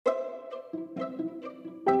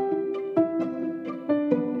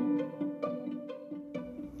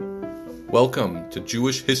Welcome to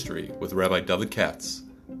Jewish History with Rabbi David Katz,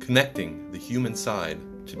 connecting the human side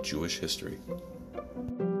to Jewish history.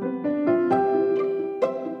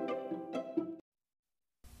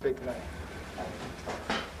 You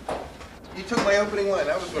took my opening line.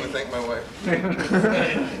 I was going to thank my wife.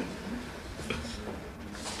 Okay.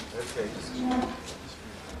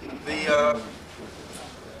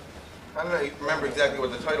 I don't know, you remember exactly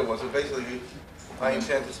what the title was, but basically I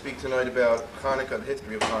intend to speak tonight about Hanukkah, the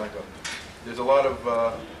history of Hanukkah. There's a lot of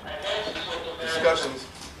discussions.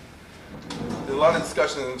 There's a lot of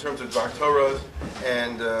discussions in terms of Dvar Torahs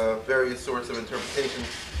and various sorts of interpretations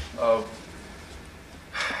of,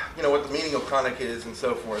 what the meaning of Hanukkah is and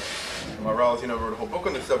so forth. Maharal, wrote a whole book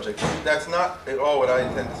on the subject. That's not at all what I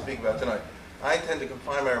intend to speak about tonight. I intend to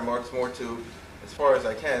confine my remarks more to, as far as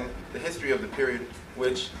I can, the history of the period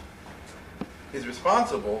which is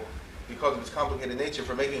responsible, because of its complicated nature,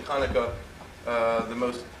 for making Hanukkah the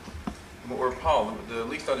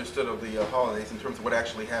least understood of the holidays in terms of what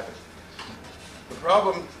actually happened. The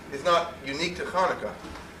problem is not unique to Hanukkah.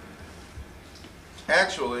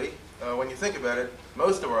 Actually, when you think about it,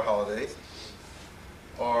 most of our holidays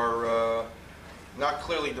are not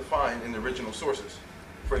clearly defined in the original sources.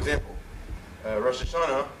 For example, Rosh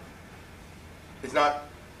Hashanah is not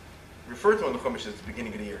referred to in the Chumash as the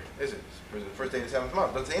beginning of the year, is it? It's the first day of the 7th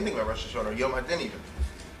month. It doesn't say anything about Rosh Hashanah or Yom Hadin even.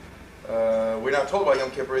 We're not told about Yom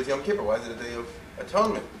Kippur is Yom Kippur. Why is it a day of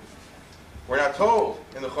atonement? We're not told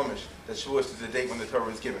in the Chumash that Shavuos is the date when the Torah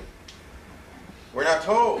was given. We're not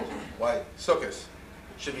told why Sukkot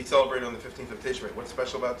should be celebrated on the 15th of Tishrei. What's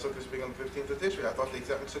special about Sukkot being on the 15th of Tishrei? I thought they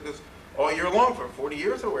accepted Sukkot all year long for 40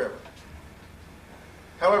 years or wherever.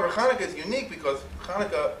 However, Hanukkah is unique because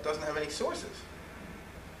Hanukkah doesn't have any sources.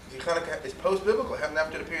 See, Hanukkah is post-biblical. It happened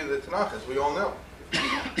after the period of the Tanakh, as we all know.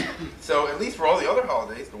 So, at least for all the other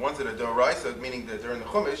holidays, the ones that are Doraisa, meaning that they're in the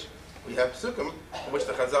Chumash, we have Psukim, in which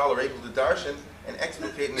the Chazal are able to darshan and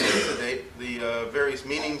explicate and elucidate the various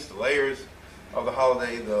meanings, the layers of the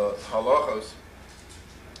holiday, the halachos.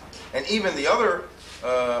 And even the other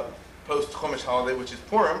post-Chumash holiday, which is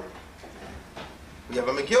Purim, we have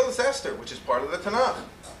a Megillah Esther, which is part of the Tanakh.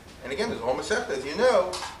 And again, there's a whole Masechta, as you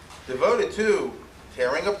know, devoted to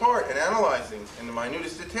tearing apart and analyzing in the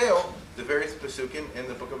minutest detail the various Pesukim in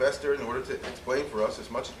the book of Esther in order to explain for us as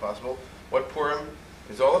much as possible what Purim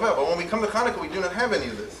is all about. But when we come to Hanukkah, we do not have any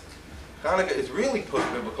of this. Hanukkah is really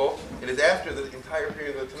post-biblical. It is after the entire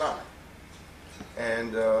period of the Tanakh.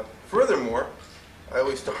 And furthermore, I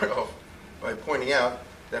always start off by pointing out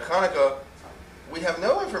that Hanukkah, we have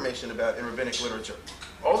no information about in rabbinic literature.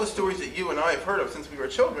 All the stories that you and I have heard of since we were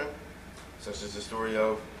children, such as the story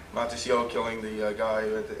of Matisyahu killing the guy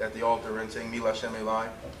at the altar and saying Mila Shem Elai,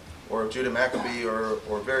 or of Judah Maccabee,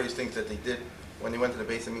 or various things that they did when they went to the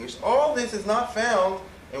Beis Hamikdash. All this is not found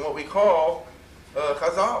in what we call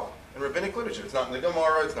Chazal, in rabbinic literature. It's not in the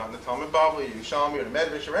Gemara, it's not in the Talmud Bavli, or Yerushalmi, or the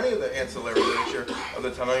Medrash, or any of the ancillary literature of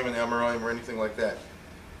the Tanaim and the Amoraim, or anything like that.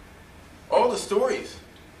 All the stories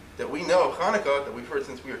that we know of Hanukkah, that we've heard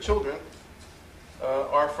since we were children,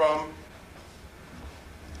 are from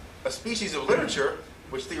a species of literature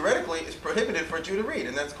which theoretically is prohibited for a Jew to read,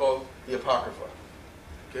 and that's called the Apocrypha.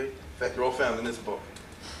 Okay? In fact, they're all found in this book,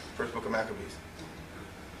 first book of Maccabees,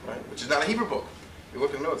 right? Which is not a Hebrew book. You look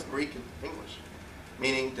in the middle; it's Greek and English,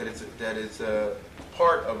 meaning that it's a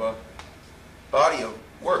part of a body of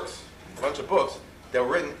works, a bunch of books that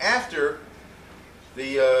were written after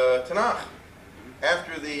the Tanakh,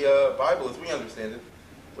 after the Bible, as we understand it,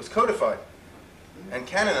 was codified and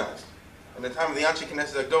canonized in the time of the Anshe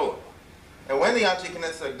Knesset Agdolah. And when the Anshe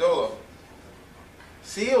Knesset Agdolah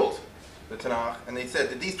sealed the Tanakh, and they said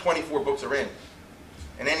that these 24 books are in,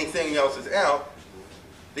 and anything else is out,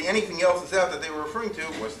 the anything else is out that they were referring to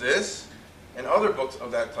was this, and other books of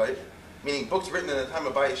that type, meaning books written in the time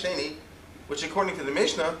of Bayis Sheni, which according to the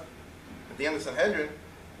Mishnah, at the end of Sanhedrin,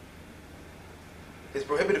 is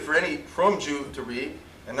prohibited for any from Jew to read,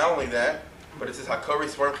 and not only that, but it says Hakari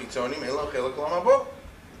Svarim Chitzonim Elo Chelek Olam Haba.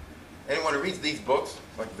 Anyone who reads these books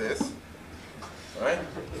like this, right,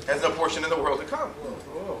 has no portion in the world to come.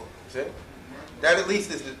 See? That at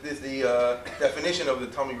least is the definition of the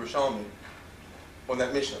Talmud Yerushalmi on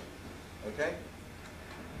that Mishnah. Okay?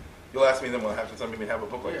 You'll ask me then, well, after somebody have a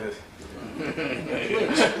book like this.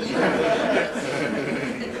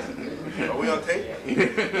 Are we on tape?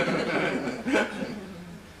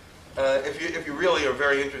 If you really are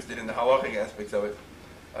very interested in the halachic aspects of it,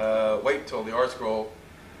 wait until the Art Scroll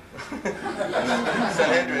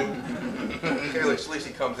Sanhedrin, Caleb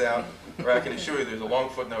Shlishi comes out, Or I can assure you there's a long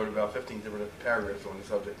footnote, about 15 different paragraphs on the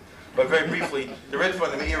subject. But very briefly, the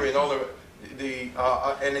Ritva and the Meiri and all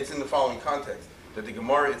and it's in the following context, that the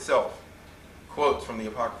Gemara itself quotes from the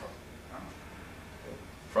Apocrypha,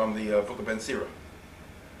 from the book of Ben Sira.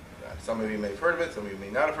 Some of you may have heard of it, some of you may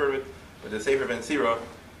not have heard of it, but the Sefer Ben Sira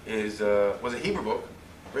was a Hebrew book,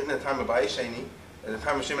 written at the time of Bayis Sheni, at the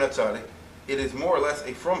time of Shimon HaTzadik. It is more or less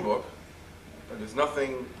a from book, but there's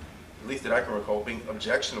nothing, at least that I can recall, being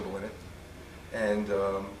objectionable in it, and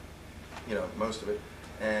most of it.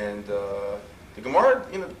 And the Gemara,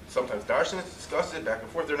 sometimes Darshanists discuss it back and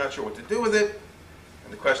forth. They're not sure what to do with it.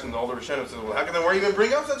 And the question, all the Rishonim says, well, how can the Gemara even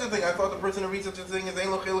bring up such a thing? I thought the person who reads such a thing is Ein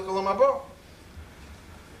Lo Chelik Olam Haba.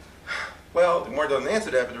 Well, the Gemara doesn't answer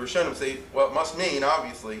that, but the Rishonim say, well, it must mean,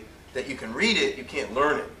 obviously, that you can read it, you can't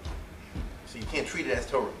learn it. So you can't treat it as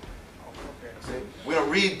Torah. See? We don't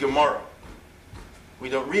read Gemara. We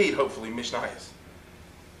don't read, hopefully, Mishnayos.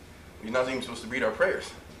 We're not even supposed to read our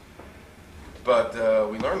prayers. But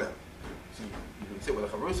we learn them. So you sit with a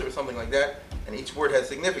Charusa or something like that, and each word has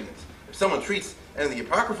significance. If someone treats any of the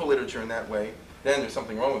apocryphal literature in that way, then there's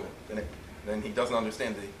something wrong with it. Then he doesn't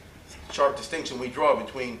understand the sharp distinction we draw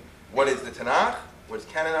between what is the Tanakh, what is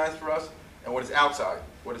canonized for us, and what is outside,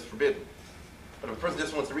 what is forbidden. But if a person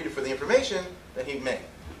just wants to read it for the information, then he may.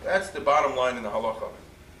 That's the bottom line in the halacha.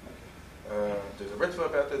 There's a Ritva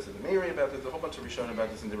about this, there's a Meiri about this, a whole bunch of Rishonim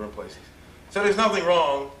about this in different places. So there's nothing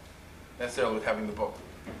wrong necessarily with having the book.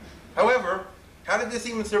 However, how did this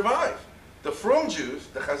even survive? The Frum Jews,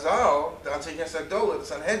 the Chazal, the Ansei Knesset Gdola, the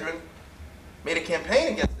Sanhedrin, made a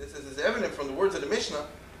campaign against this, as is evident from the words of the Mishnah,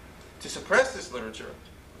 to suppress this literature.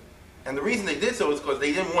 And the reason they did so is because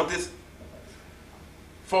they didn't want this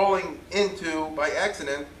falling into, by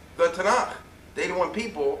accident, the Tanakh. They didn't want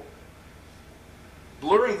people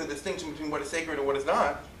blurring the distinction between what is sacred and what is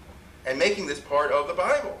not, and making this part of the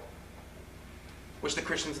Bible, which the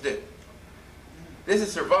Christians did. This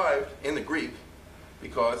has survived in the Greek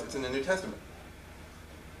because it's in the New Testament.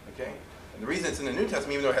 Okay? And the reason it's in the New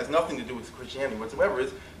Testament, even though it has nothing to do with Christianity whatsoever,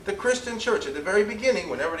 is the Christian church at the very beginning,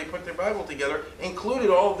 whenever they put their Bible together, included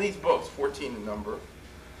all of these books, 14 in number,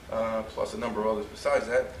 plus a number of others besides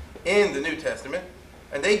that, in the New Testament,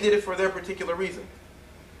 and they did it for their particular reason.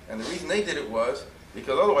 And the reason they did it was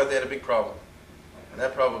because otherwise they had a big problem. And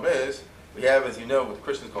that problem is, we have, as you know, what the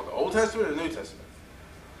Christians call the Old Testament or the New Testament.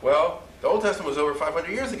 Well, the Old Testament was over 500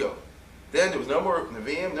 years ago. Then there was no more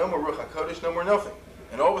Nevi'im, no more Ruach HaKodesh, no more nothing.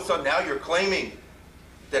 And all of a sudden now you're claiming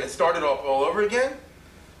that it started off all over again?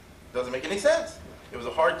 Doesn't make any sense. It was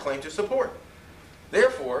a hard claim to support.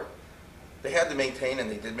 Therefore, they had to maintain, and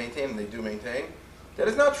they did maintain, and they do maintain, that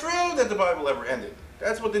it's not true that the Bible ever ended.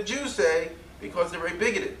 That's what the Jews say because they're very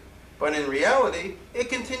bigoted. But in reality, it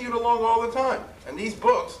continued along all the time. And these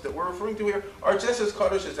books that we're referring to here are just as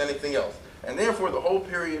Kodesh as anything else. And therefore, the whole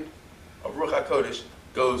period of Ruach HaKodesh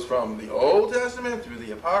goes from the Old Testament through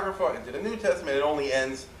the Apocrypha into the New Testament. It only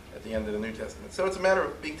ends at the end of the New Testament. So it's a matter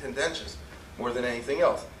of being tendentious more than anything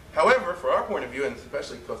else. However, for our point of view, and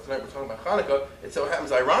especially because tonight we're talking about Hanukkah, it so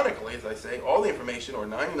happens, ironically, as I say, all the information, or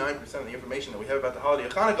 99% of the information that we have about the holiday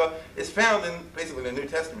of Hanukkah, is found in basically the New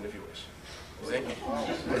Testament, if you wish.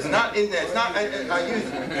 It's not in there. It's not. I use.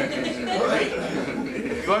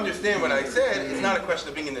 If you understand what I said, it's not a question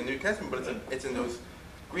of being in the New Testament, but it's in those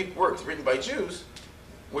Greek works written by Jews,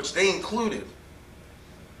 which they included.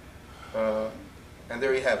 And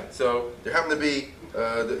there you have it. So there happen to be,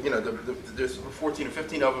 there's 14 or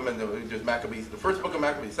 15 of them, and there's Maccabees. The first book of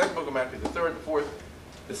Maccabees, the second book of Maccabees, the third, the fourth.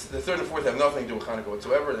 The third and fourth have nothing to do with Hanukkah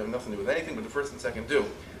whatsoever. They have nothing to do with anything, but the first and second do.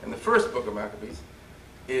 And the first book of Maccabees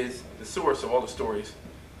is the source of all the stories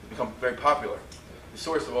that become very popular. The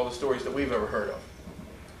source of all the stories that we've ever heard of.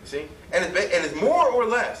 You see? And it's more or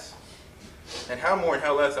less, and how more and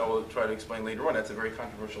how less I will try to explain later on. That's a very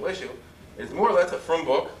controversial issue. It's more or less a Frum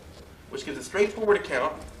book, which gives a straightforward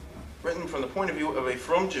account, written from the point of view of a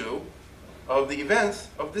Frum Jew, of the events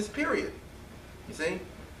of this period. You see?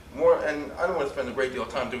 More, and I don't want to spend a great deal of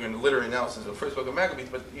time doing a literary analysis of the first book of Maccabees,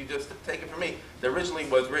 but you just take it from me. That originally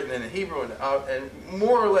was written in Hebrew, and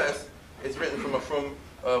more or less is written from a Frum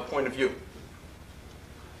point of view.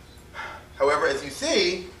 However, as you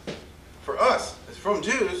see, for us, as Frum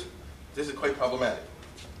Jews, this is quite problematic.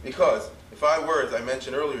 Because if I were, as I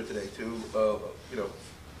mentioned earlier today, to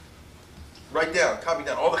write down, copy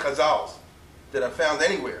down all the Chazals that I've found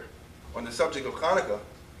anywhere on the subject of Hanukkah,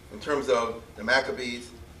 in terms of the Maccabees,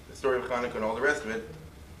 the story of Hanukkah, and all the rest of it,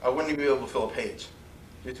 I wouldn't even be able to fill a page.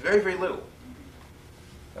 It's very, very little.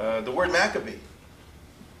 The word Maccabee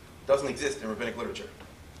doesn't exist in rabbinic literature.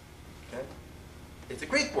 Okay? It's a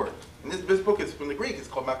Greek word. And this book is from the Greek. It's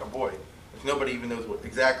called Maccaboi. which nobody even knows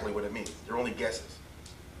exactly what it means. They're only guesses.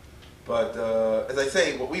 But as I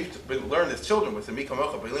say, what we've learned as children with the Mi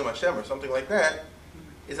Kamocha B'Elim Hashem or something like that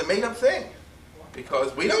is a made-up thing,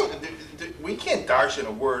 because we can't darshan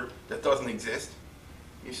a word that doesn't exist.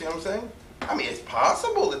 You see what I'm saying? I mean, it's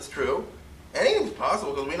possible it's true. Anything's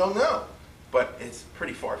possible because we don't know. But it's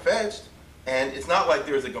pretty far-fetched. And it's not like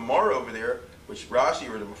there's a Gemara over there, which Rashi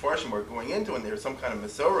or the Mefarshim are going into, and there's some kind of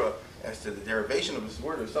Masorah as to the derivation of this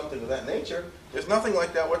word or something of that nature. There's nothing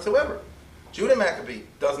like that whatsoever. Judah Maccabee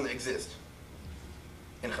doesn't exist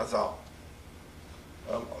in Chazal.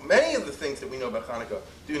 Many of the things that we know about Hanukkah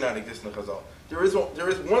do not exist in the Chazal. There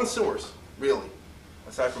is one source, really,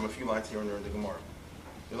 aside from a few lines here and there in the Gemara.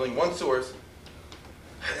 There's only one source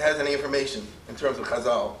that has any information in terms of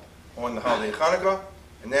Chazal on the holiday of Hanukkah,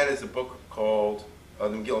 and that is a book called the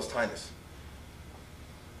Megillas Taanis.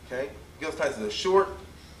 Okay? Megillas Taanis is a short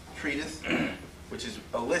treatise, which is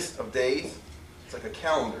a list of days. It's like a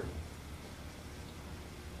calendar.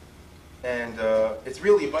 And it's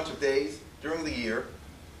really a bunch of days during the year,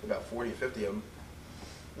 about 40 or 50 of them,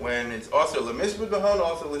 when it's also Lemisbud Bahon,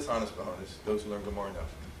 also Lishanis Bahon, as those who learn Gemara know.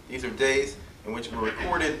 These are days in which were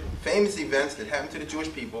recorded famous events that happened to the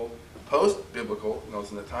Jewish people, post-biblical,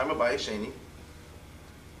 in the time of Bayis Sheni,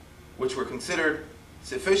 which were considered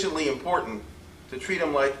sufficiently important to treat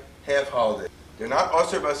them like half-holidays. They're not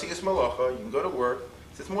Asr B'Asiyas Malacha, you can go to work.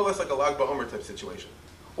 It's more or less like a Lag BaOmer type situation.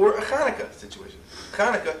 Or a Hanukkah situation.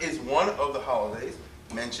 Hanukkah is one of the holidays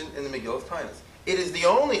mentioned in the Megillas Taanis. It is the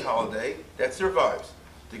only holiday that survives.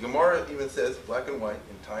 The Gemara even says, black and white,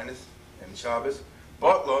 in Taanis and Shabbos,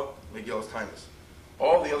 Batla Megillas Taanis.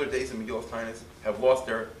 All the other days in Megillas Taanis have lost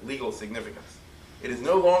their legal significance. It is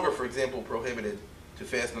no longer, for example, prohibited to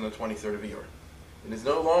fast on the 23rd of Iyar. It is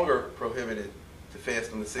no longer prohibited to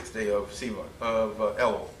fast on the 6th day of Sivan, of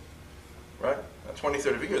Elul. Right?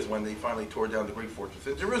 23rd of Iyar is when they finally tore down the great fortress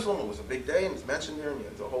in Jerusalem. It was a big day, and it's mentioned there, and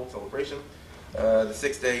it's a whole celebration. The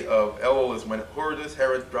 6th day of Elul is when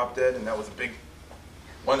Herod dropped dead, and that was a big,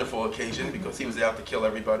 wonderful occasion because he was out to kill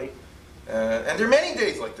everybody. And there are many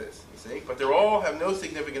days like this, you see, but they all have no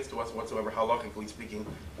significance to us whatsoever, halachically speaking,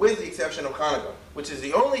 with the exception of Hanukkah, which is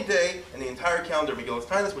the only day in the entire calendar of Megillas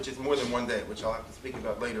Taanis, which is more than one day, which I'll have to speak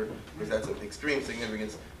about later, because that's of extreme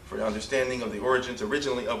significance for the understanding of the origins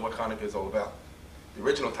originally of what Hanukkah is all about. The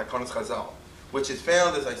original Takanas Chazal, which is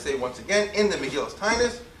found, as I say once again, in the Megillas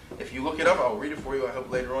Taanis. If you look it up, I'll read it for you, I hope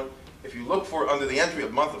later on. If you look for under the entry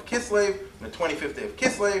of month of Kislev, on the 25th day of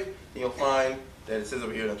Kislev, then you'll find that it says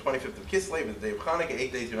over here, on the 25th of Kislev is the day of Hanukkah,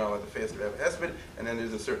 8 days you're not allowed to fast or have hesped, and then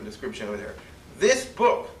there's a certain description over there. This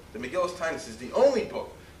book, the Megillas Taanis, is the only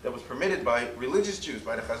book that was permitted by religious Jews,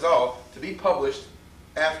 by the Chazal, to be published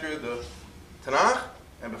after the Tanakh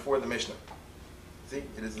and before the Mishnah. See,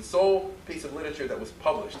 it is the sole piece of literature that was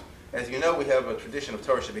published. As you know, we have a tradition of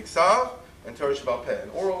Torah Shebiksav and Torah Shebal Peh, an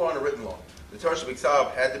oral law and a written law. The Torah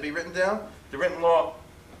Shebiksav had to be written down. The written law,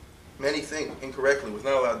 many think incorrectly, was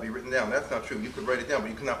not allowed to be written down. That's not true. You could write it down, but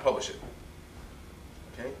you could not publish it.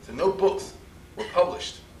 Okay? So no books were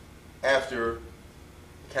published after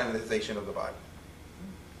the canonization of the Bible.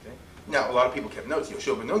 Okay? Now, a lot of people kept notes.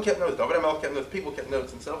 Yoshua ben Nun kept notes, David HaMelech kept notes, people kept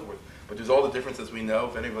notes, and so forth. But there's all the differences we know,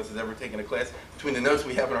 if any of us has ever taken a class, between the notes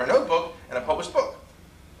we have in our notebook and a published book.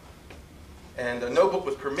 And no book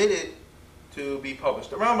was permitted to be published.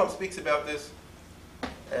 The Rambam speaks about this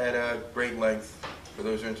at great length. For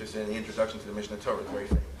those who are interested in the introduction to the Mishnah Torah, it's very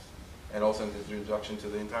famous. And also in the introduction to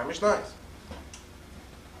the entire Mishnahs.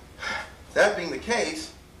 That being the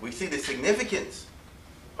case, we see the significance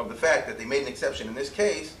of the fact that they made an exception in this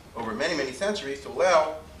case over many, many centuries to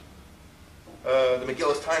allow the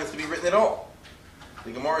Megillas Taanis to be written at all.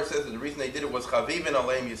 The Gemara says that the reason they did it was Chavivin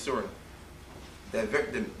Aleim Yisurim. That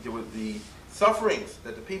the sufferings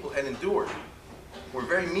that the people had endured were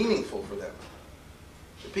very meaningful for them.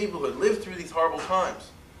 The people who had lived through these horrible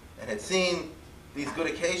times and had seen these good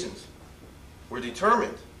occasions were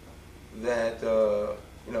determined that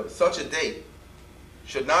such a date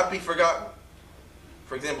should not be forgotten.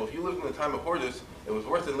 For example, if you lived in the time of Hortus, it was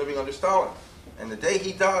worse than living under Stalin. And the day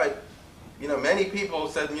he died, many people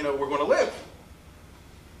said, we're going to live.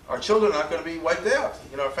 Our children are not going to be wiped out.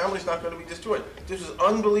 Our family's not going to be destroyed. This was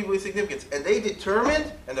unbelievably significant. And they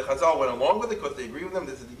determined, and the Chazal went along with it because they agree with them,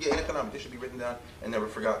 this should be written down and never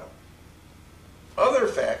forgotten. Other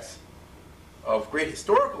facts of great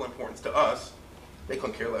historical importance to us, they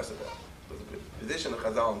couldn't care less about. Because the position of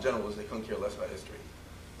Chazal in general is they couldn't care less about history.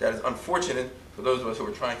 That is unfortunate for those of us who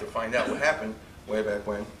were trying to find out what happened way back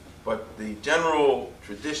when. But the general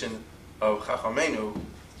tradition of Chachamenu,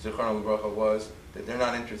 Zichrono Livracha, was that they're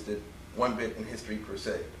not interested one bit in history per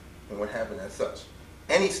se, and what happened as such.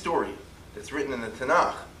 Any story that's written in the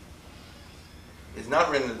Tanakh is not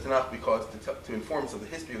written in the Tanakh because to inform us of the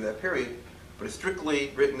history of that period, but is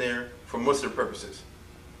strictly written there for Musar purposes.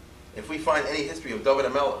 If we find any history of David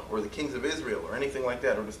HaMelech or the kings of Israel or anything like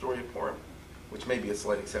that, or the story of Purim, which may be a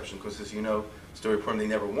slight exception because, as you know, the story of Purim they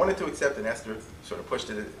never wanted to accept, and Esther sort of pushed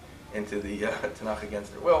it into the Tanakh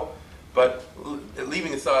against their will. But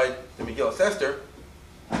leaving aside the Megillah Esther,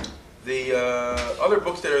 the other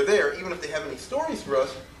books that are there, even if they have any stories for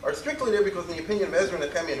us, are strictly there because in the opinion of Ezra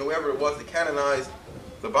and Nehemiah and whoever it was that canonized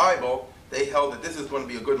the Bible, they held that this is going to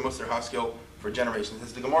be a good Musar Haskell for generations.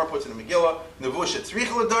 As the Gemara puts in the Megillah, Nevuah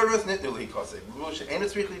shetzricha l'daros nitnu l'hikasev. Nevuah she'ein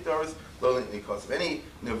tzricha l'daros lo nitnu l'hikasev. Any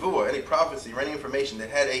nevuah, any prophecy, or any information that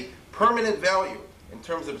had a permanent value in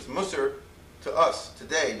terms of its Musar to us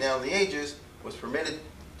today, now in the ages, was permitted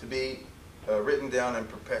to be written down and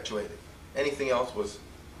perpetuated. Anything else was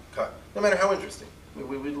cut, no matter how interesting.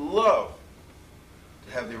 We would love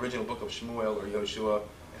to have the original book of Shmuel or Yoshua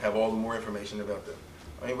and have all the more information about them.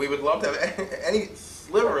 I mean, we would love to have any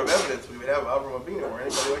sliver of evidence we would have of Avraham Avinu or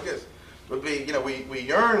anybody like this. It would be, we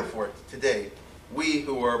yearn for it today, we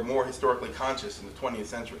who are more historically conscious in the 20th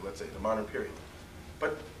century, let's say, the modern period.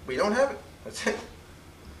 But we don't have it. That's it.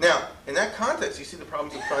 Now, in that context, you see the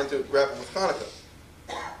problems of trying to grapple with Hanukkah.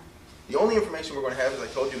 The only information we're going to have, as I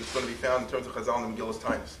told you, is going to be found in terms of Chazal and Megillas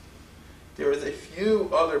Tainis. There is a few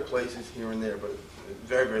other places here and there, but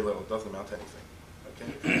very, very little. It doesn't amount to anything.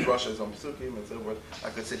 Okay? Russia is on Pesukim and so forth. I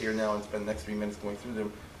could sit here now and spend the next 3 minutes going through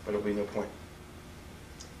them, but it'll be no point.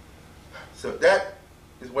 So that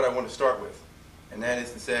is what I want to start with. And that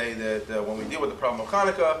is to say that when we deal with the problem of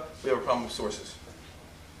Hanukkah, we have a problem of sources.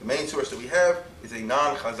 The main source that we have is a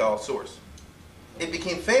non-Chazal source. It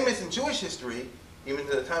became famous in Jewish history, even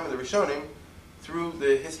to the time of the Rishonim, through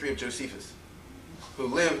the history of Josephus, who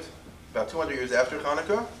lived about 200 years after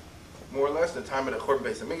Hanukkah, more or less, the time of the Churban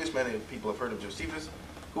Beis HaMikdash. Many people have heard of Josephus,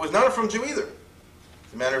 who was not a from Jew either.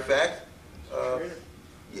 As a matter of fact,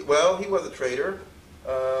 well, he was a traitor,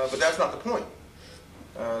 but that's not the point.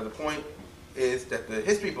 The point is that the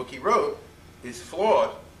history book he wrote is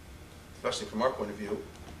flawed, especially from our point of view,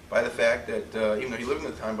 by the fact that even though he lived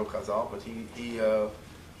in the time of Chazal, but he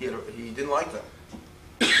didn't like them.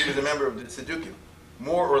 He was a member of the Tzaddukim,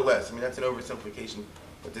 more or less. I mean, that's an oversimplification,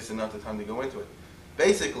 but this is not the time to go into it.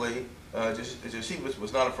 Basically, Josephus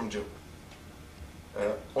was not a from Jew.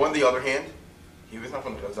 On the other hand, he was not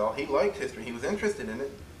from Chazal. He liked history. He was interested in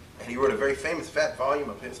it. And he wrote a very famous fat volume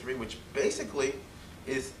of history, which basically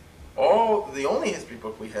is the only history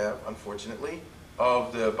book we have, unfortunately,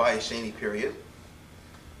 of the Bayis Sheni period.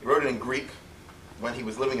 He wrote it in Greek when he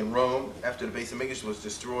was living in Rome after the Beis HaMikdash was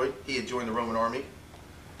destroyed. He had joined the Roman army.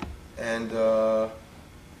 And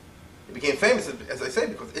it became famous, as I say,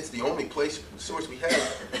 because it's the only source we have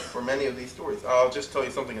for many of these stories. I'll just tell you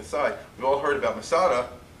something aside. We've all heard about Masada.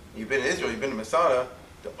 You've been in Israel, you've been to Masada.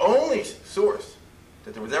 The only source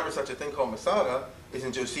that there was ever such a thing called Masada is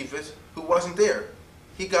in Josephus, who wasn't there.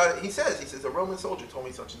 He says, a Roman soldier told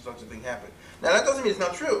me such and such a thing happened. Now, that doesn't mean it's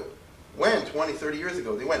not true. When, 20, 30 years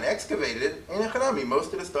ago, they went and excavated it in Echanami,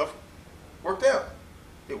 most of the stuff worked out.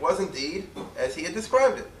 It was indeed as he had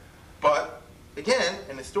described it. But, again,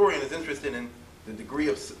 an historian is interested in the degree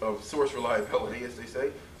of source reliability, as they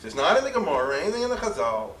say. So it's not in the Gemara or anything in the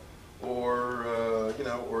Chazal, or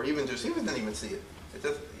even Josephus didn't even see it. It's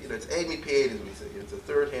just, it's Eid Mi'Pi'ed, as we say. It's a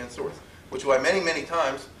third-hand source. Which is why many, many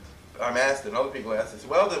times I'm asked, and other people ask as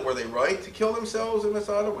well, that were they right to kill themselves in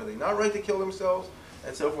Masada? Were they not right to kill themselves?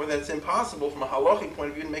 And so forth. And it's impossible from a halachic point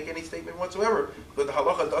of view to make any statement whatsoever, because the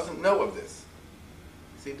halacha doesn't know of this.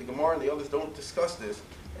 See, the Gemara and the others don't discuss this,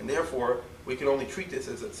 and therefore we can only treat this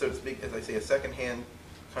as, so to speak, as I say, a second-hand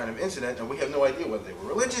kind of incident, and we have no idea whether they were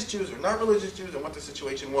religious Jews or not religious Jews and what the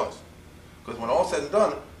situation was. Because when all said and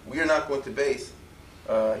done, we are not going to base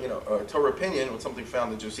a Torah opinion on something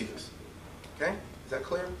found in Josephus. Okay? Is that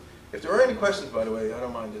clear? If there are any questions, by the way, I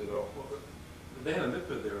don't mind it at all. They had a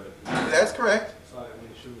mikveh there. That's correct. So I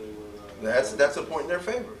made sure they were... That's a point in their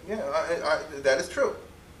favor. Yeah, that is true.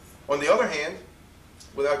 On the other hand,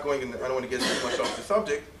 without going into, I don't want to get too much off the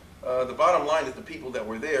subject, the bottom line is the people that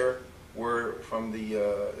were there were from the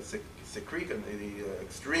Sikrik and the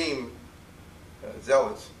extreme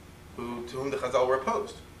zealots to whom the Chazal were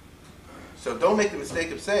opposed. So don't make the mistake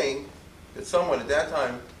of saying that someone at that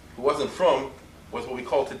time who wasn't from was what we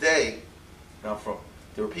call today not from.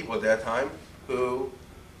 There were people at that time who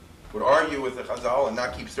would argue with the Chazal and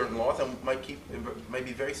not keep certain laws and might be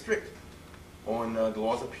very strict on the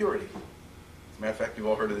laws of purity. As a matter of fact, you've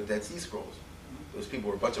all heard of the Dead Sea Scrolls. Those people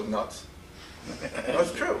were a bunch of nuts. No,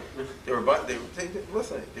 it's true. They were a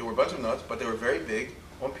bunch of nuts, but they were very big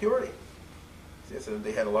on purity. See, so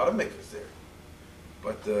they had a lot of mikvahs there.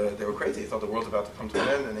 But they were crazy. They thought the world was about to come to an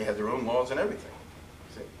end, and they had their own laws and everything.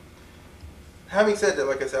 See? Having said that,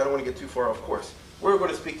 like I said, I don't want to get too far off course. We're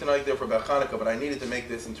going to speak tonight, therefore, about Hanukkah, but I needed to make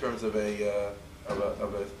this in terms of a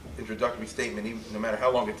introductory statement, even, no matter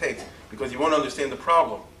how long it takes, because you won't understand the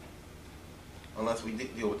problem unless we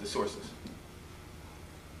deal with the sources.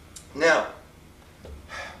 Now,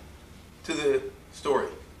 to the story.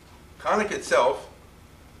 Hanukkah itself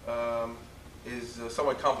is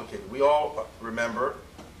somewhat complicated. We all remember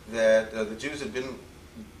that the Jews had been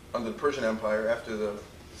under the Persian Empire after the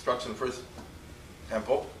destruction of the first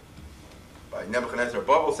temple by Nebuchadnezzar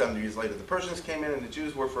Babel. 70 years later, the Persians came in, and the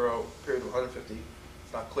Jews were for a period of 150,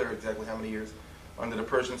 it's not clear exactly how many years, under the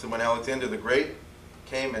Persians. And when Alexander the Great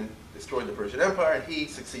came and destroyed the Persian Empire, and he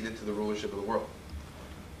succeeded to the rulership of the world.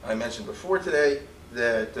 I mentioned before today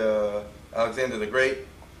that Alexander the Great,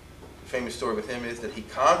 the famous story with him is that he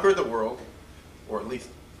conquered the world, or at least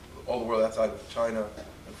all the world outside of China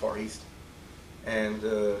and Far East, and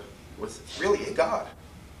was really a god.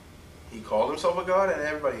 He called himself a god, and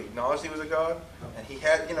everybody acknowledged he was a god. And he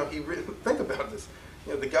had, think about this.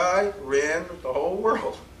 The guy ran the whole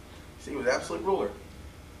world. See, he was absolute ruler.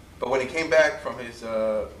 But when he came back from his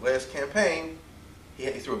last campaign, he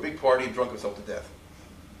threw a big party and drunk himself to death.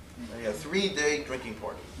 And he had a 3-day drinking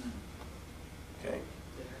party. Okay?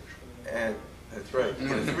 And that's right. He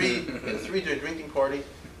had a 3-day drinking party.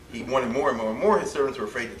 He wanted more and more and more. His servants were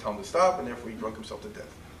afraid to tell him to stop, and therefore he drunk himself to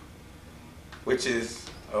death. Which is,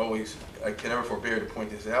 I can never forbear to point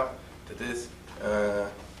this out, that this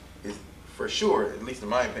is for sure, at least in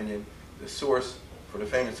my opinion, the source for the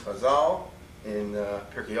famous Chazal in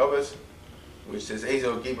Pirkei Avos, which says,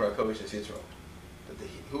 Ezo Gibra Kovish Es Yisro.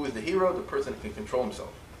 Who is the hero? The person who can control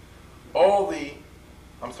himself.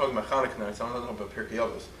 I'm talking about Hanukkah tonight, so I'm not talking about Pirkei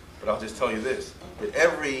Avos, but I'll just tell you this, that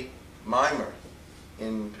every mimer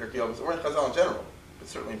in Pirkei Avos, or in Chazal in general, but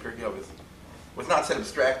certainly in Pirkei Avos, was not said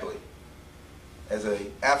abstractly as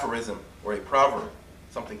an aphorism or a proverb,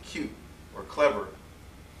 something cute or clever,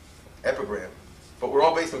 epigram, but we're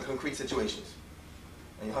all based on concrete situations.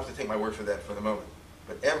 And you'll have to take my word for that for the moment.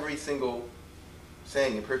 But every single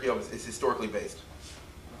saying in Pirkei Avos is historically based.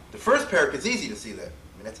 The first parak is easy to see that.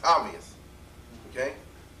 I mean, that's obvious. Okay?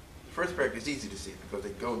 The first parak is easy to see because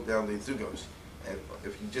they go down the zugos. And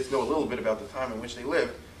if you just know a little bit about the time in which they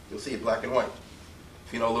lived, you'll see it black and white.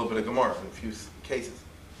 If you know a little bit of Gemara in a few cases.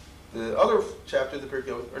 The other chapters of Pirkei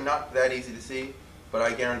Avos are not that easy to see, but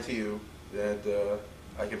I guarantee you that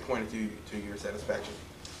I can point it to your satisfaction.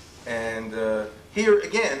 And here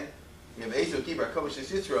again, you have Ezo Gibra Kovish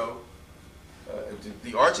Es Yisro.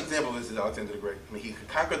 The arch example of this is Alexander the Great. I mean, he could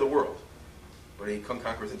conquer the world, but he couldn't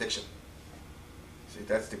conquer his addiction. See,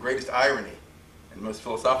 that's the greatest irony and most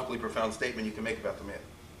philosophically profound statement you can make about the man.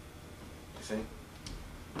 You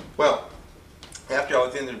see? Well, after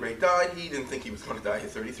Alexander the Great died, he didn't think he was going to die at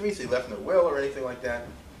 33, so he left no will or anything like that.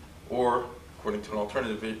 Or, according to an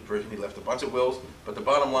alternative version, he left a bunch of wills. But the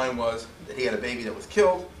bottom line was that he had a baby that was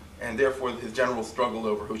killed, and therefore his generals struggled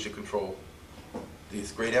over who should control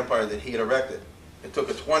this great empire that he had erected. It took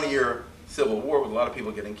a 20-year civil war with a lot of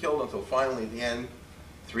people getting killed until finally, at the end,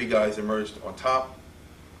 3 guys emerged on top,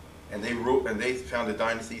 and they founded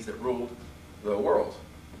dynasties that ruled the world,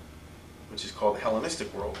 which is called the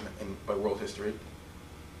Hellenistic world by world history,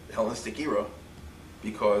 the Hellenistic era,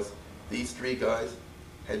 because these 3 guys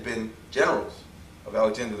had been generals of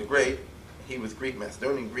Alexander the Great. He was Greek,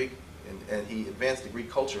 Macedonian Greek, and he advanced the Greek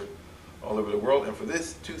culture all over the world. And for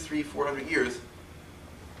this 200, 300, 400 years,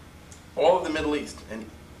 all of the Middle East and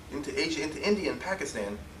into Asia, into India and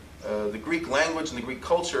Pakistan, the Greek language and the Greek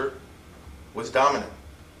culture was dominant.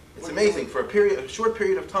 It's amazing, for a short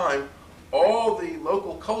period of time, all the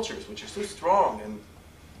local cultures, which are so strong and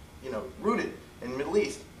rooted in the Middle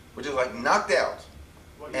East, were just like knocked out.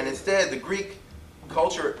 And instead, the Greek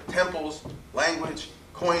culture, temples, language,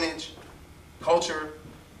 coinage, culture,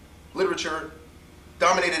 literature,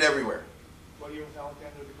 dominated everywhere. What year was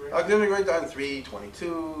Alexander the Great? Alexander the Great died in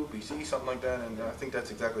 322 BC, something like that, and I think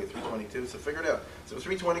that's exactly 322, so figure it out. So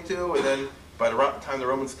 322, and then by the time the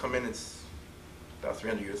Romans come in, it's about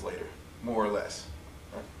 300 years later, more or less.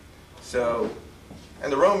 Right? So,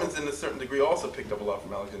 and the Romans, in a certain degree, also picked up a lot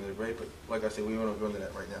from Alexander the Great, but like I said, we won't go into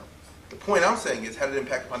that right now. The point I'm saying is, how did it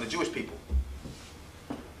impact upon the Jewish people?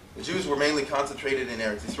 The Jews were mainly concentrated in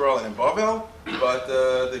Eretz Yisrael and in Bavel, but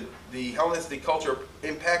the Hellenistic culture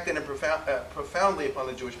impacted and profoundly upon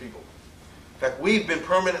the Jewish people. In fact, we've been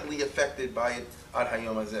permanently affected by it ad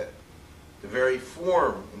hayom hazeh. The very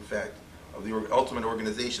form, in fact, of the ultimate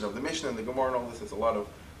organization of the Mishnah and the Gemara and all this has a lot of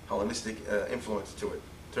Hellenistic influence to it,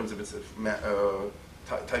 in terms of its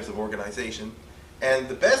types of organization. And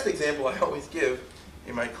the best example I always give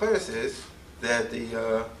in my class is that the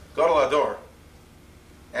Gadol Hador,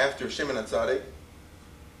 after Shimon HaTzadik,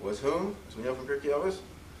 was whom? As we know from Pirkei Avos,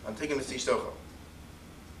 Antigonus Ish Socho.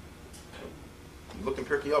 You look in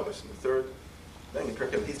Pirkei Avos, in the third thing in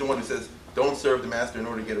Pirkei Avos, he's the one who says, don't serve the master in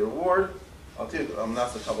order to get a reward.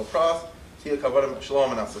 Nasa Kabal Pras, Tia Kavadim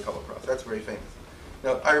Shalom and Nasa Kabal Pras. That's very famous.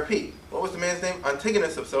 Now, I repeat, what was the man's name?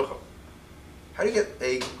 Antigonus of Socho. How do you get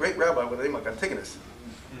a great rabbi with a name like Antigonus?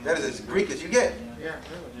 That is as Greek as you get. Yeah,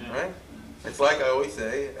 really. Right? It's like I always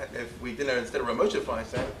say, if we didn't, instead of Ramosha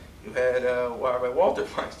Feinstein, you had Rabbi Walter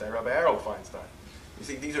Feinstein, Rabbi Harold Feinstein. You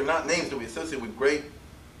see, these are not names that we associate with great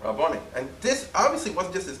Rabbonim. And this obviously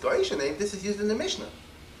wasn't just his Gaisha name, this is used in the Mishnah.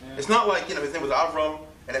 Yeah. It's not like, his name was Avram,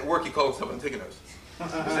 and at work he called himself Antigonus. You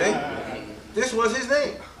see? This was his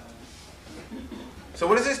name. So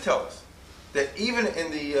what does this tell us? That even in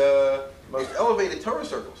the most elevated Torah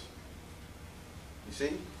circles, you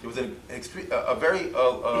see, there was a very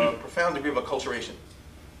profound degree of acculturation.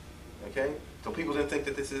 Okay? So people didn't think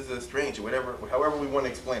that this is strange or whatever, however we want to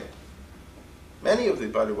explain it. Many of the,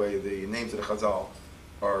 by the way, the names of the Chazal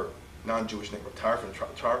are non-Jewish names. Trifon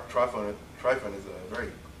is a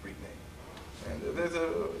very Greek name. And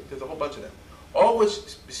there's a whole bunch of them. All which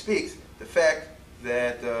speaks the fact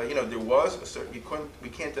that, there was a certain, we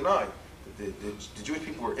can't deny that the Jewish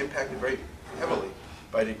people were impacted very heavily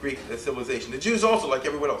by the Greek civilization. The Jews also, like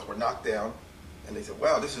everyone else, were knocked down, and they said,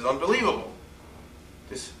 wow, this is unbelievable.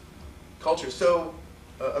 This culture is so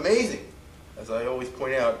amazing. As I always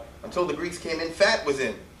point out, until the Greeks came in, fat was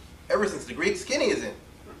in. Ever since the Greeks, skinny is in.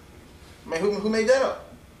 I mean, who made that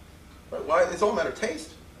up? Right? Why? It's all a matter of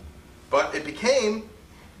taste. But it became,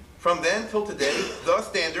 from then till today, the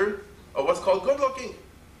standard of what's called good looking.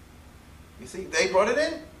 You see, they brought it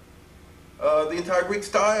in. The entire Greek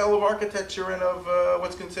style of architecture and of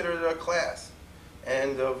what's considered a class,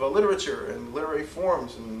 and of literature and literary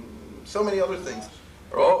forms and so many other things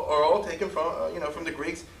are all taken from the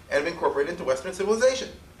Greeks and have incorporated into Western civilization.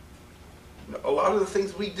 A lot of the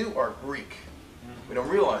things we do are Greek. We don't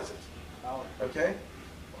realize it. Okay?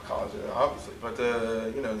 Well, college, obviously, but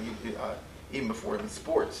even before in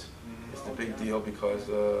sports, it's the big deal because.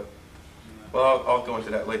 Well, I'll go into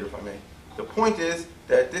that later if I may. The point is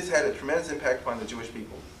that this had a tremendous impact upon the Jewish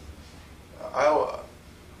people.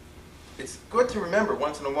 It's good to remember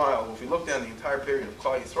once in a while, if we look down the entire period of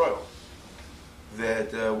Klal Yisrael,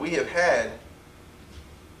 that we have had,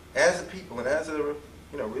 as a people and as a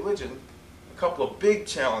religion, a couple of big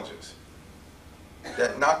challenges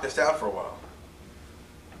that knocked us out for a while.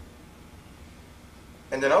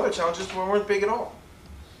 And then other challenges weren't big at all.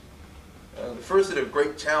 The first of the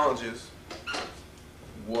great challenges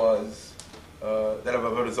was that of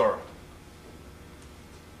Avodah Zarah.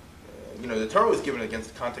 The Torah was given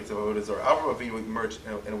against the context of Avodah Zarah. Avraham Avinu emerged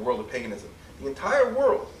in a world of paganism. The entire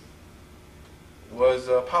world was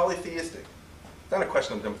polytheistic. It's not a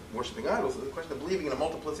question of them worshiping idols. It's a question of believing in a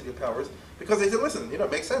multiplicity of powers. Because they said, listen,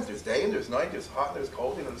 it makes sense. There's day and there's night. There's hot and there's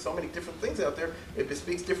cold. There's so many different things out there. It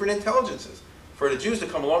bespeaks different intelligences. For the Jews to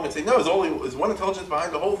come along and say, no, there's one intelligence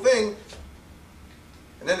behind the whole thing,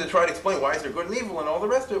 and then to try to explain why is there good and evil and all the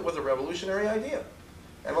rest of it was a revolutionary idea.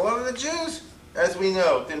 And a lot of the Jews, as we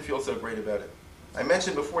know, didn't feel so great about it. I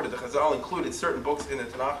mentioned before that the Chazal included certain books in the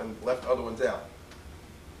Tanakh and left other ones out.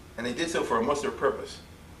 And they did so for a muster purpose.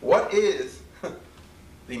 What is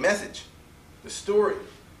the message, the story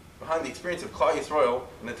behind the experience of Klal Yisrael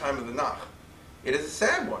in the time of the Nach? It is a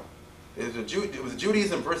sad one. It was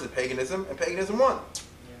Judaism versus paganism, and paganism won.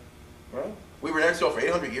 Yeah. Right? We were in exile for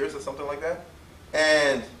 800 years or something like that.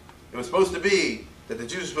 And it was supposed to be that the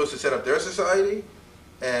Jews were supposed to set up their society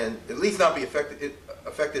and at least not be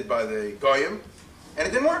affected by the Goyim. And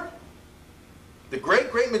it didn't work. The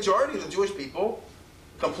great majority of the Jewish people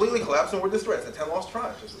completely collapsed and were destroyed. It's the 10 lost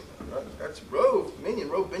tribes. Right? That's Rov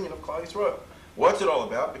Binyan of Klal Yisrael. What's it all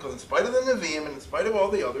about? Because in spite of the Nevi'im and in spite of all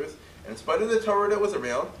the others, and in spite of the Torah that was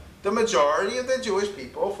around, the majority of the Jewish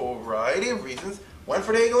people, for a variety of reasons, went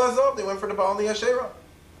for the Egel Azov. They went for the Baal and the Asherah.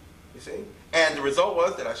 You see? And the result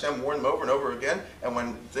was that Hashem warned them over and over again, and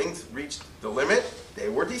when things reached the limit, they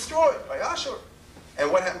were destroyed by Ashur.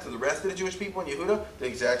 And what happened to the rest of the Jewish people in Yehuda? The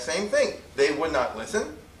exact same thing. They would not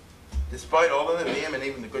listen, despite all the Nevi'im and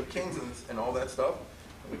even the good kings and all that stuff.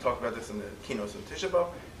 We talked about this in the Kinos and Tisha B'Av.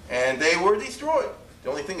 And they were destroyed. The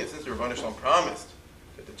only thing is, since the Rebbeinu Shalom promised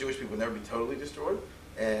that the Jewish people would never be totally destroyed,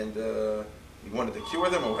 and he wanted to cure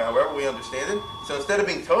them, or however we understand it. So instead of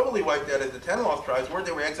being totally wiped out as the 10 lost tribes,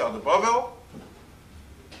 they were exiled to Bavel.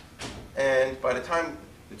 And by the time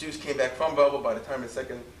the Jews came back from Bavel, by the time of the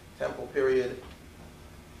Second Temple period,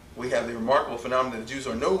 we have the remarkable phenomenon that the Jews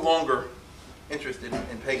are no longer interested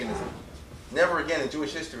in paganism. Never again in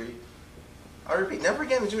Jewish history, I repeat, never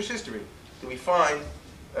again in Jewish history do we find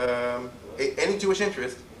any Jewish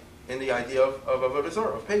interest in the idea of Avodah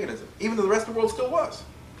Zarah, of paganism, even though the rest of the world still was.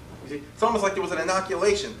 You see, it's almost like there was an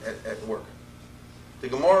inoculation at work. The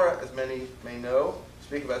Gemara, as many may know,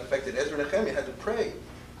 speak about the fact that Ezra and Nehemiah had to pray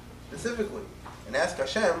specifically and ask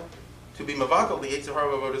Hashem to be mavakel the Yetzer Hara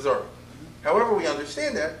of Avodah Zarah. However, we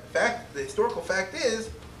understand that fact. The historical fact is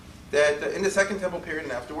that in the Second Temple period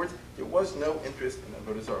and afterwards, there was no interest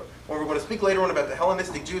in Avodah Zarah. When we're going to speak later on about the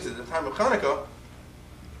Hellenistic Jews at the time of Hanukkah,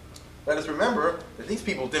 let us remember that these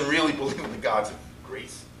people didn't really believe in the gods of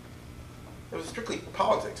Greece. It was strictly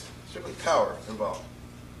politics, strictly power involved.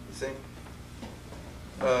 You see?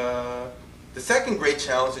 The second great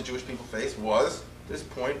challenge the Jewish people faced was this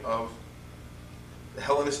point of the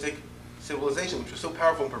Hellenistic civilization, which was so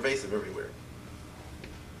powerful and pervasive everywhere.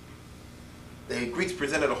 The Greeks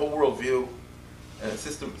presented a whole worldview and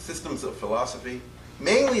systems of philosophy,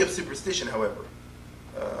 mainly of superstition, however.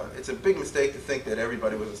 It's a big mistake to think that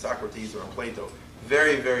everybody was a Socrates or a Plato.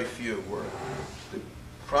 Very, very few were. The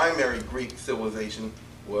primary Greek civilization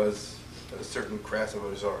was a certain crass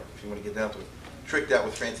Avodah Zarah, if you want to get down to it. Tricked out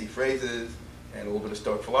with fancy phrases and a little bit of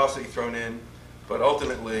Stoic philosophy thrown in, but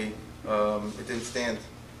ultimately it didn't stand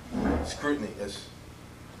scrutiny, as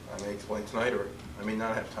I may explain tonight, or I may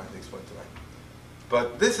not have time to explain tonight.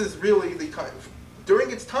 But this is really the kind of,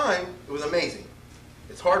 during its time, it was amazing.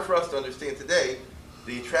 It's hard for us to understand today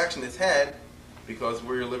the attraction it's had because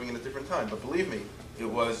we're living in a different time. But believe me, it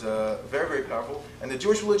was very, very powerful. And the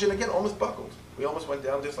Jewish religion, again, almost buckled. We almost went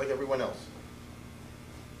down just like everyone else.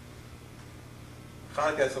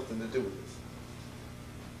 Hanukkah has something to do with this.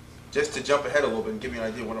 Just to jump ahead a little bit and give you an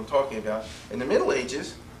idea of what I'm talking about, in the Middle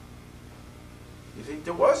Ages, you see,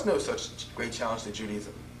 there was no such great challenge to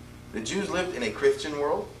Judaism. The Jews lived in a Christian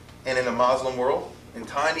world and in a Muslim world, in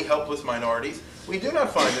tiny, helpless minorities. We do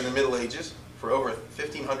not find in the Middle Ages, for over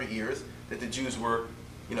 1,500 years, that the Jews were,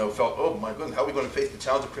 felt, oh my goodness, how are we going to face the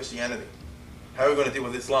challenge of Christianity? How are we going to deal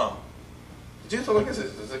with Islam? The Jews felt like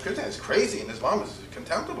Christianity is crazy and Islam is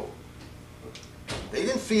contemptible. They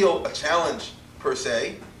didn't feel a challenge, per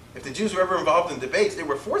se. If the Jews were ever involved in debates, they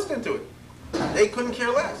were forced into it. They couldn't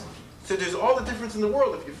care less. So there's all the difference in the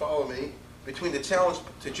world, if you follow me, between the challenge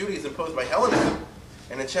to Judaism posed by Hellenism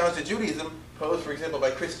and the challenge to Judaism posed, for example,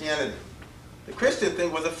 by Christianity. The Christian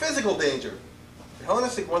thing was a physical danger. The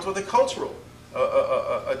Hellenistic ones was a cultural,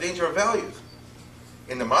 a danger of values.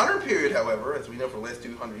 In the modern period, however, as we know for the last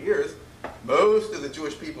 200 years, most of the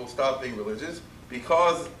Jewish people stopped being religious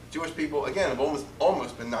because Jewish people, again, have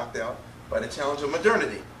almost been knocked out by the challenge of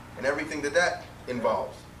modernity and everything that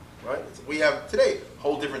involves. Right? We have today a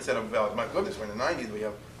whole different set of values. My goodness, we're in the 90s. We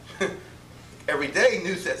have every day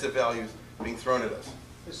new sets of values being thrown at us.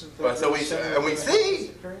 But so we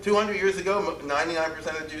see 200 years ago, 99%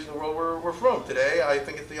 of the Jews in the world were from. Today, I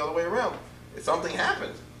think it's the other way around. Something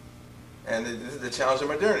happened, and this is the challenge of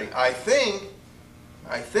modernity. I think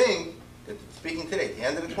that speaking today, at the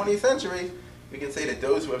end of the 20th century, we can say that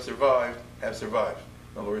those who have survived have survived.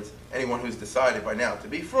 In other words, anyone who's decided by now to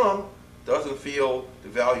be from doesn't feel the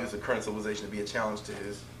values of current civilization to be a challenge to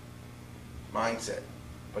his mindset.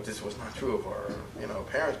 But this was not true of our,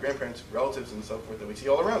 parents, grandparents, relatives, and so forth that we see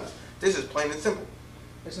all around us. This is plain and simple.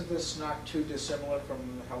 Isn't this not too dissimilar from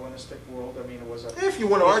the Hellenistic world? I mean, it was a... If you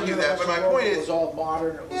want to argue that, but my point is... It was all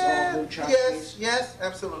modern, it was all new Chinese. Yes,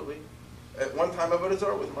 absolutely. At one time, Avodah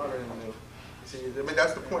Zarah was modern and new. See, I mean,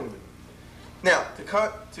 that's the point of it. Now, to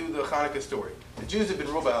cut to the Hanukkah story. The Jews had been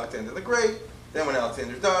ruled by Alexander the Great. Then when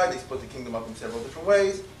Alexander died, they split the kingdom up in several different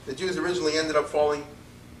ways. The Jews originally ended up falling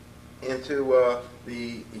into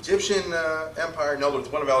the Egyptian empire. In other words,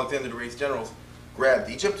 one of Alexander the Great's generals grabbed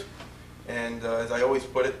Egypt. And as I always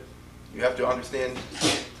put it, you have to understand,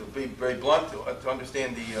 to be very blunt, to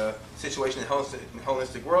understand the situation in the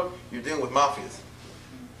Hellenistic world, you're dealing with mafias.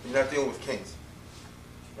 You're not dealing with kings.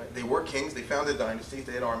 Right? They were kings, they founded dynasties,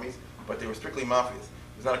 they had armies, but they were strictly mafias.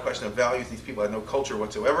 It's not a question of values. These people had no culture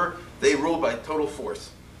whatsoever. They ruled by total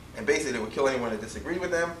force. And basically they would kill anyone that disagreed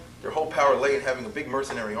with them. Their whole power lay in having a big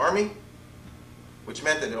mercenary army, which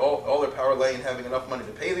meant that all their power lay in having enough money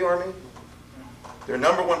to pay the army. Their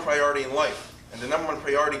number one priority in life, and the number one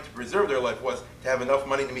priority to preserve their life, was to have enough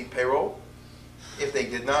money to meet payroll. If they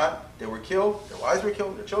did not, they were killed, their wives were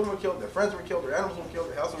killed, their children were killed, their friends were killed, their animals were killed,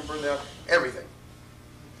 their houses were burned down, everything.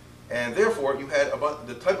 And therefore, you had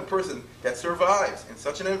the type of person that survives in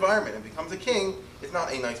such an environment and becomes a king is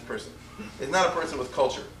not a nice person. It's not a person with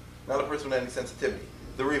culture, not a person with any sensitivity.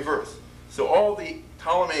 The reverse. So all the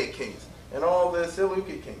Ptolemaic kings, and all the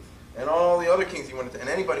Seleucid kings, and all the other kings you wanted to, and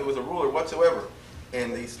anybody who was a ruler whatsoever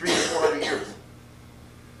in these 300 to 400 years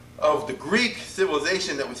of the Greek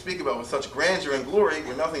civilization that we speak about with such grandeur and glory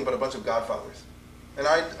were nothing but a bunch of godfathers. And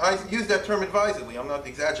I use that term advisedly. I'm not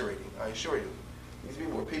exaggerating, I assure you. These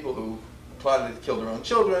people were people who plotted to kill their own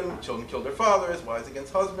children killed their fathers, wives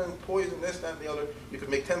against husbands, poison, this, that, and the other. You could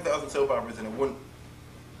make 10,000 soap operas and it wouldn't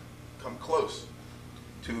come close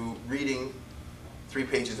to reading 3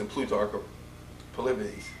 pages in Plutarch or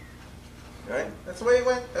Polybides. Right? That's the way it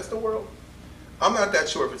went. That's the world. I'm not that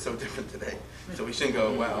sure if it's so different today, so we shouldn't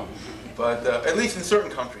go, wow. But at least in certain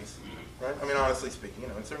countries, right? I mean, honestly speaking,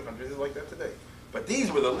 in certain countries it's like that today. But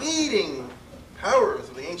these were the leading powers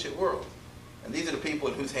of the ancient world. And these are the people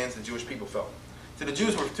in whose hands the Jewish people fell. So the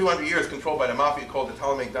Jews were for 200 years controlled by the mafia called the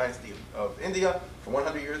Ptolemaic dynasty of India, for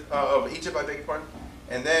 100 years, of Egypt, I beg your pardon.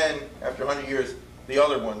 And then, after 100 years, the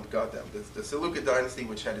other one got them, the Seleucid dynasty,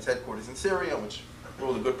 which had its headquarters in Syria, which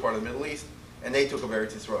ruled a good part of the Middle East, and they took over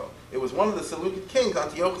Eretz Yisrael. It was one of the Seleucid kings,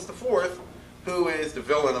 Antiochus IV, who is the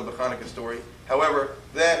villain of the Hanukkah story. However,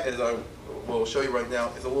 that, as I will show you right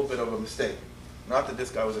now, is a little bit of a mistake. Not that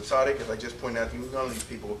this guy was a tzaddik, as I just pointed out to you, none of these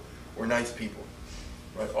people were nice people.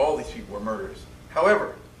 Right? All these people were murderers.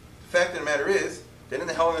 However, the fact of the matter is that in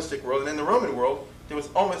the Hellenistic world and in the Roman world, there was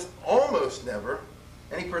almost never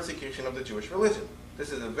any persecution of the Jewish religion.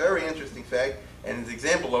 This is a very interesting fact, and it's an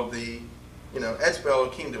example of the, Etzba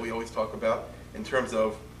Elohim that we always talk about in terms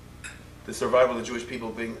of the survival of the Jewish people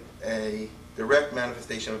being a direct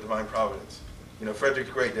manifestation of divine providence. Frederick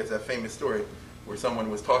the Great, there's that famous story where someone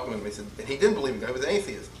was talking with him, and he didn't believe in God, he was an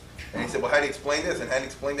atheist. And he said, well, how do you explain this? And how do you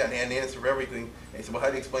explain that? And he had an answer for everything. And he said, well, how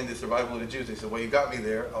do you explain the survival of the Jews? He said, well, you got me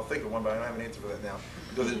there. I'll think of one, but I don't have an answer for that now.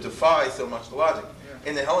 Because it defies so much the logic. Yeah.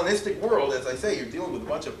 In the Hellenistic world, as I say, you're dealing with a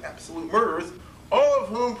bunch of absolute murderers, all of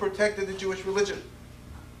whom protected the Jewish religion.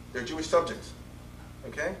 They're Jewish subjects.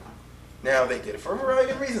 Okay? Now, they did it for a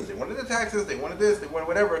variety of reasons. They wanted the taxes, they wanted this, they wanted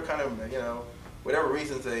whatever kind of, whatever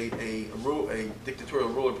reasons a dictatorial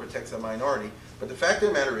ruler protects a minority. But the fact of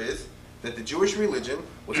the matter is that the Jewish religion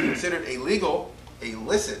was considered a legal, a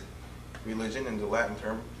licit religion, in the Latin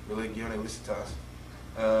term, religione licitas,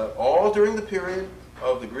 all during the period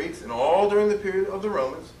of the Greeks and all during the period of the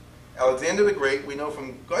Romans. Alexander the Great, we know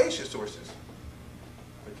from Gaisha sources.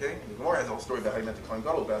 Okay? The Gemara has a whole story about how he met the Kohen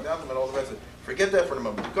Gadol, about Nazim, and all the rest of it. Forget that for the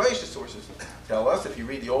moment. The Gaisha sources tell us, if you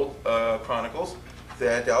read the old chronicles,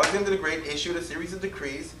 that Alexander the Great issued a series of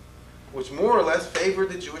decrees which more or less favored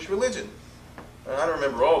the Jewish religion. And I don't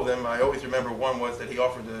remember all of them. I always remember one was that he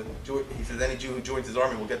offered he says any Jew who joins his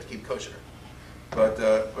army will get to keep kosher.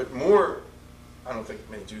 But more, I don't think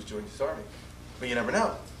many Jews joined his army. But you never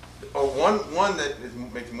know. One that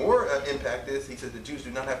makes more impact is he says the Jews do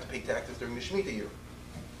not have to pay taxes during the Shemitah year.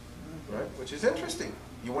 Right? Which is interesting.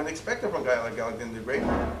 You wouldn't expect it from a guy like Alexander the Great,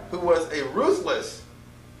 who was a ruthless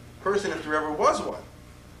person if there ever was one.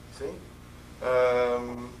 See?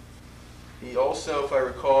 He also, if I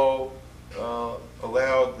recall,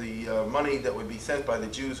 allowed the money that would be sent by the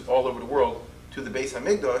Jews all over the world to the Beis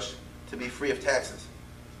HaMikdash to be free of taxes,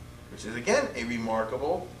 which is, again, a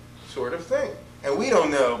remarkable sort of thing. And we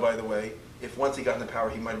don't know, by the way, if once he got into power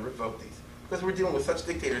he might have revoked these. Because we're dealing with such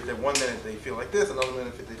dictators that one minute they feel like this, another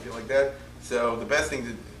minute they feel like that. So the best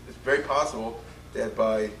thing, it's very possible that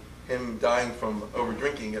by him dying from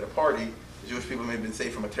over-drinking at a party, the Jewish people may have been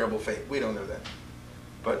saved from a terrible fate. We don't know that.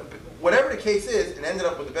 But whatever the case is, it ended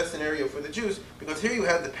up with the best scenario for the Jews, because here you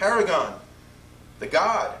have the paragon, the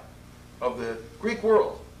god of the Greek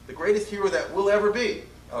world, the greatest hero that will ever be,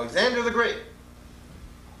 Alexander the Great,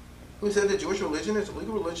 who said the Jewish religion is a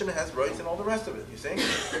legal religion, it has rights and all the rest of it, you see?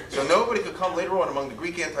 So nobody could come later on among the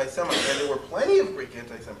Greek anti-Semites, and there were plenty of Greek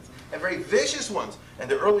anti-Semites, and very vicious ones, and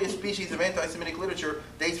the earliest species of anti-Semitic literature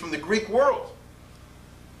dates from the Greek world.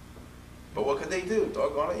 But what could they do?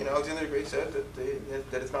 Doggone it, Alexander the Great said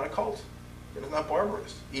that it's not a cult, that it's not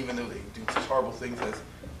barbarous, even though they do such horrible things as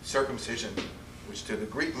circumcision, which to the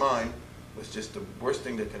Greek mind was just the worst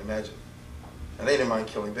thing they could imagine. And they didn't mind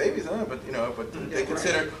killing babies, but they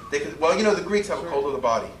consider the Greeks have a cult of the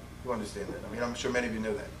body. You understand that? I mean, I'm sure many of you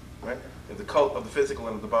know that, right? They have the cult of the physical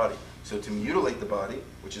and of the body. So to mutilate the body,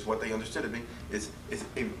 which is what they understood it being, is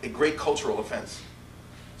a great cultural offense.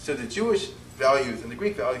 So the Jewish values and the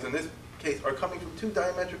Greek values in this case are coming from two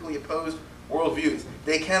diametrically opposed worldviews.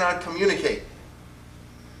 They cannot communicate.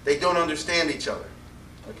 They don't understand each other.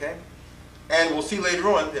 Okay? And we'll see later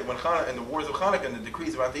on that when in the wars of Hanukkah and the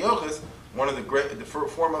decrees of Antiochus, one of the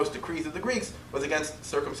foremost decrees of the Greeks was against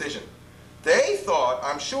circumcision. They thought,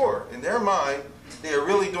 I'm sure, in their mind, they are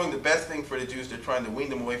really doing the best thing for the Jews. They're trying to wean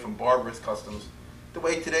them away from barbarous customs. The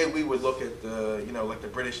way today we would look at like the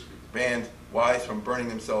British banned wives from burning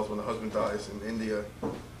themselves when the husband dies in India,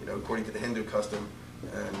 according to the Hindu custom.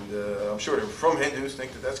 And I'm sure from Hindus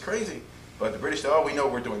think that that's crazy. But the British say, oh, we know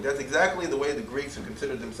what we're doing. That's exactly the way the Greeks, who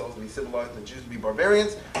considered themselves to be civilized and the Jews to be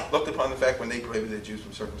barbarians, looked upon the fact when they prohibited the Jews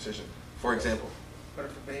from circumcision, for example. But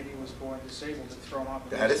if a baby was born disabled, to throw him out.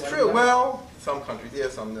 That is true. Well, some countries,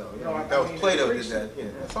 yes, some no. That was Plato did that. Yeah,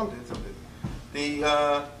 some did, some did.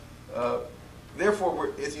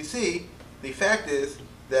 Therefore, as you see, the fact is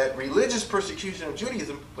that religious persecution of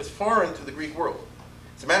Judaism was foreign to the Greek world.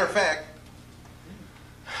 As a matter of fact,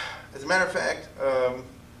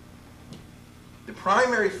 the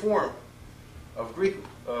primary form of Greek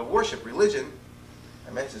worship, religion,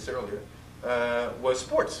 I mentioned this earlier, was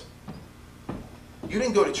sports. You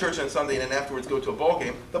didn't go to church on Sunday and then afterwards go to a ball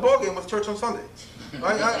game. The ball game was church on Sunday.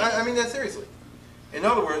 I mean that seriously. In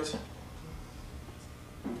other words,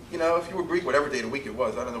 if you were Greek, whatever day of the week it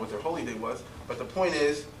was, I don't know what their holy day was, but the point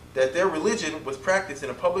is that their religion was practiced in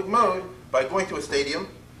a public mode by going to a stadium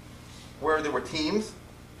where there were teams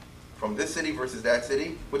from this city versus that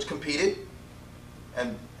city, which competed,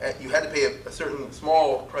 and you had to pay a certain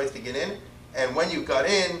small price to get in, and when you got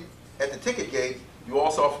in at the ticket gate, you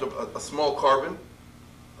also offered a small carbon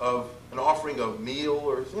of an offering of meal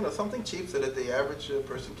or something cheap so that the average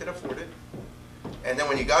person can afford it. And then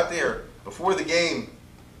when you got there, before the game,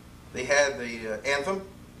 they had the anthem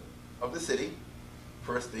of the city,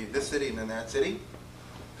 first this city and then that city,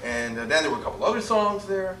 and then there were a couple other songs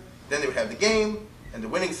there. Then they would have the game, and the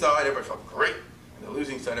winning side, everybody felt great, and the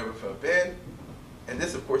losing side, everybody felt bad. And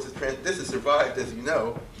this, of course, this has survived, as you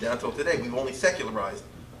know, down until today. We've only secularized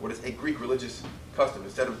what is a Greek religious custom.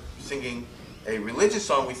 Instead of singing a religious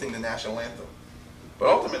song, we sing the national anthem. But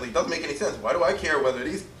ultimately, it doesn't make any sense. Why do I care whether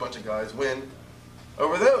these bunch of guys win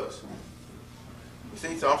over those? You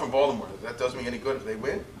see, so I'm from Baltimore. That doesn't mean any good if they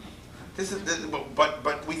win.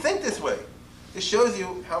 But we think this way. This shows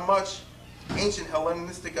you how much ancient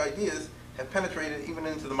Hellenistic ideas have penetrated even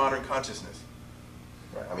into the modern consciousness.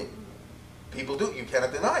 Right? I mean, people do. You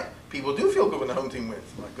cannot deny it. People do feel good when the home team wins.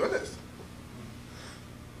 My goodness.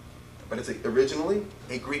 But it's originally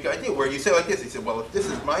a Greek idea where you say like this. He said, well, if this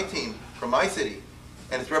is my team from my city,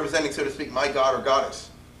 and it's representing, so to speak, my god or goddess,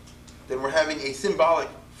 then we're having a symbolic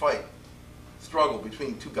fight, struggle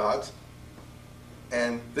between two gods,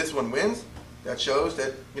 and this one wins. That shows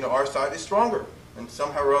that our side is stronger. And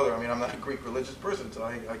somehow or other, I mean, I'm not a Greek religious person, so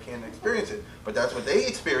I can't experience it. But that's what they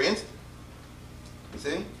experienced. You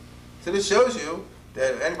see? So this shows you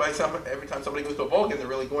that every time somebody goes to a ball game, they're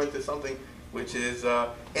really going to something which is,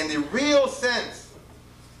 in the real sense,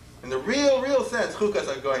 real sense, chukas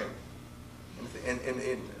hagoyim.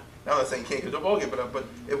 Now I'm not saying you can't go to a ball game, but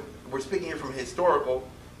we're speaking here from a historical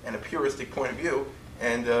and a puristic point of view,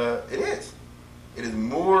 and it is. It is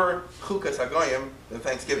more chukas hagoyim than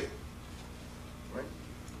Thanksgiving. Right?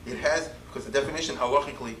 It has, because the definition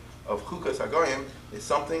halachically of chukas hagoyim is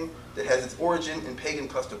something that has its origin in pagan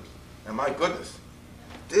customs. And my goodness,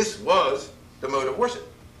 this was the mode of worship.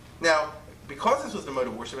 Now, because this was the mode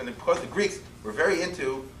of worship, and because the Greeks were very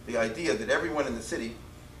into the idea that everyone in the city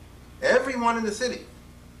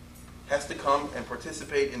has to come and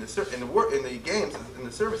participate in the games, in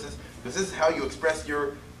the services, because this is how you express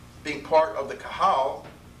your being part of the kahal.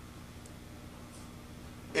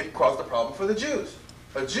 It caused a problem for the Jews.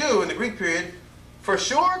 A Jew in the Greek period for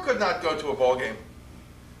sure could not go to a ball game.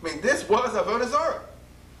 I mean, this was avodah zarah,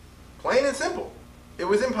 plain and simple. It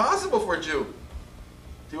was impossible for a Jew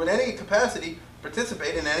to, in any capacity,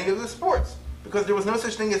 participate in any of the sports because there was no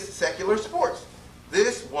such thing as secular sports.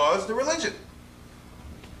 This was the religion.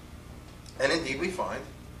 And indeed, we find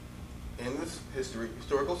in this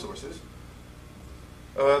historical sources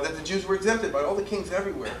that the Jews were exempted by all the kings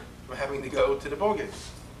everywhere from having to go to the ball games.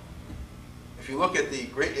 If you look at the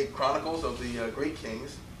great chronicles of the Greek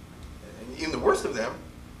kings, and even the worst of them,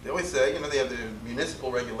 they always say, they have the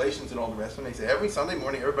municipal regulations and all the rest, and they say every Sunday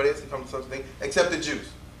morning everybody has to come to such a thing, except the Jews.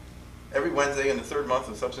 Every Wednesday in the third month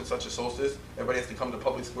of such and such a solstice, everybody has to come to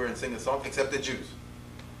public square and sing a song, except the Jews.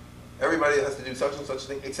 Everybody has to do such and such a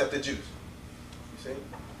thing, except the Jews. You see?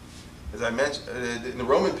 As I mentioned, in the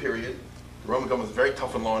Roman period, the Roman government was very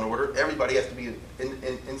tough on law and order. Everybody has to be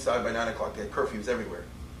inside by 9 o'clock. They had curfews everywhere,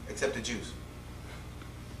 except the Jews.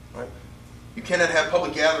 Right? You cannot have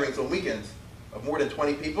public gatherings on weekends of more than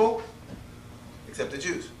 20 people, except the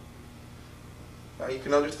Jews. Now you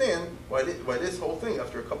can understand why this whole thing,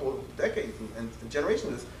 after a couple of decades and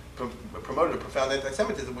generations, promoted a profound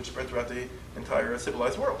anti-Semitism which spread throughout the entire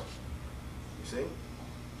civilized world. You see?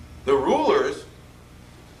 The rulers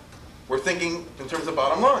were thinking in terms of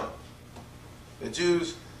bottom line. The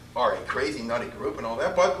Jews are a crazy, nutty group and all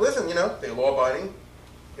that, but listen, they're law-abiding.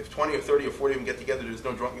 If 20 or 30 or 40 of them get together, there's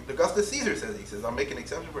no drunk. Augustus Caesar says, I'm making an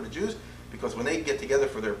exception for the Jews. because when they get together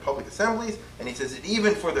for their public assemblies, and he says that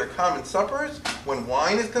even for their common suppers, when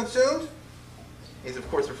wine is consumed, he's of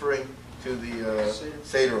course referring to the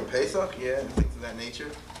Seder and Pesach, and things of that nature.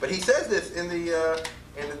 But he says this in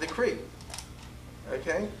the decree.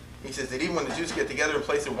 Okay? He says that even when the Jews get together in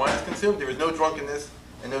place where wine is consumed, there is no drunkenness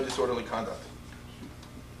and no disorderly conduct.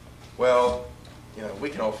 Well, we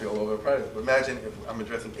can all feel a little bit proud of it, but imagine if I'm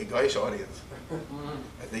addressing a Goyish audience,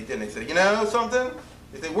 as they did, and they say, you know something?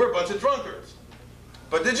 They say, we're a bunch of drunkards.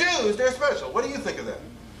 But the Jews, they're special. What do you think of that?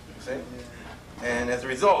 You see? And as a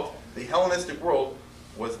result, the Hellenistic world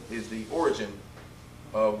is the origin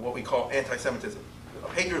of what we call anti-Semitism,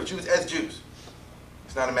 of hatred of Jews as Jews.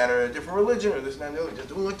 It's not a matter of a different religion or this and that and the other, just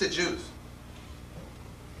doing with the Jews.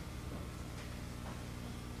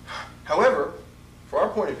 However, for our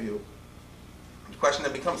point of view, the question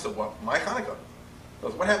then becomes, so what? My Hanukkah?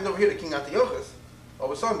 Because what happened over here to King Antiochus? All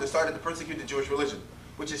of a sudden decided to persecute the Jewish religion,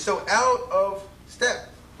 which is so out of step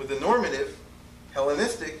with the normative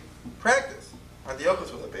Hellenistic practice.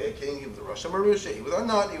 Antiochus was a bad king, he was a Rosh Marusha, he was a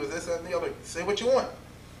nut, he was this and the other. Say what you want.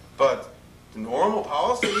 But the normal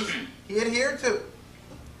policies he adhered to.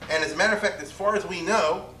 And as a matter of fact, as far as we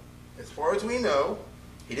know,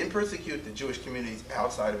 he didn't persecute the Jewish communities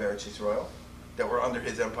outside of Eretz Yisrael that were under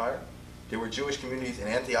his empire. There were Jewish communities in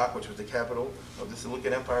Antioch, which was the capital of the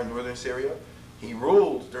Seleucid Empire in northern Syria. He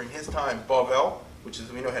ruled during his time Bavel, which,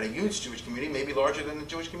 as we know, had a huge Jewish community, maybe larger than the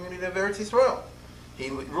Jewish community of Eretz Yisrael. He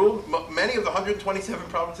ruled many of the 127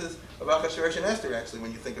 provinces of Achashverosh and Esther, actually,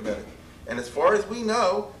 when you think about it. And as far as we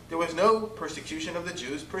know, there was no persecution of the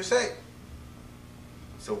Jews per se.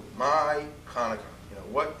 So, my Hanukkah,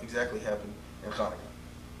 what exactly happened in Hanukkah?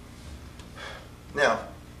 Now,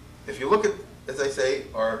 if you look at, as I say,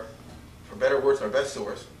 for better words, our best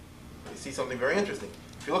source, you see something very interesting.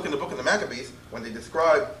 If you look in the book of the Maccabees, when they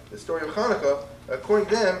describe the story of Hanukkah, according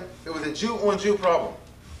to them, it was a Jew-on-Jew problem.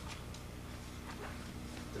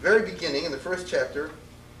 At the very beginning, in the first chapter,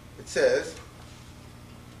 it says,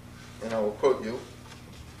 and I will quote you,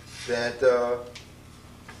 that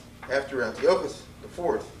after Antiochus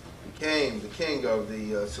IV became the king of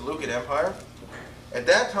the Seleucid Empire, at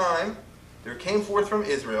that time, there came forth from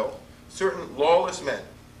Israel certain lawless men.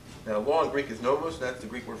 Now, law in Greek is nomos, that's the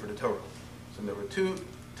Greek word for the Torah. So there were two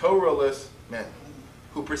Torahless men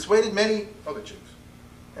who persuaded many other Jews.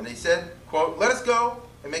 And they said, quote, let us go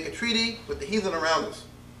and make a treaty with the heathen around us.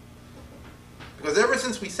 Because ever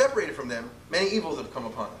since we separated from them, many evils have come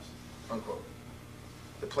upon us, unquote.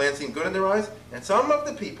 The plan seemed good in their eyes, and some of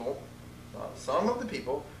the people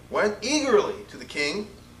went eagerly to the king,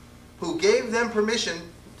 who gave them permission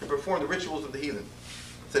to perform the rituals of the heathen.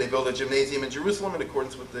 So they built a gymnasium in Jerusalem in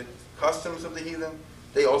accordance with the customs of the heathen.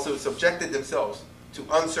 They also subjected themselves to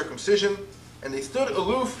uncircumcision, and they stood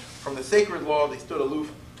aloof from the sacred law, they stood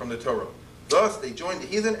aloof from the Torah. Thus, they joined the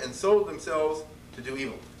heathen and sold themselves to do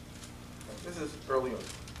evil. This is early on.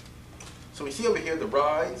 So we see over here the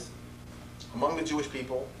rise among the Jewish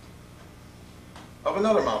people of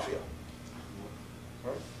another mafia.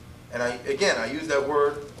 Right? And I use that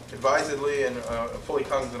word advisedly and fully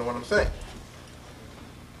cognizant of what I'm saying.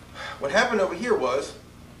 What happened over here was,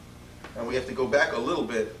 and we have to go back a little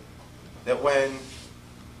bit, that when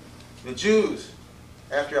the Jews,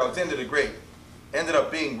 after Alexander the Great, ended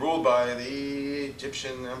up being ruled by the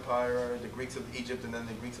Egyptian Empire, the Greeks of Egypt, and then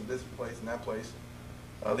the Greeks of this place and that place,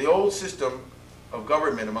 the old system of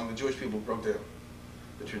government among the Jewish people broke down.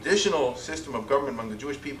 The traditional system of government among the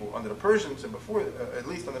Jewish people under the Persians, and before, at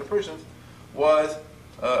least under the Persians, was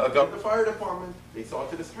a government fire department. They saw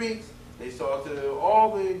to the streets. They saw to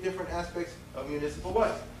all the different aspects of municipal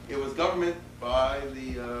life. It was government by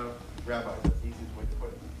the rabbis. That's the easiest way to put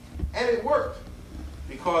it. And it worked,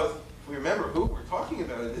 because if we remember who we're talking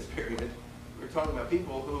about in this period, we're talking about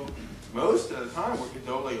people who, most of the time, were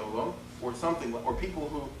Gedolei Olam, or something, or people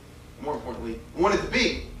who, more importantly, wanted to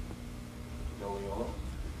be Gedolei Olam.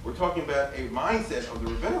 We're talking about a mindset of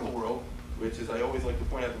the rabbinical world, which, as I always like to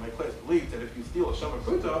point out to my class, believes that if you steal a Shama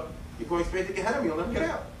Pruta, you're going straight to Gehenna, you'll never get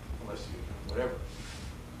out. Unless you, whatever.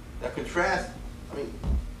 That contrast,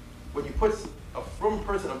 when you put a frum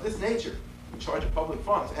person of this nature in charge of public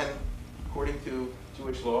funds, and according to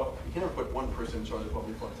Jewish law, you can never put one person in charge of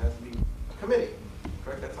public funds. It has to be a committee.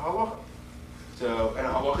 Correct? That's a halacha. So, and a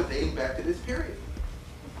halacha dating back to this period.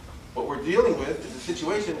 What we're dealing with is a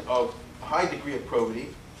situation of a high degree of probity,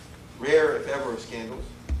 rare, if ever, scandals,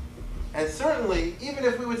 and certainly, even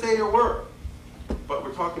if we would say there were, but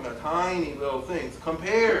we're talking about tiny little things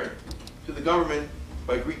compared to the government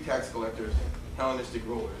by Greek tax collectors, Hellenistic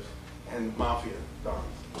rulers, and mafia dons.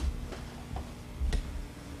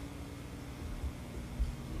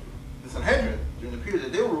 The Sanhedrin, during the period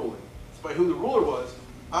that they were ruling, despite who the ruler was,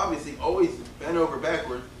 obviously always bent over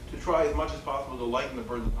backward to try as much as possible to lighten the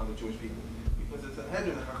burden upon the Jewish people. Because the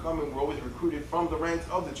Sanhedrin, the Chachamim, were always recruited from the ranks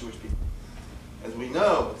of the Jewish people. As we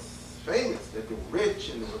know, it's famous that they were rich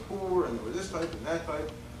and they were poor and they were this type and that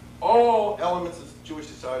type. All elements of Jewish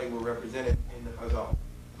society were represented in the Chazal,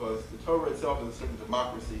 because the Torah itself is a certain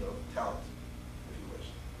democracy of talent, if you wish.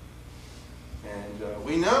 And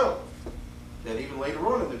we know that even later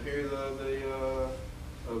on in the period of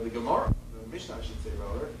the Gemara, the Mishnah, I should say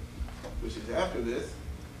rather, which is after this,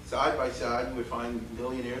 side by side you would find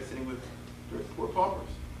millionaires sitting with poor paupers.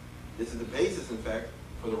 This is the basis, in fact,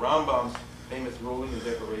 for the Rambam's famous ruling and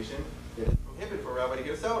declaration that it's prohibited for a rabbi to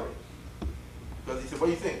get a salary. Because he said, what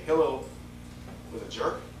do you think? Hillel was a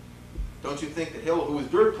jerk? Don't you think that Hillel, who was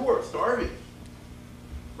dirt poor, starving,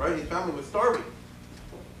 right? His family was starving.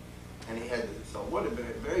 And he had to sell what a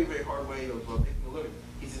very, very hard way of making a living.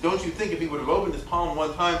 He said, don't you think if he would have opened his palm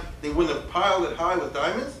one time, they wouldn't have piled it high with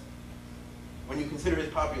diamonds? When you consider his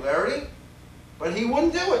popularity? But he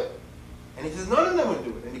wouldn't do it. And he says, none of them would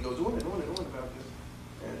do it. And he goes on and on and on about this.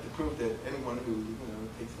 And to prove that anyone who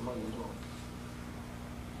takes the money is wrong.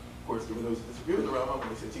 Of course, there were those who disagree with the Rambam when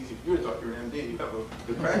they say it's easy for you to talk, you're an MD, you have a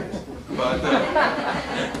good practice. But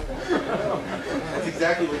that's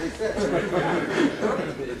exactly what they said.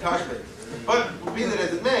 But be that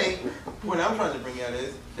as it may, the point I'm trying to bring out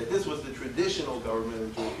is that this was the traditional government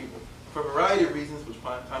of the Jewish people. For a variety of reasons, which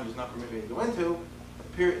time does not permit me to go into,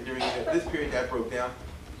 during this period that broke down,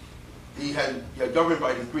 he had government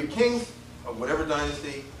by these Greek kings of whatever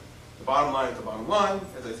dynasty. The bottom line is the bottom line.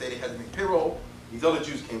 As I say, they had to make payroll. These other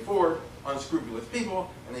Jews came forward, unscrupulous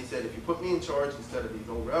people, and they said, if you put me in charge instead of these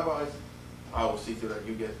old rabbis, I will see to that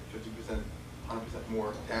you get 50%, 100%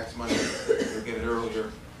 more tax money, you'll get it earlier,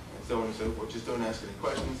 and so on and so forth. Just don't ask any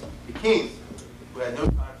questions. The kings, who had no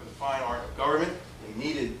time for the fine art of government, they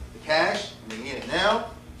needed the cash, and they need it now,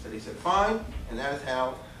 so they said, fine, and that is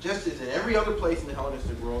how, just as in every other place in the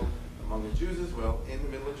Hellenistic world, among the Jews as well, in the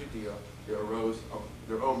middle of Judea, there arose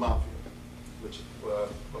their own mafia, which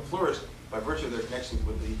flourished by virtue of their connections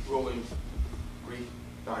with the ruling Greek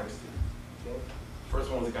dynasty. Okay? First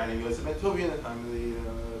one was a guy named Yosef ben Tuvia in the time of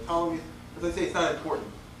the Ptolemies. As I say, it's not important,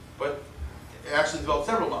 but it actually developed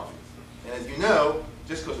several mafias. And as you know,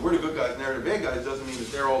 just because we're the good guys and they're the bad guys doesn't mean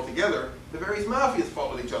that they're all together. The various mafias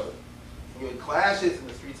fought with each other. You had clashes in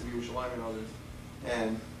the streets of Yerushalayim and others.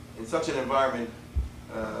 And in such an environment,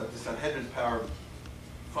 the Sanhedrin's power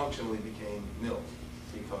functionally became nil,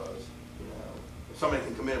 because if somebody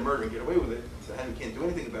can commit a murder and get away with it, the Sanhedrin can't do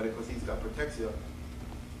anything about it because he's got protexia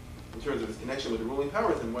in terms of his connection with the ruling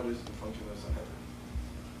powers, and what is the function of the Sanhedrin?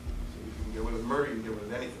 So if you can get away with murder, you can get away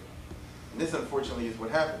with anything. And this, unfortunately, is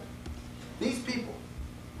what happened. These people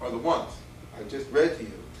are the ones I just read to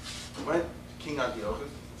you who went to King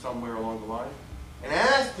Antiochus somewhere along the line and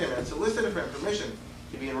asked him and solicited for him permission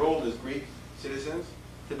to be enrolled as Greek citizens,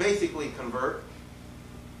 to basically convert,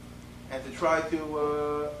 and to try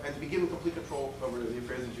to be given complete control over the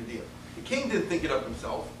affairs of Judea. The king didn't think it up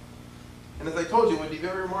himself, and as I told you, it would be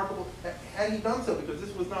very remarkable had he done so, because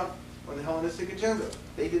this was not on the Hellenistic agenda.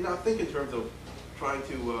 They did not think in terms of trying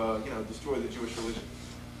to destroy the Jewish religion.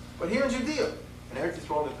 But here in Judea, in Eretz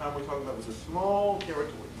Yisrael, the time we're talking about was a small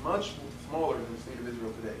territory, much smaller than the state of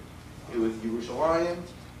Israel today. It was Yerushalayim,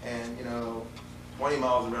 and 20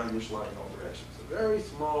 miles around Yerushalayim in all directions. A very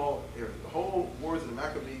small area. The whole wars of the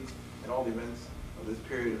Maccabees and all the events of this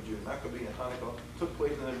period of Judah Maccabee and Hanukkah took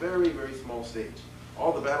place in a very, very small stage.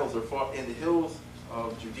 All the battles are fought in the hills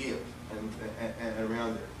of Judea and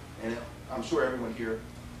around there. And I'm sure everyone here,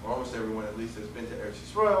 or almost everyone at least, has been to Eretz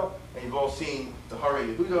Yisrael, and you've all seen the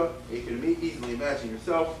Harei Yehuda. You can easily imagine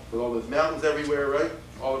yourself with all those mountains everywhere, right?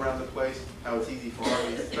 All around the place, how it's easy for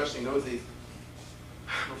armies, especially in those days,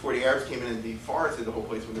 before the Arabs came in and deforested the whole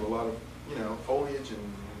place, when there were a lot of foliage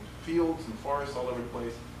and fields and forests all over the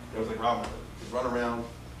place. There was like Robin Hood. Just run around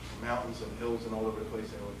mountains and hills and all over the place,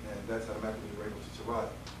 and that's how the Maccabees were able to survive.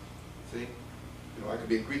 See? I could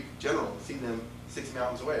be a Greek general and see them 6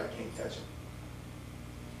 mountains away. I can't catch them.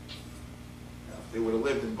 Now, if they would have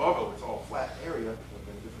lived in Bavel, it's all flat area, it would have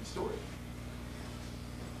been a different story.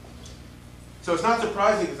 So it's not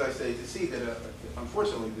surprising, as I say, to see that,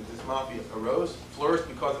 unfortunately, that this mafia arose, flourished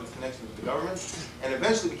because of its connections with the government, and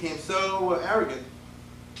eventually became so arrogant,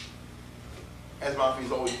 as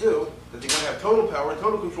mafias always do, that they want to have total power,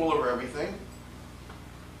 total control over everything.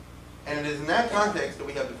 And it is in that context that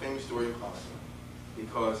we have the famous story of Hanukkah,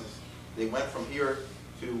 because they went from here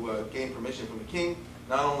to gain permission from the king,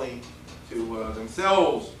 not only to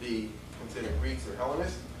themselves be considered Greeks or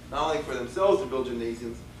Hellenists, not only for themselves to build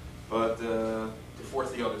gymnasiums, but to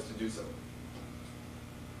force the others to do so.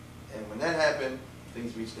 And when that happened,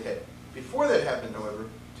 things reached a head. Before that happened, however,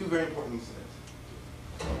 two very important incidents.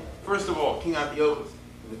 First of all, King Antiochus,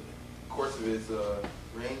 in the course of his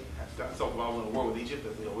reign, got himself involved in a war with Egypt,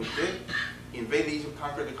 as they always did. He invaded Egypt,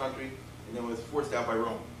 conquered the country, and then was forced out by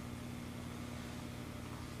Rome.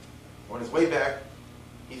 On his way back,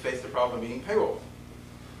 he faced the problem of meeting payroll,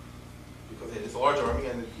 because he had this large army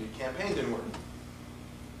and the campaign didn't work.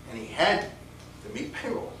 And he had to meet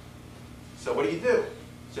payroll. So what do?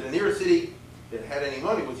 So the nearest city that had any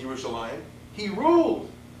money was Jerusalem. He ruled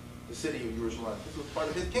the city of Jerusalem. This was part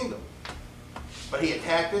of his kingdom. But he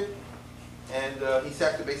attacked it, and he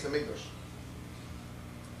sacked the Beis Hamikdash.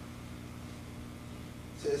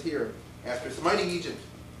 It says here, after smiting Egypt,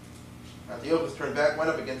 Antiochus turned back, went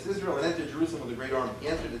up against Israel, and entered Jerusalem with a great army. He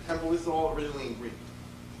entered the temple. This is all originally in Greek.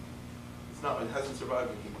 It hasn't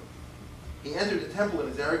survived in Hebrew. He entered the temple in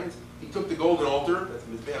his arrogance. He took the golden altar, that's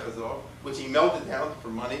Mizbeach Hazor, which he melted down for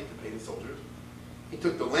money to pay the soldiers. He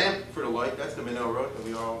took the lamp for the light, that's the menorah that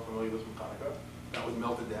we are all familiar with from Hanukkah. That was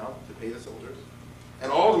melted down to pay the soldiers.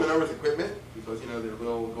 And all the menorah's equipment, because they're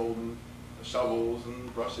little golden shovels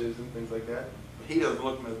and brushes and things like that. But he doesn't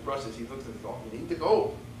look at them as brushes, he looks at it all. He took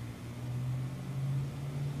gold.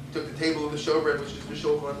 He took the table of the showbread, which is the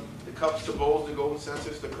shofar, the cups, the bowls, the golden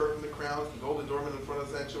censers, the curtain, the crowns, the gold adornment in front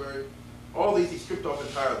of the sanctuary. All these he stripped off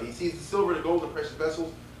entirely. He seized the silver, the gold, and precious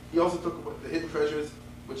vessels. He also took the hidden treasures,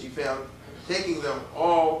 which he found. Taking them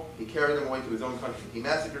all, he carried them away to his own country. He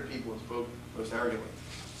massacred people and spoke most arrogantly.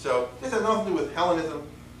 So this has nothing to do with Hellenism.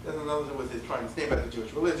 This has nothing to do with his trying to stamp out the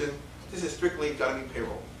Jewish religion. This is strictly got to be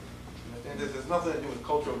payroll. And this has nothing to do with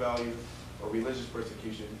cultural values or religious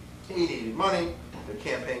persecution. He needed money. The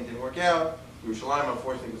campaign didn't work out. Jerusalem,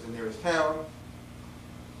 unfortunately, was the nearest town.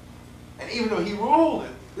 And even though he ruled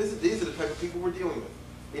it, these are the type of people we're dealing with.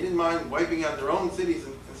 They didn't mind wiping out their own cities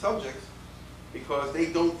and subjects because they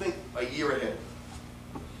don't think a year ahead.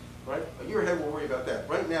 Right? A year ahead, we'll worry about that.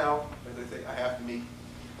 Right now, as I say, I have to meet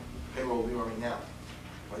payroll of the army now.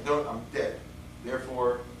 If I don't, I'm dead.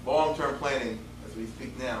 Therefore, long-term planning, as we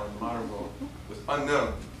speak now in the modern world, was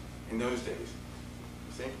unknown in those days.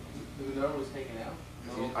 You see? The menorah was taken out?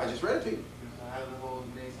 I just read it to you. How did the whole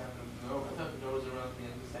days happen? No, I thought the menorah was around the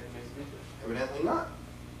end of the second Beis Hamikdash. Evidently not.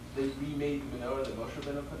 They remade the menorah that Moshe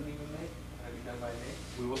Rabbeinu couldn't even make? Had it be done by me?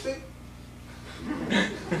 We will see.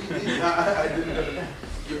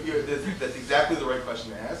 That's exactly the right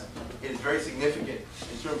question to ask. It is very significant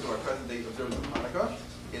in terms of our present day observance of Hanukkah.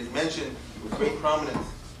 It is mentioned with great prominence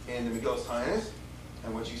in the Megillas Taanis,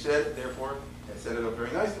 and what you said, therefore, has set it up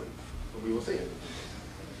very nicely. So we will see it.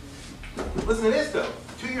 Listen to this, though.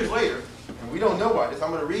 2 years later, and we don't know why this, I'm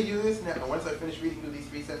going to read you this now, and once I finish reading you these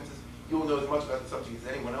 3 sentences, you will know as much about the subject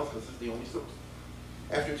as anyone else, because this is the only source.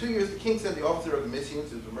 After 2 years, the king sent the officer of the Mysians,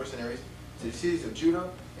 who were mercenaries, to the cities of Judah,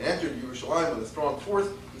 and entered Jerusalem with a strong force.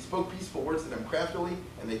 He spoke peaceful words to them craftily,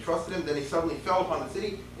 and they trusted him. Then he suddenly fell upon the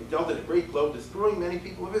city and dealt it a great blow, destroying many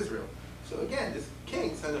people of Israel. So again, this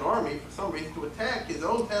king sent an army for some reason to attack his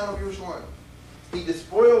own town of Jerusalem. He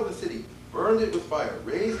despoiled the city, burned it with fire,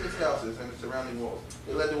 razed its houses and its surrounding walls.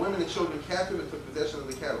 They led the women and children captive and took possession of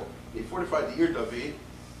the cattle. They fortified the Ir David.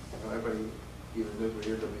 Everybody either knows where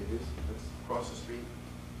Ir David is. It's across the street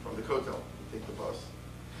from the Kotel. You take the bus.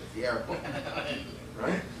 It's the airport,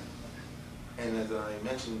 right? And as I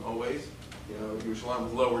mentioned always, Jerusalem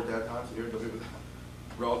was lower at that time, so Ir David was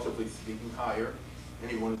relatively speaking higher.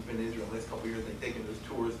 Anyone who's been to Israel in the last couple of years, they've taken those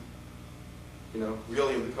tours,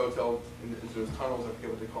 really of the Kotel into those tunnels. I forget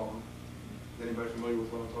what they call them. Is anybody familiar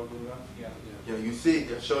with what I'm talking about? Yeah. You see,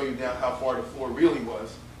 they'll show you now how far the floor really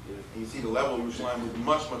was. And you see the level of Jerusalem was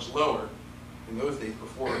much, much lower in those days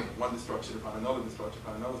before one destruction upon another destruction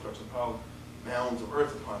upon another destruction, piled mounds of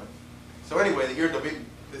earth upon it. So anyway, the Ir David,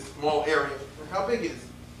 this small area, how big is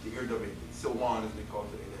the Ir David? Silwan, as they call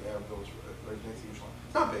it today, the Arab village right next to Jerusalem.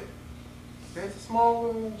 It's not big. Okay, it's a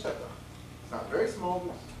small chapter. It's not very small,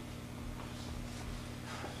 but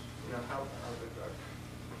how big?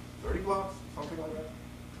 30 blocks, something like that.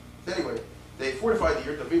 So anyway, they fortified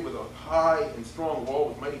the Ir David with a high and strong wall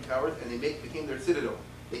with mighty towers, and they became their citadel.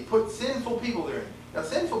 They put sinful people therein. Now,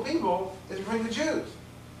 sinful people is referring to Jews.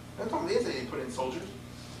 They didn't say they put in soldiers.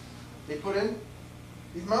 They put in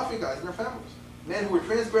these mafia guys and their families, men who were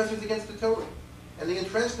transgressors against the Torah. And they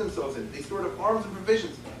entrenched themselves in it. They stored up arms and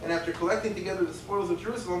provisions, and after collecting together the spoils of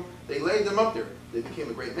Jerusalem, they laid them up there. They became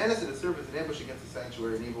a great menace and it served as an ambush against the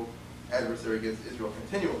sanctuary and evil adversary against Israel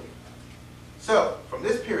continually. So, from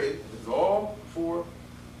this period, this is all before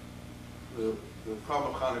the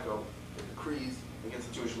problem of Hanukkah, the decrees against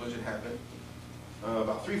the Jewish religion happened.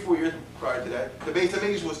 About 3-4 years prior to that, the Beis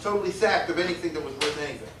Hamikdash was totally sacked of anything that was worth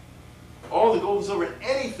anything. all the gold and silver and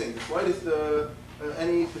anything, the slightest,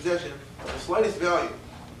 any possession of the slightest value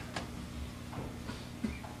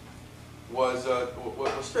was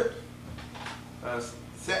stripped.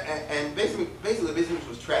 And basically the base image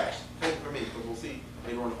was trashed. Take it from me, because we'll see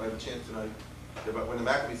later on if I have a chance tonight. But when the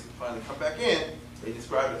Maccabees finally come back in, they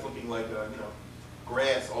describe it as looking like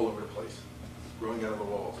grass all over the place, growing out of the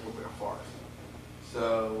walls, looking like a forest.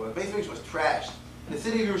 So the base image was trashed. And the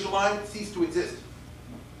city of Yerushalayim ceased to exist,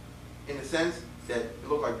 in the sense that it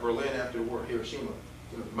looked like Berlin after the war, Hiroshima.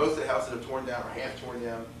 Most of the houses are torn down or half torn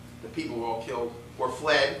down. The people were all killed or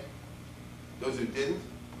fled. Those who didn't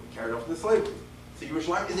were carried off into slavery. So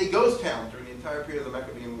Yerushalayim is a ghost town during the entire period of the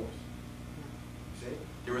Maccabean Wars. See?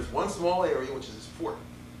 There is one small area, which is this fort,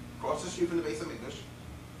 across the street from the base of Mikdash,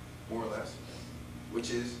 more or less,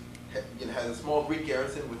 which is, has a small Greek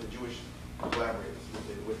garrison with the Jewish collaborators,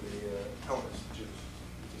 with the Hellenists, Jews,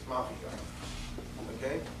 which is mafia guys.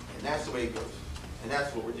 Okay? And that's the way it goes. And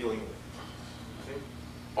that's what we're dealing with. See?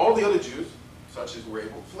 All the other Jews, such as were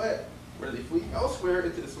able, fled. Where did they flee? Elsewhere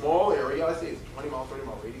into the small area, I say it's a 20-mile,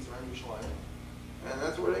 30-mile radius around Yerushalayim. And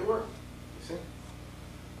that's where they were. You see?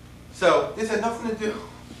 So this had nothing to do.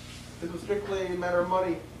 This was strictly a matter of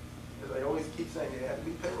money. As I always keep saying, it had to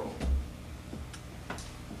be payroll.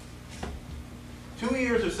 2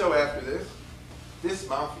 years or so after this, this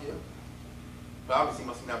mafia, who obviously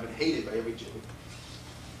must have now been hated by every Jew,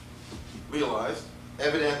 realized,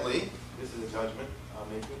 evidently, this is a judgment I'm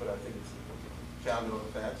making, but I think it's founded on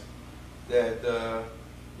the facts, that,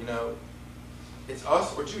 it's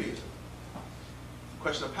us or Judaism. It's a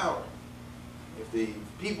question of power. If the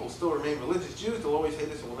people still remain religious Jews, they'll always hate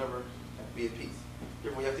us and we'll never be at peace.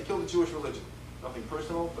 Therefore, we have to kill the Jewish religion. Nothing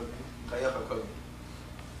personal, but Chayef HaKodim.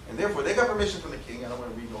 And therefore, they got permission from the king. I don't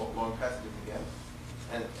want to read all long passages again.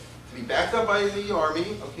 And to be backed up by the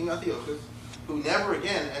army of King Antiochus, who never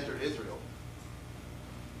again entered Israel.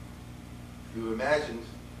 If you imagined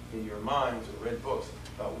in your minds or read books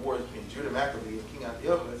about wars between Judah Maccabee and King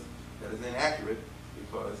Antiochus, that is inaccurate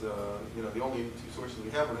because the only two sources we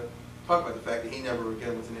have on it talk about the fact that he never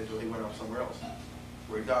again was in Israel. He went off somewhere else,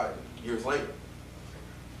 where he died years later,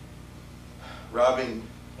 robbing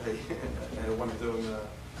one of his own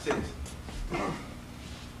cities.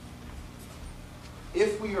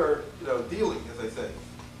 If we are dealing, as I say,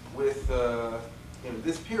 with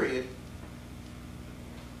this period,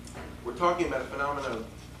 we're talking about a phenomenon of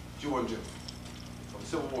Jew on Jew, of the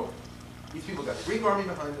Civil War. These people got the Greek army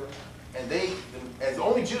behind them, and they, as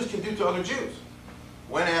only Jews can do to other Jews,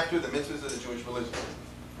 went after the mitzvahs of the Jewish religion.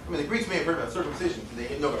 I mean, the Greeks may have heard about circumcision. Did they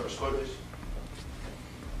didn't know about Rosh Chodesh?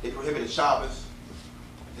 They prohibited Shabbos.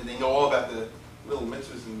 Did they know all about the little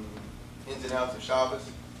mitzvahs and ins and outs of Shabbos?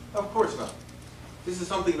 Of course not. This is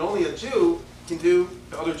something that only a Jew can do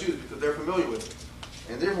to other Jews because they're familiar with it.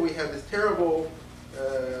 And therefore we have this terrible,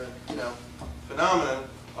 phenomenon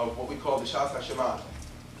of what we call the Shas HaShemat,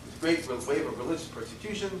 this great wave of religious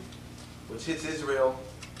persecution which hits Israel,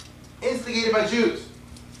 instigated by Jews.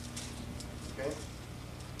 Okay?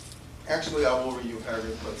 Actually, I will read you a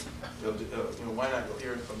paragraph, but why not? You'll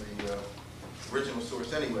hear it from the original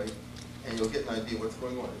source anyway, and you'll get an idea what's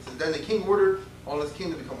going on. It says, then the king ordered all his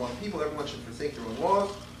kingdom to become one people. Everyone should forsake their own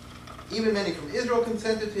laws. Even many from Israel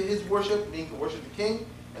consented to his worship, meaning to worship the king,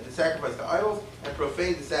 and to sacrifice to idols, and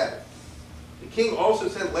profane the Sabbath. The king also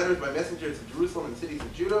sent letters by messengers to Jerusalem and cities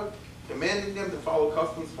of Judah, commanding them to follow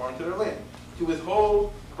customs foreign to their land, to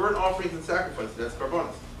withhold burnt offerings and sacrifices, that's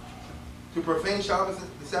karbonos, to profane Shabbos,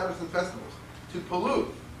 the Sabbaths and festivals, to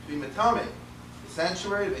pollute, to be metame, the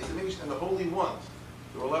sanctuary, the Beis Hamikdash, and the holy ones.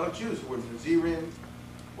 There were a lot of Jews who were Nazirim,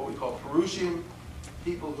 what we call Perushim,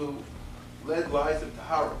 people who led lives of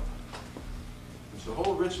Tahara, which is the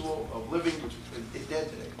whole ritual of living, which is dead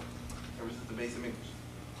today, ever since the Beis Hamikdash.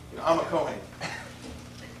 I'm a Kohen.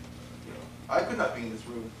 I could not be in this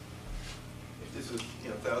room if this was,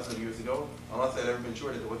 thousands of years ago, unless I'd ever been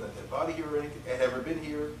sure that there wasn't a dead body here or anything, had ever been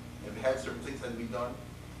here, if it had certain things that had to be done.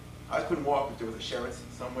 I couldn't walk if there was a sheretz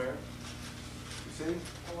somewhere. You see?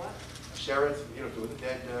 A what? A sheretz, if there was a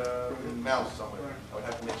dead mouse somewhere. I would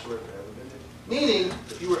have to make sure if it had ever been there. Meaning,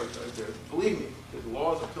 if you were, believe me, the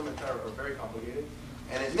laws of Tumah Torah are very complicated,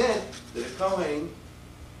 and it meant that a Kohen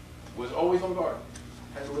was always on guard,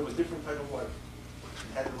 had to live a different type of life,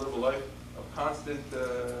 had to live a life of constant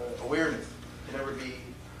awareness, to never be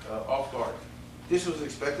off guard. This was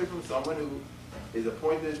expected from someone who is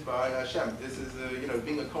appointed by Hashem. This is,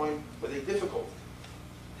 being a Kohen was a difficult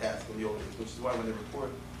task in the old days, which is why when they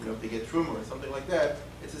report, if they get truma or something like that,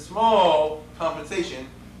 it's a small compensation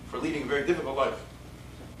for leading a very difficult life.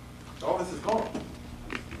 All this is gone.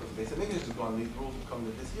 Because the Beis Hamikdash is gone, these rules have come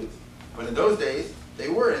to disuse. But in those days, they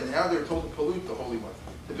were, and now they're told to pollute the holy ones,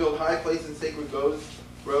 to build high places and sacred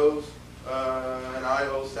groves and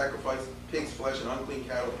idols, sacrifice pig's flesh and unclean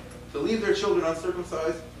cattle, to leave their children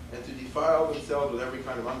uncircumcised, and to defile themselves with every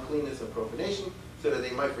kind of uncleanness and profanation, so that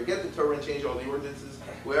they might forget the Torah and change all the ordinances.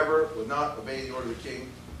 Whoever would not obey the order of the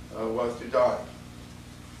king was to die.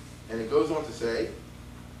 And it goes on to say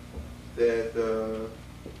that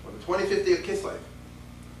on the 25th day of Kislev,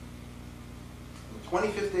 on the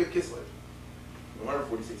 25th day of Kislev, in the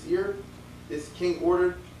 146th year, this king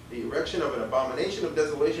ordered the erection of an abomination of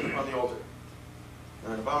desolation upon the altar.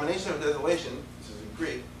 Now, an abomination of desolation, this is in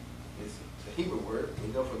Greek, is a Hebrew word.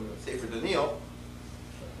 We know from the Sefer Daniel,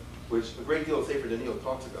 which a great deal of Sefer Daniel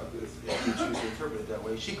talks about this, if you choose to interpret it that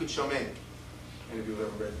way. Shikut Shomein. Any of you have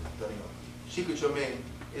ever read Daniel? Shikut Shomein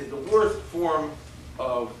is the worst form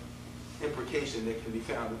of imprecation that can be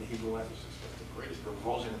found in the Hebrew language. It's the greatest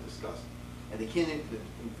revulsion and disgust. And they can't, in the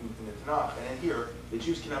Tanakh, and in here, the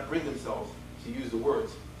Jews cannot bring themselves to use the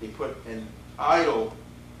words. They put an idol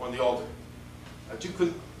on the altar. A Jew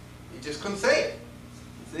couldn't, he just couldn't say it.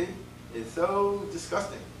 You see? It's so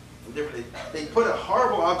disgusting. And they put a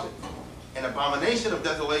horrible object, an abomination of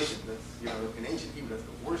desolation. That's, in ancient Hebrew, that's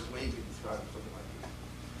the worst way you could describe something like this.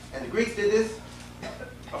 And the Greeks did this,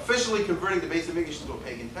 officially converting the Beis HaMikdash into a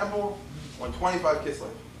pagan temple on 25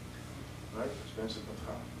 Kislev. Right? Which eventually comes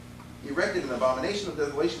out. He erected an abomination of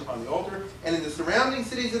desolation upon the altar, and in the surrounding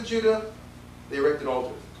cities of Judah, they erected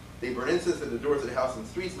altars. They burned incense at the doors of the house and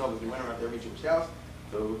streets. In other words, they went around to every Jewish house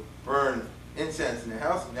to burn incense in the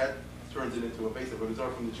house, and that turns it into a base of a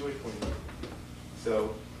bazaar from the Jewish point of view.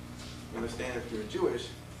 So, you understand, if you're Jewish,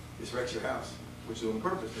 this wrecks your house, which is on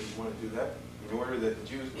purpose, that you want to do that in order that the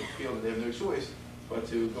Jews would feel that they have no choice but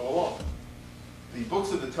to go along. The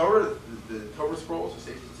books of the Torah, the Torah scrolls, the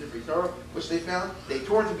Sefer Torah, which they found, they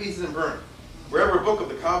tore into pieces and burned. Wherever a book of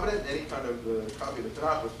the covenant, any kind of copy of the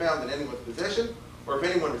Tanakh was found in anyone's possession, or if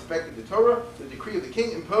anyone respected the Torah, the decree of the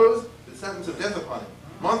king imposed the sentence of death upon him.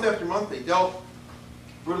 Month after month, they dealt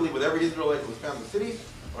brutally with every Israelite who was found in the city.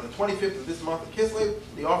 On the 25th of this month of Kislev,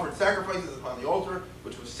 they offered sacrifices upon the altar,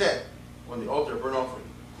 which was set on the altar of burnt offering.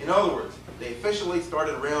 In other words, they officially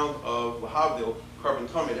started a round of Lahavdil, carbon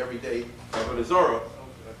tumid every day, Avodah Zarah,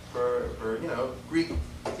 for Greek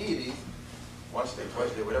deities, once a day,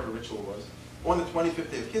 twice a day, whatever ritual was, on the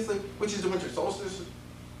 25th day of Kislev, which is the winter solstice,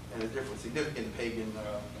 and there's different significant pagan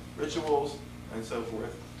rituals and so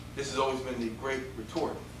forth. This has always been the great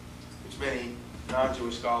retort, which many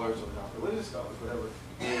non-Jewish scholars or non-religious scholars, whatever,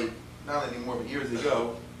 made, not anymore, but years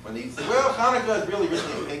ago, when they said, well, Hanukkah is really a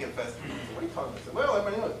pagan festival. So what are you talking about? I said, well,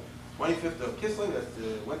 everybody knows. 25th of Kislev, that's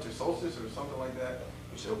the winter solstice or something like that,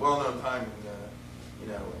 which is a well-known time in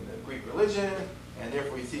the Greek religion, and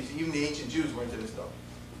therefore you see, so even the ancient Jews were into this stuff.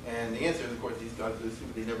 And the answer is, of course, these guys,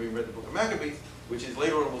 they never even read the book of Maccabees, which is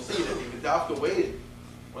later on we'll see that the Gedavka waited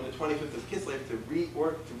on the 25th of Kislev to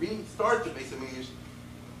restart the Beis HaMikdash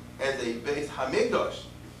as a Beis HaMikdash,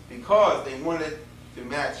 because they wanted to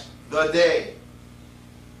match the day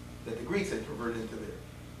that the Greeks had converted into there.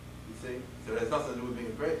 You see? So it has nothing to do with being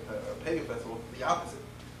a pagan festival, the opposite.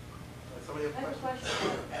 Somebody have a I have a question?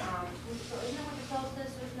 question. So isn't it winter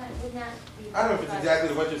solstice, wouldn't that be? I don't know if it's exactly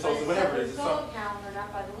the winter solstice, whatever it is. It's the solar calendar,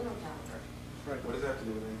 not by the lunar calendar. Right. What does that have to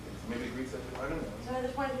do with anything? Maybe the Greeks have to, I don't know. So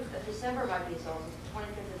the 25th of December might be solstice, the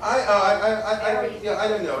 25th of I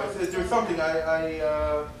don't know. There's something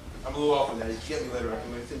I'm a little off on that. You can get me later.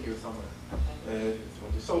 It's in here somewhere. It's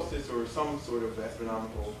winter solstice or some sort of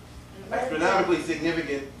astronomically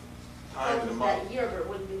significant time in the month. That year, but it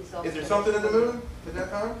wouldn't be the solstice. Is there something in the moon at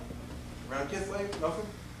that time? Around Kislev? Nothing?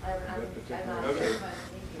 I'm not Okay. sure, but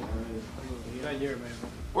thank you. Not here, man.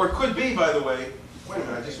 Or it could be, by the way. Wait a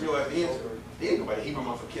minute, I just realized the answer. They didn't go by the Hebrew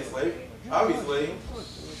month of Kislev. Obviously,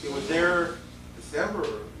 it was there December.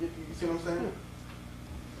 You see what I'm saying?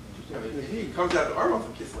 It comes out to our month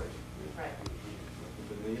of Kislev. Right.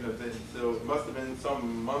 So it must have been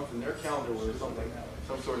some month in their calendar where something,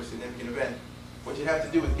 some sort of significant event. What you have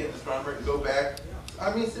to do is get an astronomer to go back.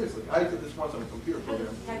 I mean, seriously, I did this once on a computer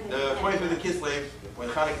program. The 25th of Kislev, when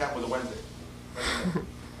Hanukkah was a Wednesday.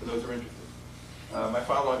 For those who are interested. My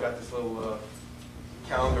father-in-law got this little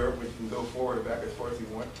calendar, which can go forward or back as far as you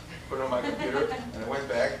want. Put it on my computer, and I went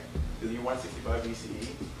back to the year 165 BCE.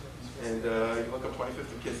 And you look up 25th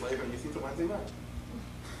of Kislev, and you see it's a Wednesday night.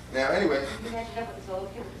 Now, anyway. You match it up with the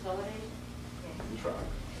solar days? You try.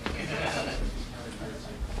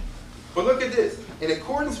 But look at this. In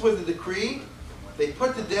accordance with the decree, they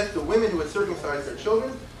put to death the women who had circumcised their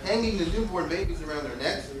children, hanging the newborn babies around their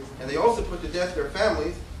necks, and they also put to death their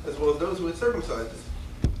families, as well as those who had circumcised them.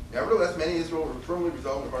 Nevertheless, many in Israel were firmly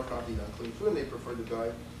resolved in their hearts not to eat unclean food, and they preferred to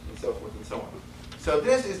die, and so forth and so on. So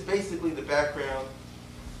this is basically the background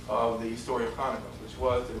of the story of Hanukkah, which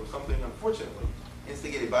was that it was something, unfortunately,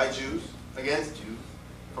 instigated by Jews, against Jews,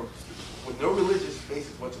 with no religious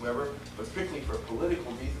basis whatsoever, but strictly for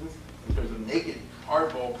political reasons, in terms of naked,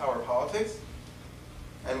 hardball power politics.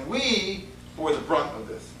 And we bore the brunt of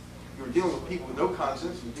this. We were dealing with people with no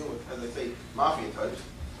conscience. We were dealing with, as I say, mafia types.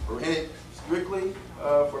 We're in it strictly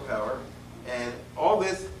for power. And all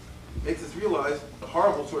this makes us realize the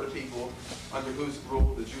horrible sort of people under whose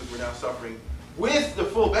rule the Jews were now suffering, with the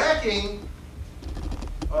full backing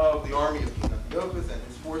of the army of King Antiochus and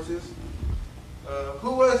his forces,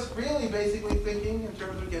 who was really basically thinking in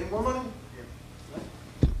terms of getting more money.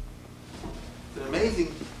 It's an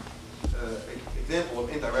amazing example of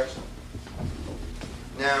indirection.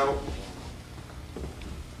 Now,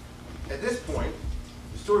 at this point,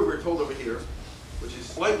 the story we're told over here, which is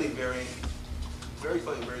slightly varying, very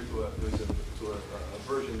slightly varying to a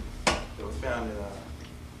version that was found in a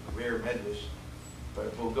rare Medrash,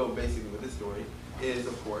 but we'll go basically with this story, is,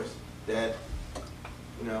 of course, that,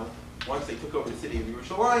 once they took over the city of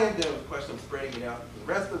Yerushalayim, then it was a question of spreading it out to the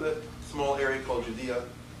rest of the small area called Judea,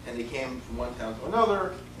 and they came from one town to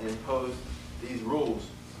another and imposed these rules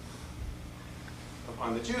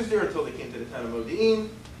upon the Jews there until they came to the town of Modi'in,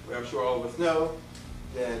 where I'm sure all of us know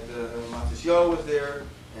that Matisyahu was there,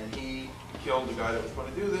 and he killed the guy that was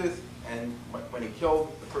going to do this, and when he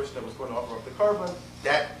killed the person that was going to offer up the carbon,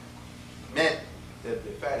 that meant that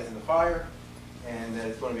the fat is in the fire, and that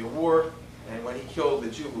it's going to be a war. And when he killed the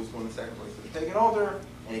Jew who was going to sacrifice to the pagan altar,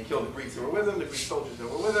 and he killed the Greeks who were with him, the Greek soldiers that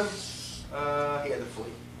were with him, he had to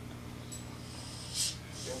flee.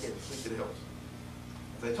 He had to flee to the hills.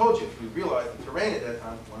 As I told you, if we realized the terrain at that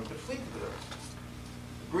time, one could flee to the hills.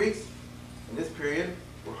 The Greeks, in this period,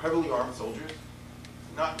 were heavily armed soldiers,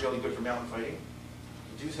 not really good for mountain fighting.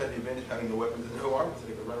 The Jews had the advantage of having no weapons and no arms, so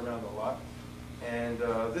they could run around a lot. And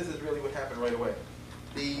this is really what happened right away.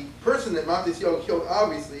 The person that Matisyahu killed,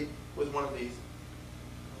 obviously, was one of these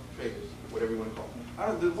traitors, whatever you want to call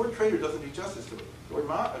them. The word traitor doesn't do justice to it. The word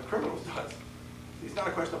criminals does. It's not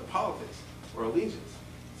a question of politics or allegiance.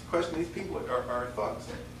 It's a question of these people are thugs.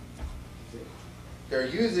 See? They're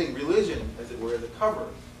using religion, as it were, as a cover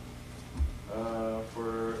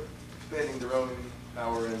for expanding their own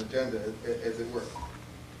power and agenda, as it were.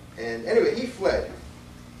 And anyway, he fled,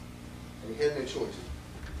 and he had no choice.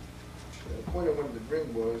 The point I wanted to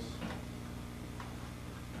bring was,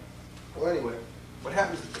 well, anyway, what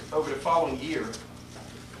happens over the following year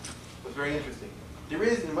was very interesting. There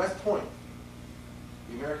is, in West Point,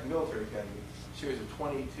 the American Military Academy, a series of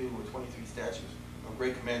 22 or 23 statues of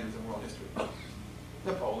great commanders in world history.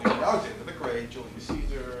 Napoleon, Alexander the Great, Julius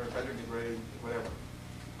Caesar, Frederick the Great, whatever.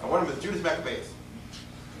 And one of them is Judas Maccabeus.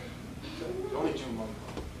 The only Jew among them,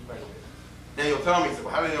 Judas Maccabeus. Now you'll tell me, so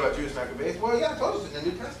how do they know about Judas Maccabeus? Well, yeah, I told you it's in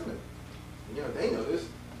the New Testament. And, they know this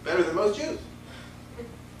better than most Jews.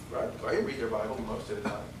 Right? I read their Bible most of the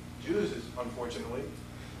time. Jews is, unfortunately,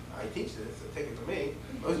 I teach this, so take it from me,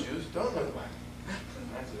 most Jews don't know the Bible.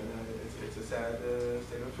 It's a sad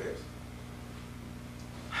state of affairs.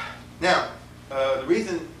 Now, the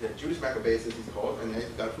reason that Judas Maccabeus is called, and they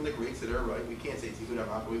got it from the Greeks, so they're right, we can't say it's Yehuda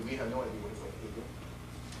Maccabeus, we have no idea what it's like.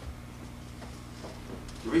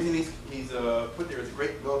 The reason he's put there as a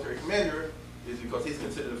great military commander is because he's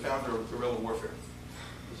considered the founder of guerrilla warfare,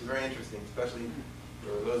 which is very interesting, especially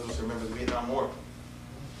for those of us who remember the Vietnam War.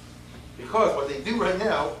 Because what they do right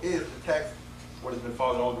now is protect what has been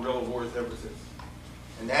fought in all guerrilla wars ever since.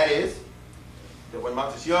 And that is that what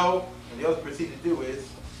Matisyahu and the others proceed to do is,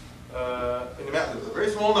 in the mountains, a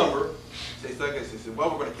very small number, they said,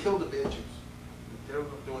 well, we're going to kill the bad Jews. They're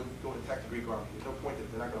going to attack the Greek army. There's no point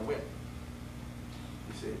that they're not going to win.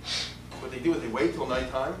 You see. What they do is they wait till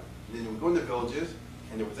nighttime, and then they would go into villages,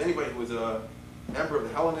 and if there was anybody who was a member of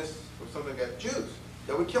the Hellenists or something like that, Jews,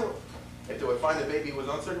 they would kill him. If they would find the baby who was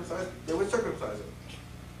uncircumcised, they would circumcise him.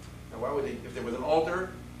 Now why would they? If there was an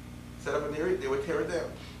altar set up in the area, they would tear it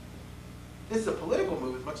down. This is a political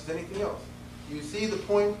move as much as anything else. You see the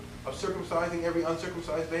point of circumcising every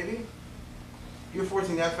uncircumcised baby? You're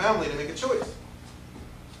forcing that family to make a choice.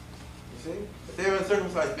 You see? If they have an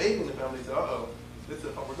uncircumcised baby in the family, they say, uh-oh, this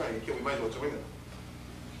is how we're going to get killed, we might as well join them.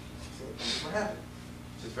 You see? And this is what happened.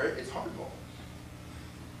 It's hardball.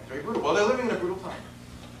 It's very brutal. Well, they're living in a brutal time.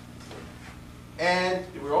 And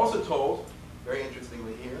we're also told, very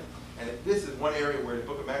interestingly here, and this is one area where the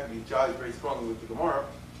book of Maccabees jives very strongly with the Gemara,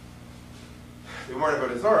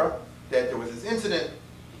 about Azara, that there was this incident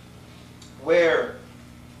where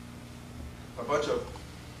a bunch of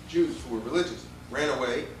Jews who were religious ran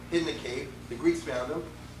away, hid in a cave, the Greeks found them,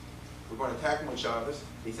 were going to attack them on Shabbos.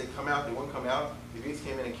 They said, come out. They wouldn't come out. The Greeks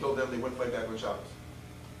came in and killed them. They wouldn't fight back on Shabbos.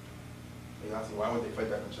 They asked me, why wouldn't they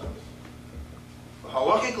fight back on Shabbos? Well,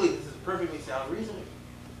 halachically, this is perfectly sound reasoning.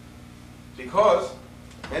 Because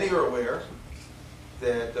many are aware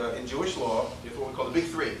that in Jewish law, there's what we call the big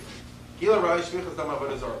three. Gila Rai, Shvichas Dam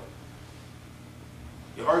Avodah Zarah.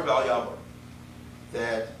 Yehar Bal Yavar.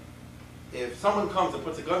 That if someone comes and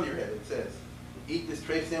puts a gun to your head and says, eat this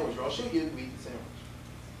treif sandwich or I'll shoot you, eat the sandwich.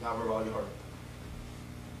 Yavar Bal Yehar.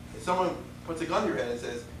 If someone puts a gun to your head and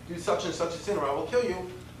says, do such and such a sin or I will kill you,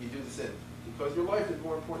 you do the sin. Because your life is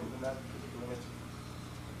more important than that particular mitzvah.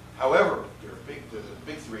 However, there's the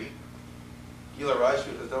big three. Gila Rai,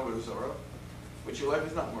 Shvichas Dam Avodah Zarah. Which your life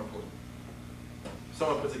is not more important. If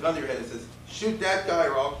someone puts a gun to your head and says, shoot that guy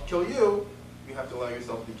or I'll kill you, you have to allow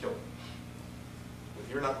yourself to be killed.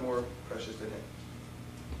 If you're not more precious than him.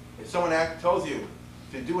 If someone tells you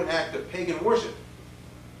to do an act of pagan worship,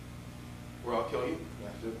 or I'll kill you, you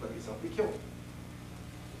have to let yourself be killed.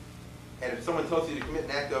 And if someone tells you to commit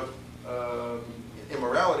an act of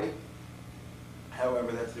immorality,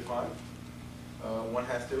 however that's defined, one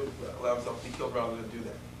has to allow himself to be killed rather than do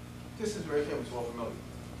that. This is very famous, well familiar.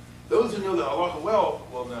 Those who know the halacha well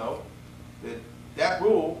will know that that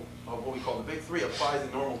rule of what we call the big three applies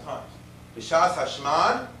in normal times. B'shas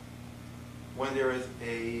hashmad, when there is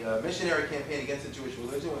a missionary campaign against the Jewish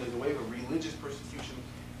religion, when there's a wave of religious persecution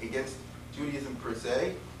against Judaism per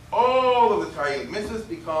se, all of the Tariq mitzvahs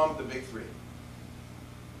become the big three.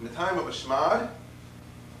 In the time of a shmad,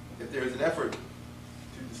 if there is an effort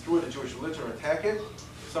to destroy the Jewish religion or attack it,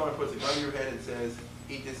 if someone puts a gun to your head and says,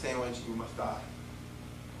 eat this sandwich, you must die.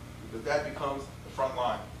 Because that becomes the front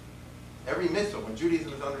line. Every mitzvah, when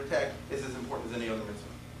Judaism is under attack, is as important as any other mitzvah.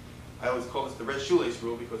 I always call this the red shoelace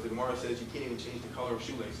rule because the Gemara says you can't even change the color of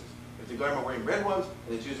shoelaces. If the Goyim are wearing red ones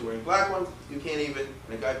and the Jews are wearing black ones, you can't even,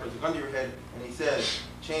 and a guy puts a gun to your head and he says,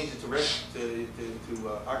 change it to red, to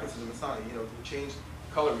Arkansas and Masani, to change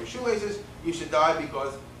the color of your shoelaces, you should die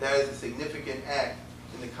because that is a significant act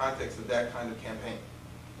in the context of that kind of campaign.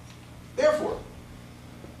 Therefore,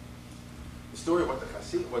 the story of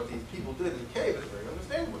what these people did in the cave is very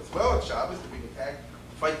understandable. It's, well, it's Shabbos, to be attacked,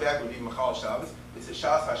 fight back would be Machal Shabbos. It's a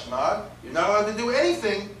Shas Hashmad. You're not allowed to do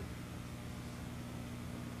anything.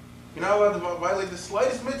 You're not allowed to violate the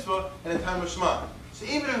slightest mitzvah in a time of Shema. So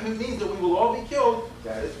even if it means that we will all be killed,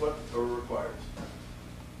 that is what Torah requires.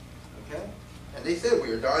 Okay? And they said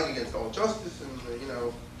we are dying against all justice,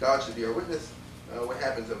 and God should be our witness. What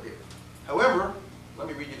happens up here? However, let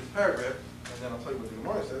me read you this paragraph, and then I'll tell you what the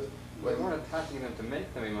Gemara says. They weren't attacking them to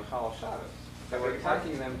make them a Machal Shabbos. They were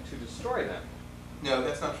attacking them to destroy them. No,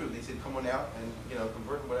 that's not true. They said come on out and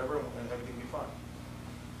convert whatever, and everything will be fine.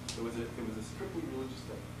 It was a strictly religious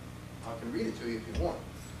thing. I can read it to you if you want.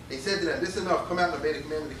 They said to them, "This is enough. Come out and obey the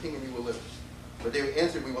command of the king, and you will live." But they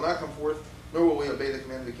answered, "We will not come forth, nor will we obey the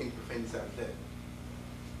command of the king to profane the Sabbath day."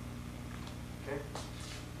 Okay.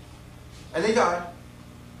 And they died.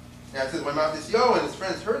 Now it says, when Matisyahu and his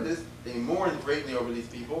friends heard this, they mourned greatly over these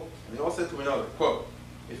people, and they all said to one another, quote,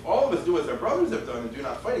 "If all of us do as our brothers have done and do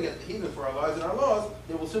not fight against the heathen for our lives and our laws,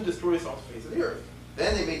 they will soon destroy us off the face of the earth."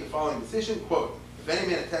 Then they made the following decision, quote, "If any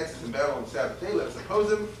man attacks us in battle on the Sabbath day, let us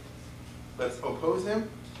oppose him,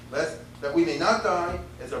 lest that we may not die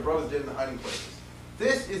as our brothers did in the hiding places."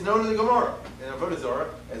 This is known in the Gemara, in Avodah Zarah,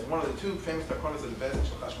 as one of the two famous takonos of the Bez and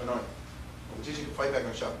Shel Hashmonai, which is you can fight back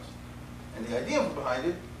on Shabbos. And the idea behind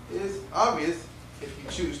it is obvious if you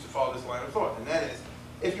choose to follow this line of thought, and that is,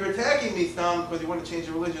 if you're attacking me, Stam, because you want to change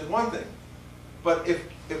your religion, is one thing. But if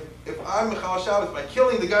I'm Mechal Shabbos by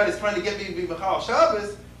killing the guy that's trying to get me to be Mechal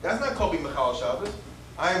Shabbos, that's not called being Mechal Shabbos.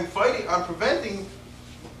 I'm preventing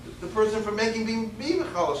the person from making me be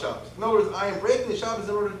Mechal Shabbos. In other words, I am breaking the Shabbos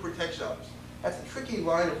in order to protect Shabbos. That's a tricky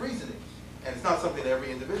line of reasoning, and it's not something that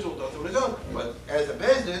every individual does on his own. But as a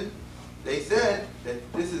Bezdin, they said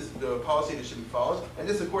that this is the policy that should be followed, and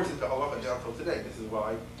this, of course, is the halacha down till today. This is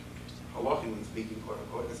why, halachically speaking, quote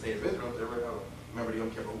unquote, in the state of Israel, remember the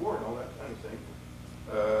Yom Kippur War and all that kind of thing.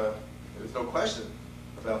 There was no question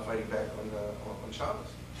about fighting back on Shabbos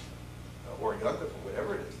or Yom Tov or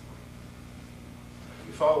whatever it is.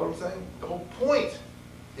 You follow what I'm saying? The whole point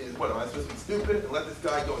is, what, am I supposed to be stupid and let this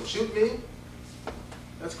guy go and shoot me?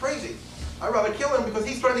 That's crazy. I'd rather kill him because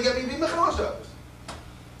he's trying to get me to be Mechal Shabbos.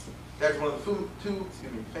 That's one of the two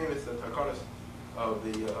famous takonos of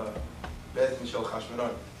the Bez and Shel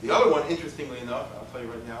Hashmonai. The other one, interestingly enough, I'll tell you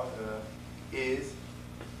right now, is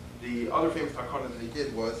the other famous takona that they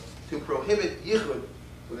did was to prohibit yichud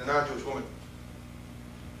with a non-Jewish woman.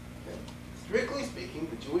 Okay. Strictly speaking,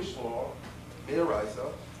 the Jewish law,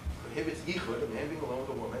 Midaraisa, prohibits yichud, a man being alone with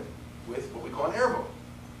a woman, with what we call an erva.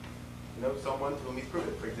 you know, someone whom he's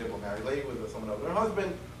proven. For example, a married lady with someone other than her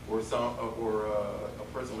husband, or a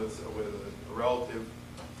person with a relative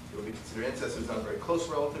who would be considered ancestor who's not a very close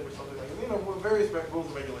relative or something like that. You know, various rules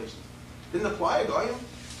and regulations. Didn't apply to Goyim.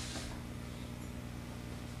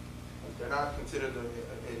 They're not considered,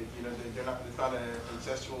 you know, they're not. It's not an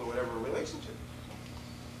incestual or whatever relationship.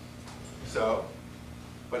 So,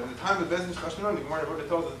 but in the time of Bezdin Shashmanon, the Gemara Nevuah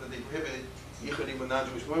tells us that they prohibited yichudim with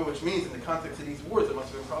non-Jewish women, which means in the context of these wars there must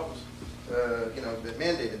have been problems, you know, that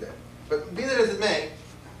mandated that. But be that as it may,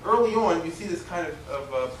 early on you see this kind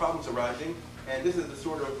of problems arising, and this is the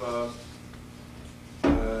sort of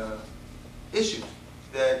issue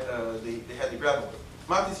that they had to grapple with.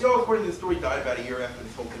 Matisyahu, according to the story, died about a year after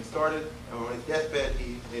this whole thing started, and on his deathbed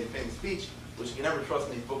he made a famous speech, which you can never trust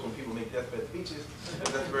in these books when people make deathbed speeches,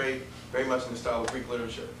 because that's very, very much in the style of Greek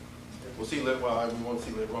literature. We'll see later, well, we won't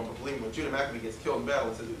see later on, but believe me, when Judah Maccabee gets killed in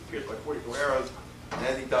battle, it says he was pierced by 44 arrows, and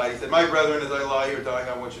as he died, he said, "My brethren, as I lie here dying,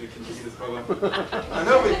 I want you to continue this program." I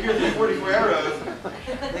know, but pierced by 44 arrows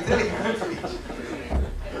makes any kind of speech.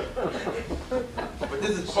 But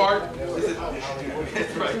this is part. This is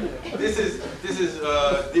that's right. This is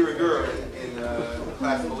de rigueur in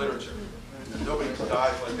classical literature. Nobody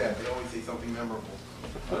dies like that. They always say something memorable.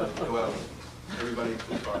 Well, everybody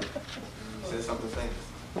says something famous.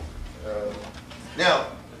 Now,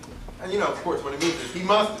 and you know, of course, what it means is he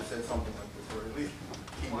must have said something like this, or at least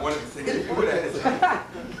he wanted to say it. If he would have.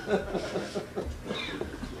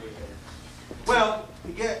 Well,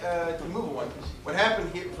 to get to move on, what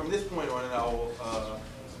happened here from this point on, and I'll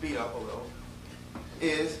speed up a little,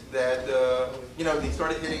 is that you know, they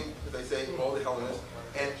started hitting, as I say, all the Hellenists,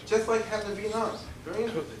 and just like happened in Vietnam, very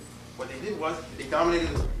interesting. What they did was they dominated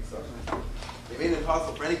the countryside. They made it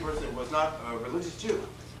impossible for any person who was not a religious Jew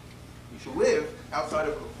to live outside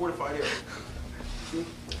of a fortified area. See,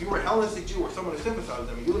 if you were a Hellenistic Jew or someone who sympathized with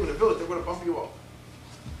them, and you live in a village, they're going to bump you off.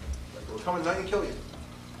 Like they would come at night and kill you.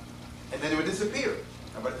 And then they would disappear.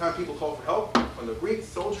 And by the time people called for help from the Greeks,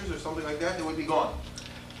 soldiers, or something like that, they would be gone.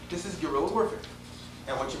 This is guerrilla warfare.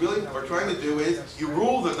 And what you really are trying to do is you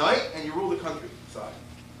rule the night and you rule the countryside.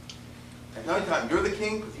 At nighttime, you're the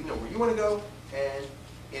king because you know where you want to go. And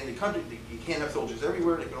in the country, you can't have soldiers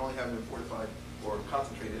everywhere. They can only have them in fortified or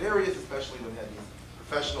concentrated areas, especially when they had these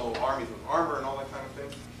professional armies with armor and all that kind of thing.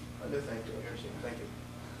 Thank you.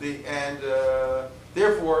 Thank you.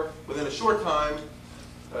 Therefore, within a short time,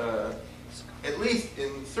 at least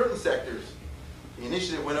in certain sectors, the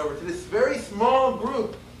initiative went over to this very small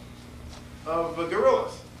group of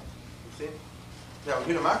guerrillas. You see? Now, when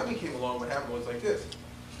Judah Maccabee came along, what happened was like this.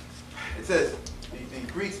 It says,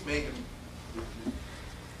 the Greeks made them,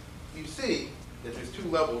 you see that there's two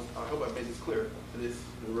levels, I hope I made this clear, to this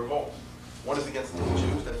revolt. One is against the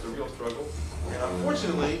Jews, that's the real struggle. And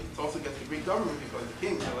unfortunately, it's also against the Greek government because the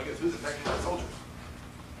king, like, who's attacking my soldiers?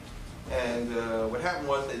 And what happened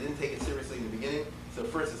was they didn't take it seriously in the beginning. So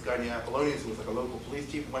first this guy named Apollonius, who was like a local police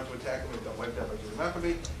chief, went to attack him and got wiped out by Judah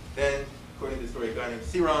Maccabee. Then, according to the story, a guy named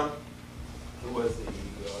Siron, who was the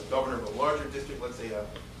governor of a larger district, let's say a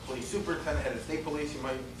police superintendent, head of state police, you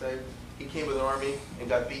might say, he came with an army and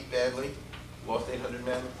got beat badly, lost 800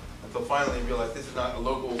 men, until finally he realized this is not a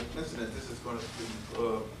local incident, this is going to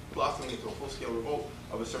be blossoming into a full-scale revolt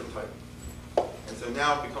of a certain type. And so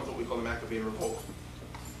now it becomes what we call the Maccabean Revolt.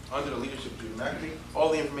 Under the leadership of Judah Maccabee, all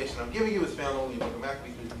the information I'm giving you is found only in the book of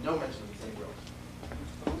Maccabees. There's no mention of the same realms.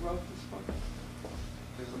 Who wrote this book?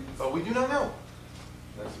 But we do not know.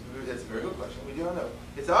 That's a very good question. We do not know.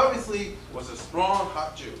 It's obviously was a strong,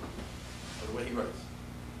 hot Jew, by the way he writes.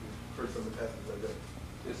 First of the passages I read.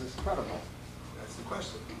 Is this credible? That's the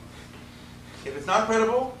question. If it's not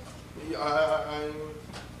credible, I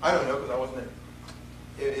don't know because I wasn't there.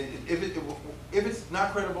 If it's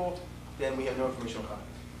not credible, then we have no information on context.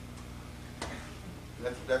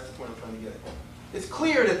 That's the point I'm trying to get at. It's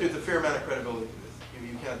clear that there's a fair amount of credibility to this.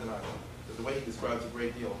 You can't deny it. Because the way he describes a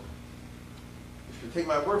great deal. If you take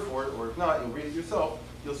my word for it, or if not, you'll read it yourself,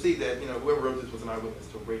 you'll see that whoever wrote this was an eyewitness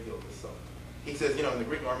to a great deal of this stuff. He says, in the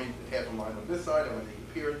Greek army, half them lined on this side, and when they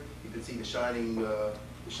appeared, you could see the shine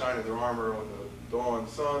of their armor on the dawn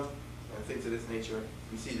sun, and things of this nature.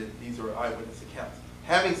 You see that these are eyewitness accounts.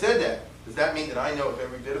 Having said that, does that mean that I know if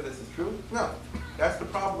every bit of this is true? No. That's the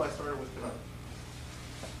problem I started with tonight.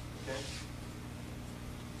 Okay?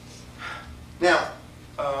 Now,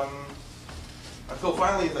 until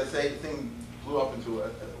finally, as I say, the thing blew up into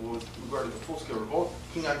what was regarded as a full-scale revolt.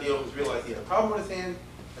 King Antiochus realized he had a problem on his hands.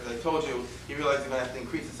 As I told you, he realized he was going to have to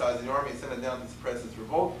increase the size of the army and send it down to suppress this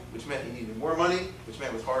revolt, which meant he needed more money, which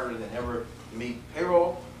meant it was harder than ever to meet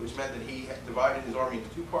payroll, which meant that he divided his army into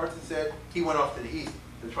two parts, he said. He went off to the east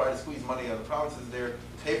to try to squeeze money out of the provinces there, to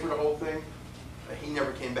pay for the whole thing. He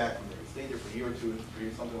never came back from there. He stayed there for a year or two, 3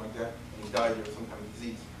 years, something like that, and he died there of some kind of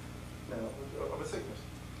disease, of a sickness.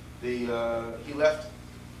 He left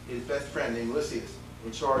his best friend named Lysias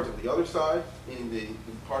in charge of the other side, meaning the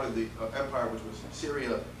part of the empire which was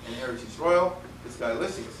Syria and Eretz Yisrael. This guy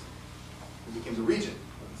Lysias, who became the regent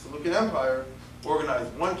of the Seleucid Empire,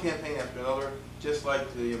 organized one campaign after another, just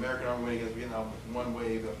like the American army went against Vietnam, one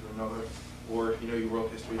wave after another. Or, you know, your world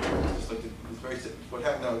history, just like what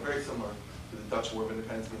happened now is very similar to the Dutch War of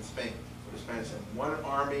Independence against Spain, where the Spanish sent one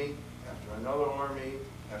army after another army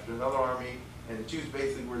after another army, and the Jews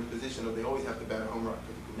basically were in the position of they always have to bat a home run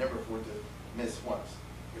because they could never afford to miss once.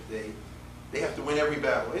 If they have to win every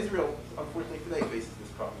battle. Israel, unfortunately today, faces this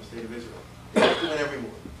problem, the state of Israel. They have to win every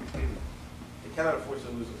war. They cannot afford to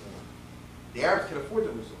lose a war. The Arabs can afford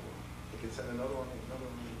to lose a war. They can send another one, another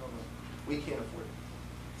one, another one. We can't afford it.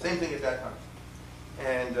 Same thing at that time.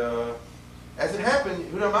 And as it happened,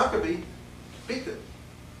 Yehuda Maccabee beat them.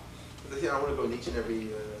 As I said, I don't want to go in each and every,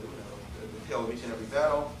 the tale of each and every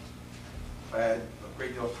battle. If I had a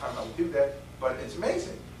great deal of time, I would do that. But it's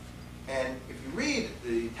amazing. And if you read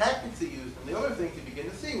the tactics he used and the other things, you begin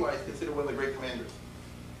to see why he's considered one of the great commanders.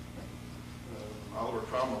 Oliver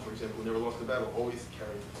Cromwell, for example, who never lost a battle, always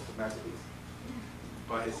carried the Maccabees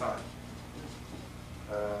by his side.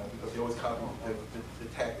 Because they always copied the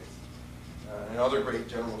tactics. And other great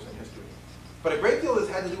generals in history. But a great deal of this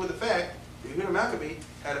had to do with the fact that Yehuda Maccabee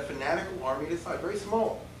had a fanatical army at his side, very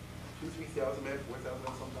small, 2,000-3,000 men, 4,000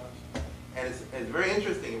 men sometimes. And it's very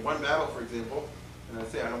interesting. In one battle, for example, and I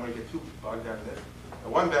say I don't want to get too bogged down in this.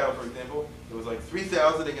 In one battle, for example, it was like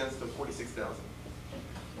 3,000 against the 46,000.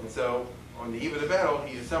 And so, on the eve of the battle,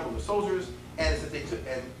 he assembled the soldiers, and to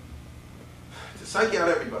psych out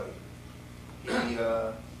everybody, he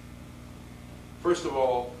first of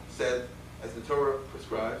all said, as the Torah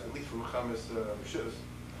prescribes, at least from Muhammad's Rishus,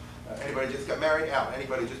 anybody just got married, out.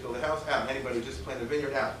 Anybody just built a house, out. Anybody just planted a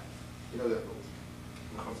vineyard, out. You know that rule.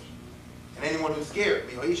 And anyone who's scared,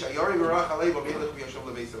 anyone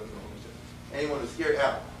who's scared,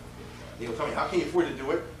 out. He'll tell me, how can you afford to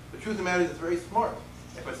do it? The truth of the matter is, it's very smart.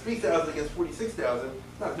 If it's 3,000 against 46,000,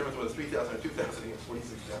 it's not a difference whether it's 3,000 or 2,000 against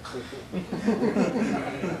 46,000.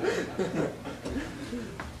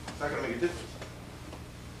 It's not going to make a difference.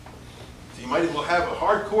 So you might as well have a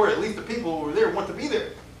hardcore, at least the people who were there want to be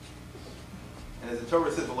there. And as the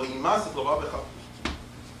Torah says,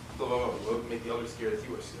 make the others scared as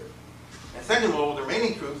you are scared. And second of all, the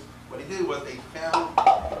remaining troops, what he did was they had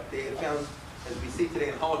found, as we see today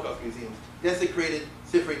in Holocaust museums, desecrated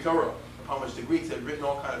Sifrei Torah, upon which the Greeks had written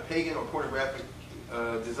all kind of pagan or pornographic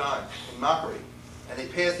design in mockery. And they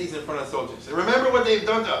passed these in front of soldiers. And remember what they've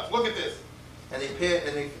done to us. Look at this. And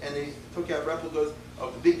they took out replicas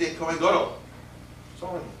of the big day Kohen Gadol. It's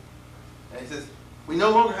all in here. And he says, we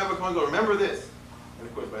no longer have a Kohen Gadol. Remember this. And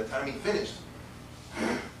of course, by the time he finished,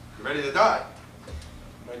 you're ready to die.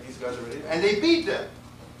 Right? These guys are ready. And they beat them.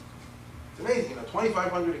 It's amazing.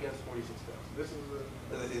 2,500 against 46,000. This is,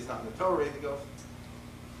 as I say, it's not in the Torah or anything else.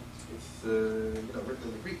 It's written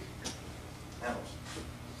in the Greek annals.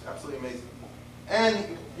 It's absolutely amazing.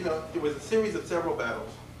 And it was a series of several battles,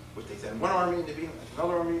 which they sent one army into Vienna,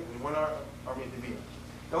 another army, and one army into Vienna.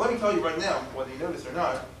 Now let me tell you right now, whether you know this or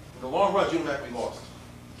not, in the long run, Yehuda Maccabee lost.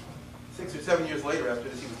 6 or 7 years later, after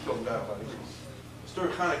this, he was killed in battle by the Greeks. The story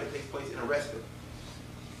of Hanukkah takes place in a respite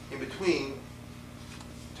in between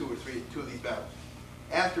two of these battles.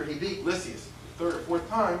 After he beat Lysias the third or fourth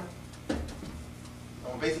time,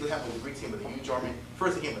 what basically happened with the Greeks came with a huge army.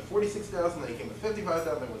 First he came with 46,000, then he came with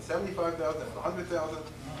 55,000, then with 75,000, then with 100,000.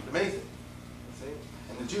 It's amazing. See?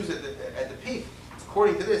 And the Jews at the peak,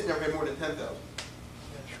 according to this, never had more than 10,000.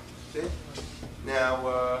 See?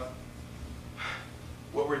 Now,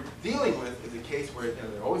 what we're dealing with is a case where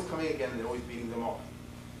they're always coming again and they're always beating them off.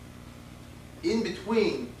 In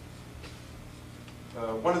between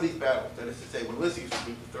one of these battles, that is to say, when Lysias was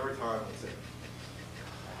beat the third time,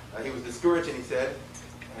 he was discouraged and he said,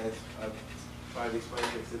 as I tried to explain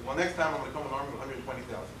it, he said, well, next time I'm going to come with an army of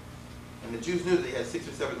 120,000. And the Jews knew that they had 6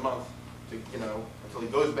 or 7 months to, until he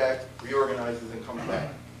goes back, reorganizes, and comes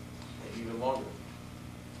back, maybe even longer.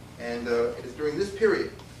 And it is during this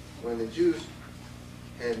period when the Jews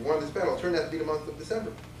had won this battle. It turned out to be the month of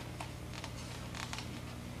December.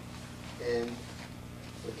 And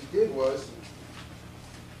what he did was,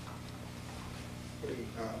 the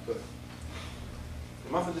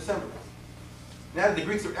month of December. Now that the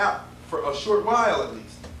Greeks are out for a short while at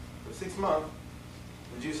least, for 6 months,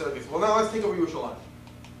 the Jews said, well, now let's take over Yerushalayim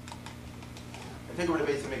and take over the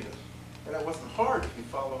Beis Hamikdash. And that wasn't hard if you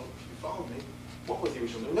followed me. What was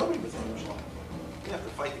Yerushalayim? Nobody was in Yerushalayim. didn't have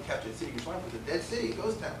to fight to capture the city of Yerushalayim. It was a dead city, a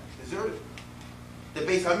ghost town, deserted. The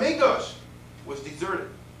Beis HaMikdash was deserted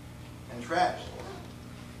and trashed.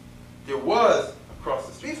 There was, across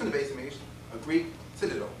the street from the Beis HaMikdash, a Greek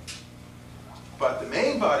citadel. But the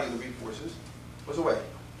main body of the Greek forces was away.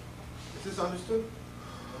 Is this understood?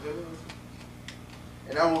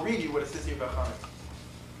 And I will read you what it says here about Hanukkah.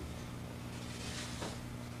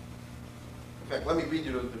 In fact, let me read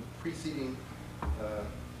you the preceding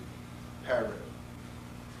paragraph.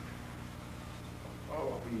 Oh,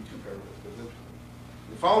 I'll read you two paragraphs.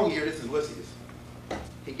 The following year, this is Lysias.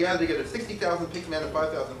 He gathered together 60,000 picked men and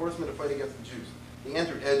 5,000 horsemen to fight against the Jews. They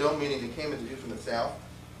entered Edom, meaning they came into the Jews from the south,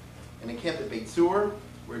 and encamped at Beit Sur,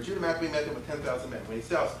 where Judah Maccabee met them with 10,000 men. When he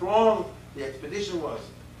saw how strong the expedition was,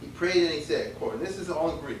 he prayed and he said, quote, and this is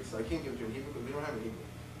all in Greek, so I can't give it to you in Hebrew because we don't have it in Hebrew.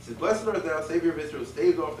 He said, blessed art thou, Savior of Israel,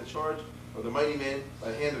 staved off the charge of the mighty men by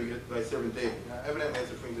the hand of thy servant David. Now, evidently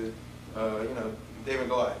that's referring to, David and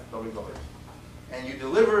Goliath, David and Goliath. And you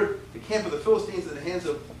delivered the camp of the Philistines in the hands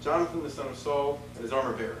of Jonathan, the son of Saul, and his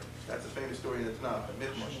armor bearer. That's a famous story in the Tanakh, at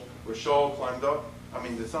Michmash, where the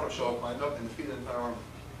son of Shaul climbed up and defeated the entire army.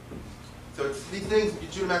 So it's these things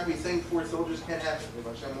Judah Maccabee saying before soldiers can't happen.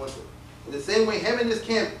 In the same way, hem in this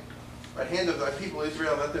camp, right hand of thy people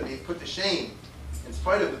Israel, let them be put to shame, in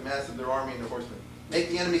spite of the mass of their army and their horsemen. Make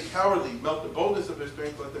the enemy cowardly, melt the boldness of their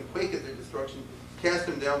strength, let them quake at their destruction, cast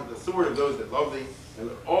them down with the sword of those that love thee, and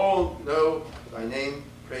let all know thy name,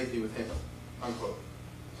 praise thee with him. Unquote.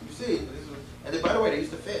 So you see, and then, by the way, they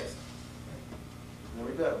used to fast. No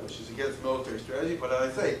rebel, which is against military strategy, but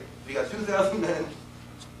as I say, if you got 2,000 men,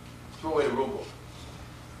 throw away the rule book.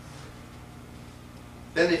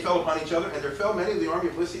 Then they fell upon each other, and there fell many of the army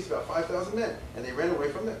of Lysias, about 5,000 men, and they ran away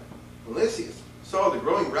from them. When Lysias saw the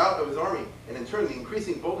growing rout of his army, and in turn the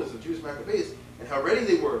increasing boldness of Jewish Maccabees, and how ready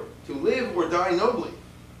they were to live or die nobly,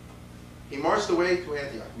 he marched away to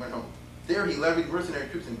Antioch, went home. There he levied mercenary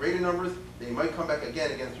troops in greater numbers, that he might come back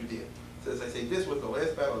again against Judea. So as I say, this was the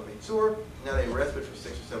last battle of Beit Sur, now they respite for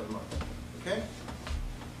 6 or 7 months. Okay?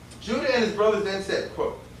 Judah and his brothers then said,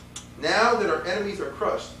 quote, now that our enemies are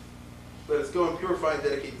crushed, let us go and purify and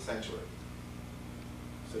dedicate the sanctuary.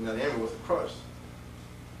 So now the enemy wasn't crushed.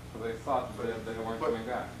 So they thought that they weren't coming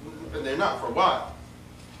back. And they're not for a while.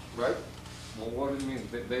 Right? Well, what do you mean?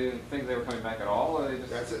 They didn't think they were coming back at all, or they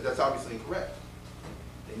just... That's obviously incorrect.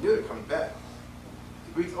 They knew they were coming back.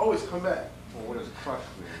 The Greeks always come back. Well, what does crush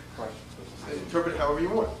mean? Crush. Interpret it however you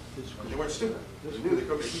want. They weren't stupid. They knew they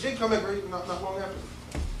come back. He did come back not long after.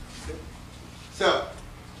 Okay? So,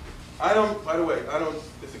 by the way, I don't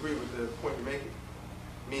disagree with the point you're making.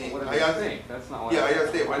 Meaning, what do they think? That's not what I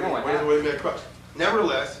understand. Why Why did they crush?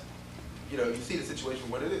 Nevertheless, you see the situation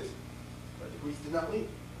what it is. But the Greeks did not leave.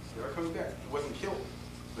 They are coming back. It wasn't killed.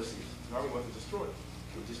 The army wasn't destroyed.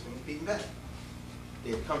 They were just being beaten back.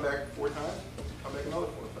 They had come back 4 times, come back another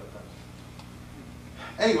 4 or 5 times.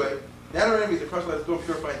 Anyway, now our enemies are crushed, let us go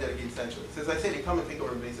purify and dedicate the sanctuary. Since I say they come and take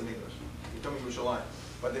over the Beis HaMikdash, they come to Yerushalayim,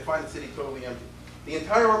 but they find the city totally empty. The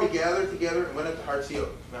entire army gathered together and went up to Har Zion,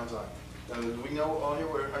 Mount Zion. Now, do we know all here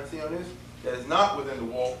where Har Zion is? That is not within the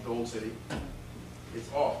wall of the old city.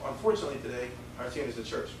 It's off. Unfortunately today, Har Zion is a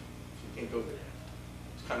church, so you can't go there.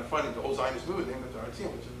 It's kind of funny, the whole Zionist movement named it Har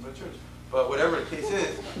Zion, which is a church. But whatever the case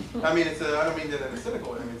is, I mean, I don't mean that in a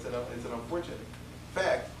cynical way. I mean, it's an unfortunate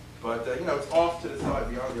fact. But it's off to the side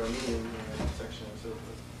beyond the Armenian section and so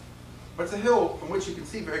forth. But it's a hill from which you can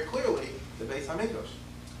see very clearly the Beis HaMikdash.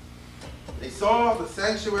 They saw the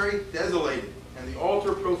sanctuary desolated and the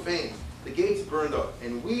altar profaned, the gates burned up,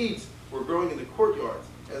 and weeds were growing in the courtyards,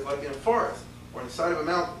 as like in a forest or on the side of a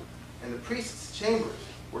mountain. And the priests' chambers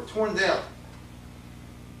were torn down.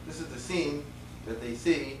 This is the scene that they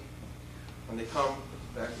see when they come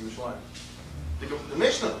back to Yerushalayim. The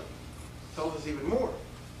Mishnah tells us even more.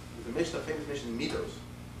 There's a Mishnah, a famous Mishnah in Midos,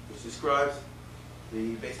 which describes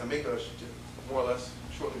the Beis HaMikdash more or less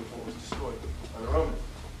shortly before it was destroyed by the Romans,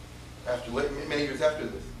 many years after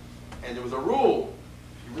this. And there was a rule,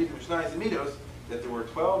 if you read the Mishnah in Midos, that there were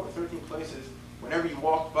 12 or 13 places whenever you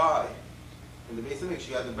walked by in the Beis HaMikdash,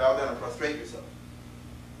 you had to bow down and prostrate yourself.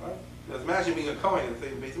 Right? Now imagine being a Kohen in the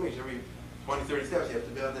Beis HaMikdash. Every 20, 30 steps, you have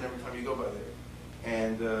to bow down every time you go by there.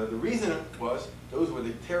 And the reason was, those were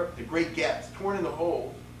the great gaps, torn in the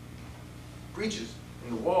hole, breaches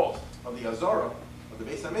in the walls of the Azara, of the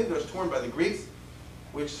Beis HaMikdash, torn by the Greeks,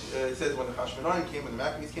 which it says when the Hashmonaim came, when the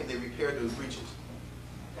Maccabees came, they repaired those breaches.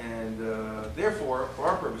 And therefore, for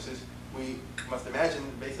our purposes, we must imagine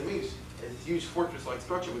the Beis HaMikdash as a huge fortress-like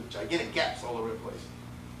structure with gigantic gaps all over the place,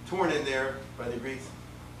 torn in there by the Greeks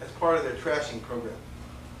as part of their trashing program.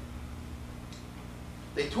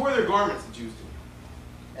 They tore their garments, the Jews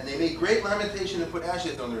did, And they made great lamentation and put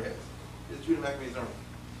ashes on their heads. This is Judah Maccabee's army.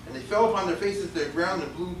 And they fell upon their faces to the ground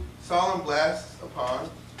and blew solemn blasts upon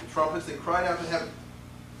the trumpets and cried out to heaven.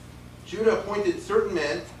 Judah appointed certain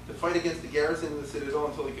men to fight against the garrison of the citadel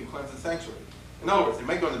until he could cleanse the sanctuary. In other words, they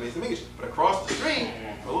might go in the base of Mikdash, but across the street,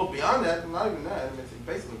 a little beyond that, not even that, I mean, it's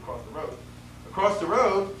basically across the road. Across the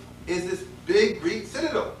road is this big Greek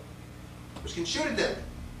citadel, which can shoot at them.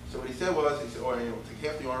 So what he said was, he said, oh, take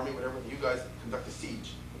half the army, whatever, you guys conduct a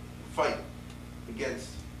siege, fight against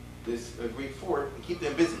this Greek fort and keep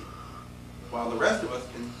them busy, while the rest of us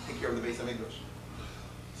can take care of the base of Mikdash.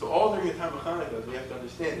 So all during the time of Hanukkah, we have to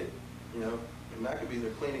understand it. You know, in Maccabees,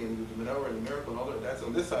 they're cleaning and the menorah and the miracle and all that. That's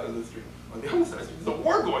on this side of the street. On the other side of the street, there's a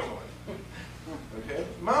war going on. Okay?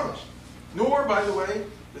 Mamish. Nor, by the way,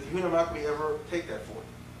 does Yehuda Maccabee ever take that fort.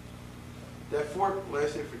 That fort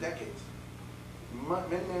lasted for decades.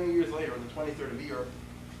 Many, many years later, on the 23rd of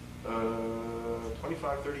Iyar,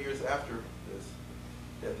 25, 30 years after this,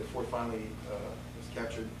 that the fort finally was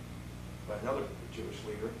captured by another Jewish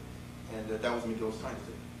leader, and that was Megillus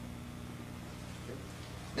dynasty.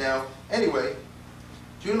 Now, anyway,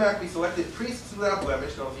 Judah Maccabee selected priests without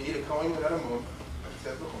blemish. Now, if you need a Kohen without a mum, like it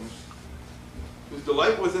says in the Chumash, whose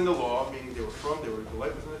delight was in the law, meaning their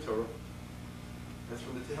delight was in the Torah. That's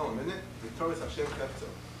from the Tehillim, isn't it? The Torah is Hashem Chefetzo.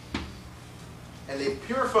 And they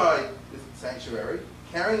purified this sanctuary,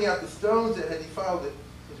 carrying out the stones that had defiled it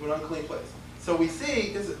into an unclean place. So we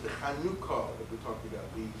see, this is the Hanukkah that we're talking about,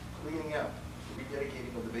 the cleaning out, the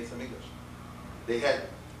rededicating of the Beis HaMikdash. They had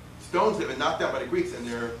stones that had been knocked down by the Greeks in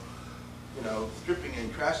their, stripping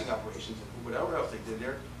and trashing operations and whatever else they did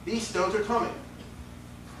there. These stones are coming.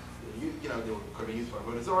 They could be used by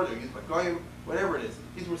Avodah Zarah, they were used by Goyim, whatever it is.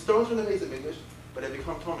 These were stones from the Beis HaMikdash, but they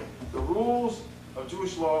become tummy. The rules of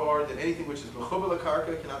Jewish law are that anything which is mechubar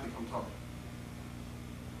l'karka cannot become tummy,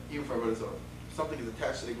 even for Avodah Zarah. If something is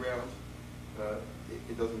attached to the ground,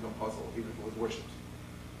 it doesn't become puzzle, even if it was worshipped.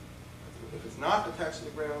 If it's not attached to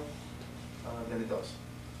the ground, then it does.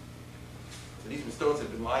 So these were stones that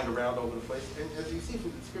had been lying around all over the place. And as you see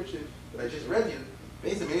from the description that I just read you,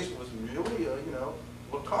 Beis HaMikdash was really,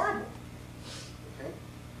 looked horrible. Okay?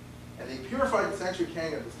 And they purified the sanctuary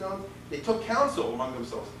carrying out the stones. They took counsel among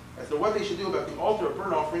themselves as to what they should do about the altar of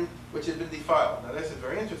burnt offering which had been defiled. Now this is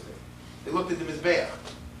very interesting. They looked at the Mizbeach.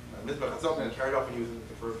 Mizbeach itself had been carried off and used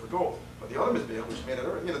for gold. But the other Mizbeach, which made out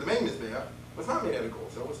of, the main Mizbeach, was not made out of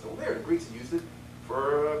gold, so it was still there. The Greeks had used it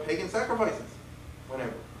for pagan sacrifices,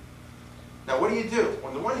 whenever. Now what do you do?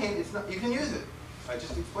 On the one hand, it's not, you can use it. I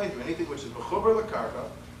just explained to you, anything which is mechubar l'karka,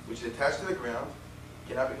 which is attached to the ground,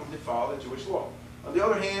 cannot become defiled in Jewish law. On the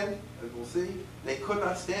other hand, as we'll see, they could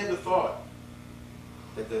not stand the thought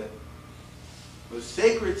that the most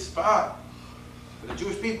sacred spot for the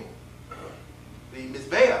Jewish people, the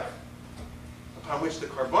Mizbeach, upon which the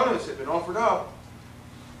karbanos had been offered up,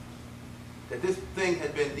 that this thing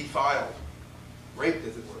had been defiled, raped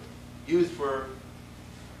as it were, used for,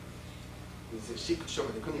 they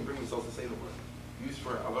couldn't even bring themselves to say the word, used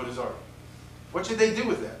for Avodah Zarah. What should they do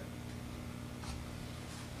with that?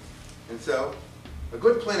 And so, a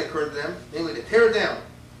good plan occurred to them, namely to tear it down,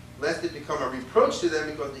 lest it become a reproach to them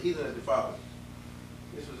because the heathen had defiled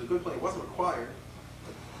it. This was a good plan. It wasn't required.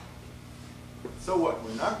 So what?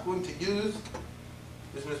 We're not going to use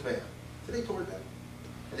this Mizbeach. So they tore it down.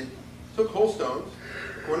 And they took whole stones,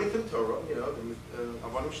 according to the Torah, the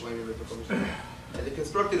Avanim Shleimim that took on, and they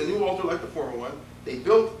constructed a new altar like the former one. They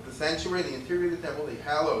built the sanctuary, the interior of the temple. They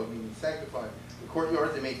hallowed, meaning sanctified the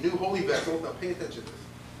courtyards. They made new holy vessels. Now pay attention to this.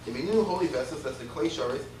 They made new holy vessels, that's the clay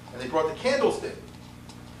sharis, and they brought the candlestick.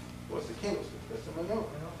 What's the candlestick? That's the menorah.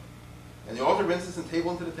 And the altar of incense and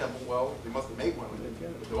table into the temple. Well, they must have made one,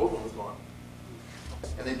 but the old one was gone.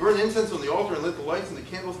 And they burned incense on the altar and lit the lights in the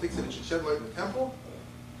candlesticks so that it should shed light in the temple.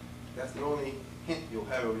 That's the only hint you'll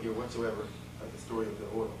have over here whatsoever at the story of the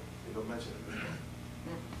oil. They don't mention it.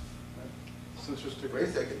 It's interesting. Wait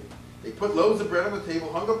a second. They put loaves of bread on the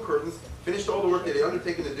table, hung up curtains, finished all the work that they had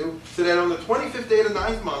undertaken to do, so that on the 25th day of the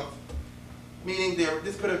 9th month, meaning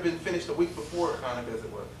this could have been finished a week before Hanukkah, as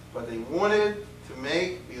it were, but they wanted to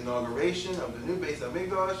make the inauguration of the new Beis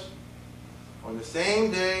HaMikdash on the same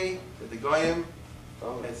day that the Goyim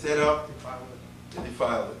had set up and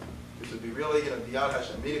defiled it. This would be really, the Yad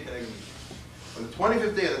Hashem, Midah Keneged Midah. On the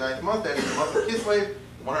 25th day of the 9th month, that is the month of Kislev,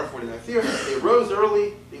 the 149th year, they rose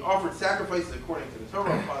early, they offered sacrifices according to the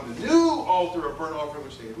Torah upon the new altar of burnt offering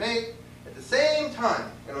which they had made. At the same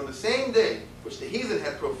time, and on the same day, which the heathen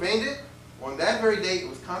had profaned it, on that very day it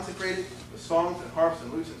was consecrated with songs and harps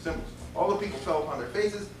and lutes and cymbals. All the people fell upon their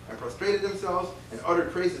faces and prostrated themselves and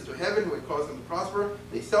uttered praises to heaven who had caused them to prosper.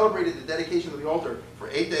 They celebrated the dedication of the altar for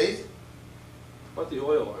 8 days. But the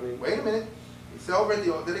oil, I mean. Wait a minute. They celebrate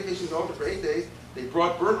the dedication of the altar for 8 days. They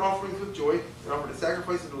brought burnt offerings with joy and offered a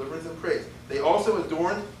sacrifice of deliverance and praise. They also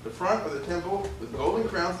adorned the front of the temple with golden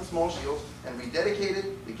crowns and small shields, and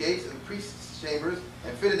rededicated the gates of the priest's chambers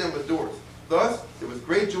and fitted them with doors. Thus, there was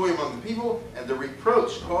great joy among the people, and the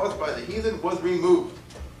reproach caused by the heathen was removed.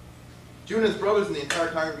 Judah and his brothers and the entire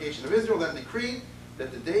congregation of Israel then decreed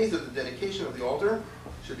that the days of the dedication of the altar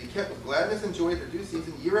should be kept with gladness and joy at their due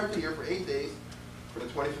season, year after year, for 8 days, for the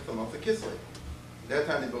 25th of the month of Kislev. At that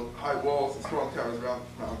time, they built high walls and strong towers around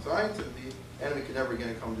Mount Zion, so that the enemy could never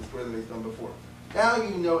again come and destroy them as he's done before. Now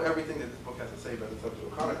you know everything that this book has to say about the subject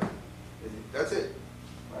of Hanukkah. That's it.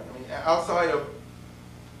 Right? I mean, outside of,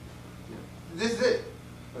 this is it.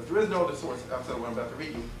 But there is no other source outside of what I'm about to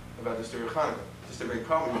read you about the story of Hanukkah. Just a great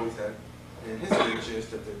problem we always had in history, which is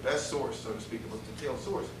that the best source, so to speak, the most detailed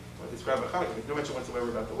source, described by Hanukkah, there's no mention whatsoever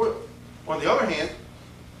about the oil. On the other hand,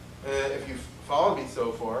 if you've followed me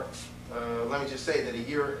so far, let me just say that a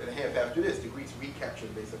year and a half after this, the Greeks recaptured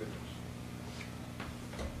the base of English.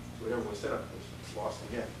 So whatever was set up was lost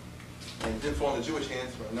again. And it didn't fall in the Jewish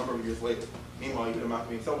hands for a number of years later. Meanwhile, Yehuda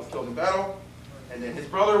Maccabi himself was killed in battle, and then his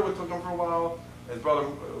brother took him for a while. His brother,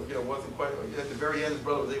 wasn't quite, at the very end, his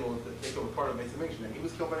brother was able to take over part of the base of English, and he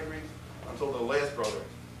was killed by the Greeks until the last brother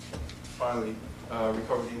finally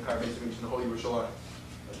recovered the entire base of English in the Holy Yerushalayim.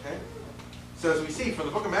 Okay? So as we see from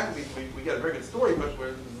the book of Maccabees, we get a very good story, but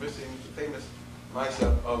we're missing the famous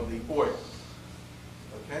Ma'aseh of the oil.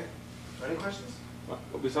 Okay? Any questions?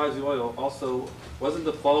 Well, besides the oil, also, wasn't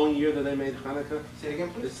the following year that they made Hanukkah? Say it again,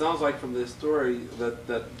 It please. sounds like from the story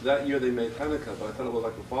that year they made Hanukkah, but I thought it was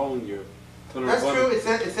like the following year. That's true. It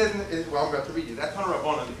says well, I'm about to read you. That Tanur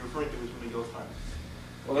Rabbanan that you're referring to is from the Gil's time.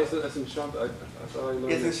 Well, that's in Shabbat. I thought I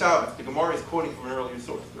learned It's in it. Shabbos. The Gemara is quoting from an earlier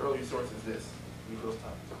source. The earlier source is this, Megillus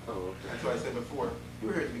Tainus. Oh, okay. That's what I said before. You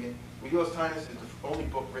were here at the beginning. Megillus Tainus is the only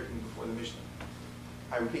book written before the Mishnah.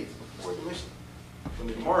 I repeat, it's before the Mishnah. From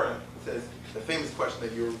the Gemara, it says the famous question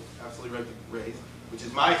that you're absolutely right to raise, which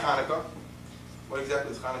is my Hanukkah. What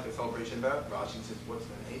exactly is Hanukkah celebration about? Rashi says, what's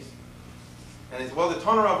the name? And it's, well, the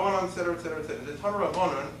Tanur Rabbanan, etc., etc., etc. The Tanur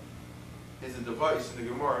Rabbanan is a device in the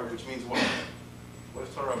Gemara which means what? What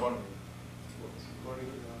does Tanur Rabbanan mean?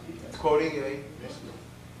 It's quoting a...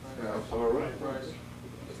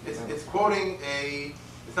 It's quoting a...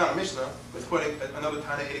 It's not a Mishnah, but it's quoting another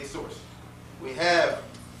Tannaitic source. We have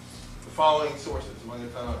the following sources among the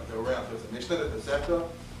Tanakh that are around. There's the Mishnah, the Tosefta,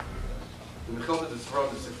 the Mechilta, the Sfarad,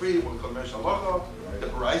 the Sifri, what we call Mesh Halacha, the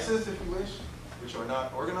Barises, if you wish, which are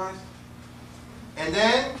not organized. And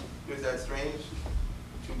then there's that strange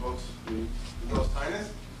two books, the Megillus Tainus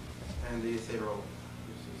and the Seder Olam.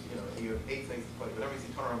 You have 8 things to play. Whenever you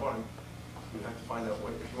see Tanur Rabbanan, you have to find out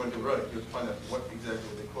what, if you want to do it right, you have to find out what exactly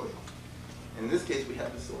they quoted. And in this case, we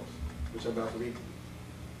have the source, which I'm about to read.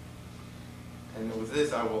 And with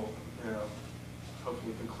this, I will,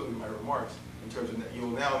 hopefully conclude my remarks in terms of that you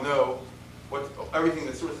will now know what everything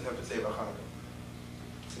the sources have to say about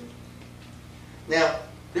Hanukkah. See? Now,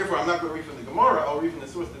 therefore, I'm not going to read from the Gemara. I'll read from the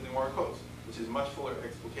source that the Gemara quotes, which is much fuller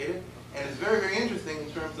explicated, and it's very, very interesting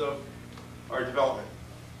in terms of our development.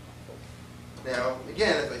 Now,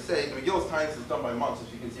 again, as I say, the Megillus Tainus is done by months,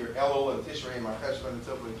 as you can see here, Elul and Tishrei and Mar Cheshvan and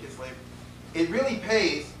so forth and Kislev. It really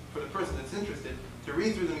pays for the person that's interested to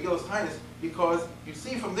read through the Megillus Tainus, because you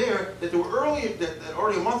see from there that there were earlier, that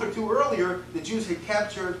already a month or two earlier, the Jews had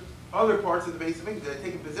captured other parts of the base of Mikdash. They had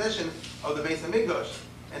taken possession of the base of Mikdash,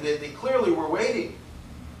 and they clearly were waiting,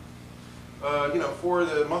 for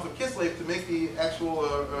the month of Kislev to make the actual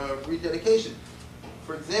rededication.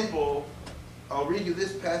 For example, I'll read you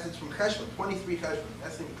this passage from Cheshvan, 23 Cheshvan,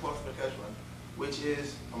 Esrim Miklosim Cheshvan, which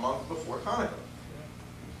is a month before Hanukkah.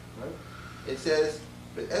 Right? It says,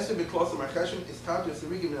 "But Esrim Miklosim Cheshvan is Tavja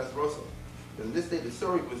Serigim Nazrosa." But in this day, the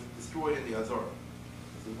Suri was destroyed in the Azara.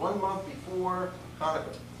 This is 1 month before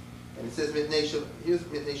Hanukkah, and it says, "Here's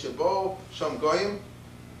Mitnei Shabo Sham Goyim,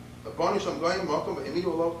 Abanu Sham Goyim Makom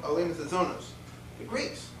Emidu Aleim Zazonos." The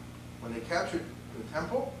Greeks, when they captured the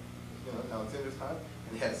temple, Alexander's time,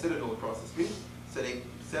 and they had a citadel across the street, so they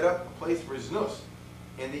set up a place for Znus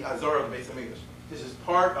in the Azara of the Beis Hamikdash. This is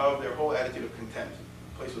part of their whole attitude of contempt.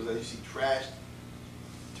 The place was, as you see, trashed,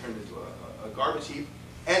 turned into a garbage heap,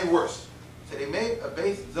 and worse. So they made a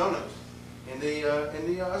base zonos in the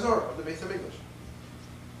Azara of the Beis Hamikdash.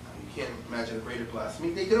 You can't imagine a greater blasphemy.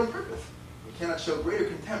 They did it on purpose. You cannot show greater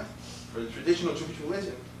contempt for the traditional Jewish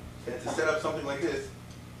religion than to set up something like this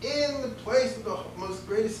in the place of the most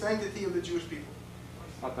greatest sanctity of the Jewish people.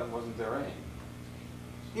 I thought that wasn't their aim.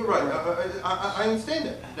 You're right. I understand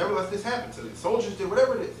that. Nevertheless, this happened. So the soldiers did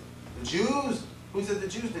whatever it is. The Jews, who said the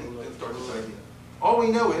Jews didn't start this idea? All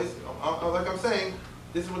we know is, like I'm saying,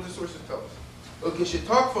 this is what the sources tell us. Okay,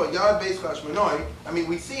 Shetakfa Yad Beis Chashmonai. I mean,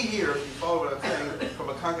 we see here, if you follow what I'm saying, from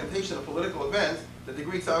a concatenation of political events, that the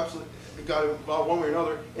Greeks actually got involved one way or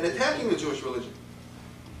another in attacking the Jewish religion.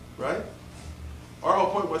 Right? Our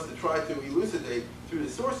whole point was to try to elucidate through the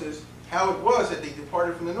sources how it was that they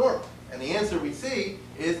departed from the norm. And the answer we see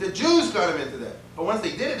is the Jews got them into that. But once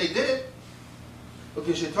they did it, they did it.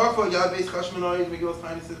 Okay, Shetakfa Yad Beis Chashmonai, Megillas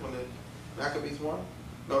Tiny says when the Maccabees won.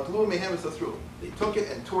 No, Tlu Mehem is through. They took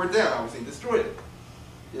it and tore it down, obviously destroyed it.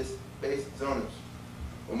 This base zoners.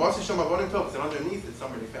 Well, Moshe Shom Avodim Tov, and underneath it,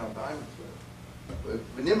 somebody found diamonds with it. But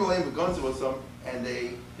V'nimalaim V'gonzu was some, and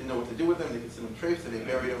they didn't know what to do with them. They could send them trapes, so they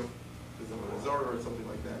buried them because they were a Zora or something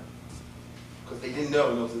like that. Because they didn't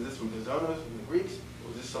know, was this from the Zonos, from the Greeks, or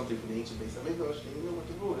was this something from the ancient Beis Hamikdash? They didn't know what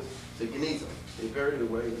to do with it. So you need them. They buried it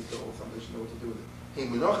away until somebody should know what to do with it. Hey,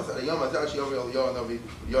 Menachas Adayam Azachi Yovel Yonavi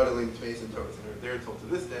Yodelim Tmeis and Torahs, and they're told to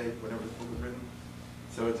this day, whenever this book was written.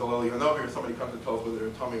 So it's a little Yonavi, or somebody comes and tells whether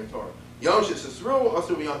they're Tommy or Torah. Yom Shesisru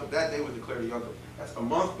Asur B'Yontav. That day was declared a Yontav. That's a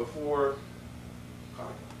month before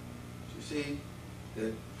Hanukkah. So you see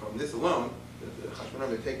that from this alone, the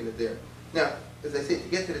Chashmonaim are taking it there. Now, as I say, to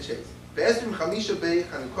get to the chase, Be'esrim Chamisha Bei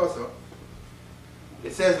Chanukasa.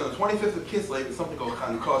 It says on the 25th of Kislev, it's something called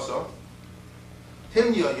Chanukasa.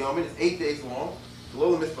 Timnya Yomin is 8 days long.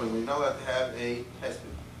 Below the Mitzvah, we're not allowed to have a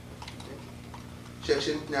hesped.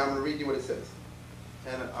 Section. Now I'm going to read you what it says,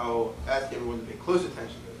 and I'll ask everyone to pay close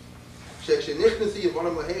attention to this. Section Nichnasi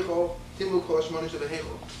Yavonim Lahechol Timu Kol Shmonish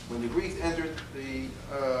Lahechol. When the Greeks entered the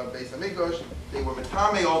Beis Hamikdash, they were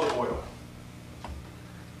metame all the oil.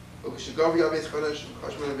 When the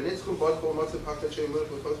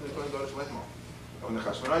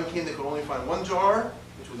Chashmonaim came, they could only find one jar,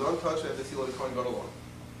 which was untouched, and the seal of the Kohen Gadol on.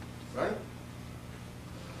 Right?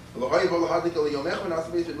 And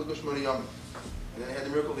then they had the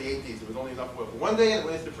miracle of the 8 days. There was only enough oil for 1 day, and it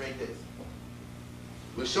lasted for 8 days.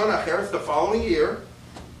 L'shon Acheres, the following year,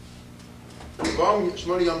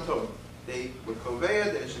 they would convey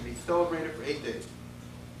that it should be celebrated for 8 days.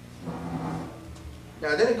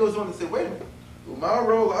 Now then it goes on to say, wait a minute. But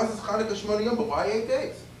why 8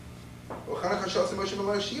 days? Well, Chanukah Shas Moshe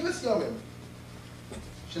Malay Shivas Yomim.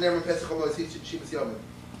 Shenever Pesach Malay Shivas Yomim.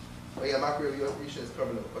 In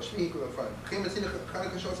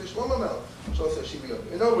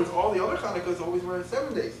other words, all the other Hanukkahs always were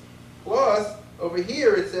 7 days. Plus, over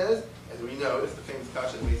here it says, as we know, this is the famous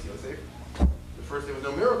Kasha of Beis Yosef. The first day was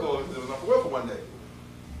no miracle because there was enough oil for 1 day.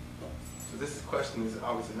 So this question is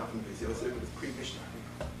obviously not from Beis Yosef, but it's pre-Mishnah.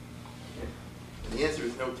 And the answer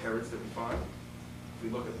is no teretz that we find. If we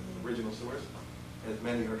look at the original source, as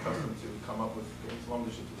many are accustomed to come up with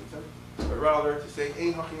Lomdish to the but rather to say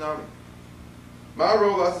Ein Hachinami.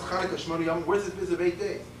 Ma'aro Lasas Chanukah Shmoni Yom. Where's this biz of 8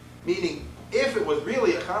 days? Meaning, if it was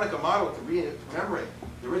really a Hanukkah model to commemorate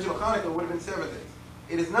the original Hanukkah, it would have been 7 days.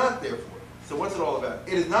 It is not, therefore. So what's it all about?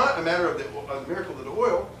 It is not a matter of the miracle of the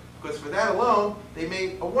oil, because for that alone, they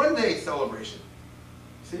made a 1-day celebration.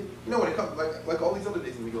 See, you know when it comes like all these other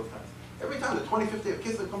days in the Megillah times. Every time the 25th day of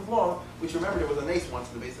Kislev comes along, we should remember there was a nace once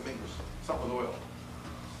in the Beis Hamikdash, something with oil.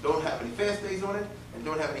 Don't have any fast days on it, and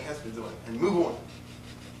don't have any hespeds on it, and move on.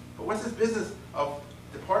 But what's this business of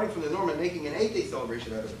departing from the norm and making an 8-day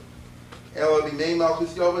celebration out of it? When in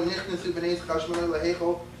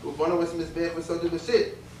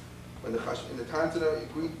the times of the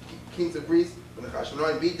Greek kings of Greece, when the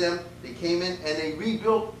Chashmonaim beat them, they came in and they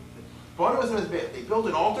rebuilt. They built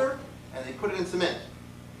an altar and they put it in cement.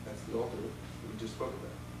 That's the altar we just spoke about.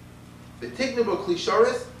 The Tiknabo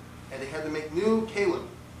Klisharis, and they had to make new kalim.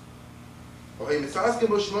 And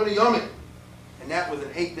that was an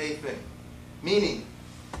 8-day thing. Meaning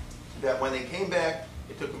that when they came back,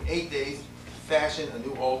 it took them 8 days to fashion a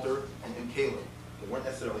new altar and new kalim. They weren't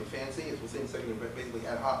necessarily fancy, as we'll say in a second, they're basically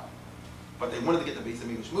ad hoc. But they wanted to get the Beis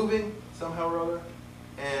Hamikdash moving somehow or other.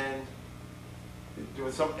 And there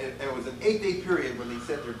was it was an 8-day period when they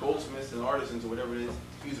set their goldsmiths and artisans or whatever it is,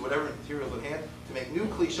 to use whatever materials at hand to make new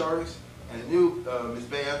klisharis and a new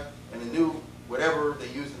mizbeach and a new whatever they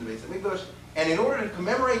used in the Beis Hamikdash. And in order to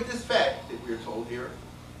commemorate this fact that we are told here,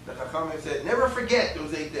 the Chachamim said, never forget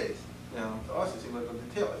those 8 days. Now, to us it seemed like a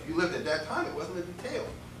detail. If you lived at that time, it wasn't a detail.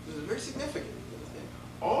 It was very significant. You understand?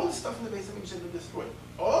 All the stuff in the Beis Hamikdash had been destroyed.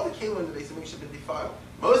 All the kalim in the Beis Hamikdash had been defiled.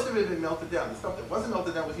 Most of it had been melted down. The stuff that wasn't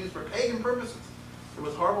melted down was used for pagan purposes. The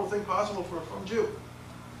most horrible thing possible for a Jew.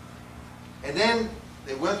 And then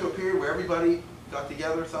they went through a period where everybody got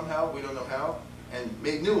together somehow, we don't know how, and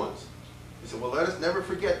made new ones. They said, well, let us never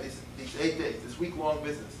forget these 8 days, this week-long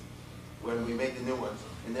business, when we made the new ones.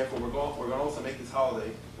 And therefore, we're going to also make this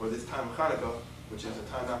holiday, or this time of Hanukkah, which is a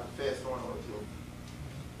time not to fast on or to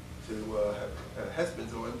have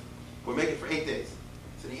Hespeds on, would make it for 8 days.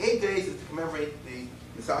 So the 8 days is to commemorate the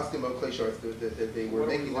Misaskim of clay shards that they were What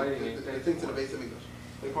are we making lighting the 8 days things in for? the base of English.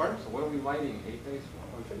 Beg pardon? So what are we lighting 8 days for?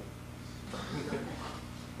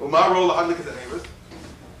 Well, my role of is neighbors.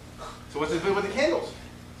 So what's this with the candles?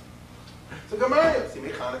 So Gamaliel, she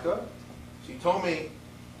made Hanukkah. She told me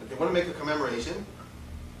that they want to make a commemoration.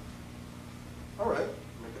 All right,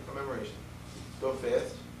 make a commemoration. Go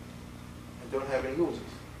fast and don't have any losers.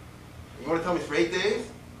 You want to tell me it's for 8 days?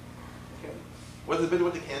 Okay. What's the bit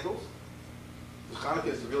with the candles? Because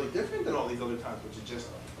Hanukkah is really different than all these other times, which is just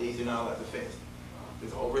days you're not allowed to fast.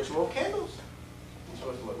 There's a whole ritual of candles. Show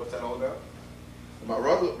us what's that all about?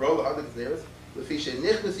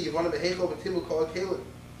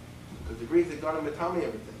 Because the Greeks had gone and matami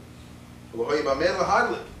everything.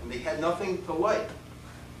 And they had nothing to light.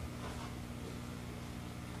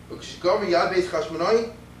 When the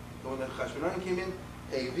Chashmonaim came in,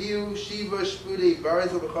 that's the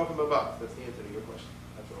answer to your question.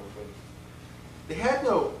 That's what I was waiting for. They had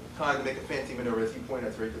no time to make a fancy menorah, as you point out,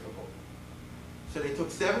 it's very difficult. So they took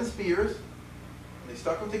 7 spears, and they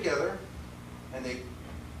stuck them together, and they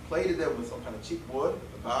plated them with some kind of cheap wood,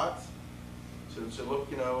 a box, so it should look,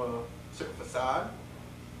 a certain facade.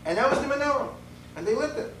 And that was the menorah. And they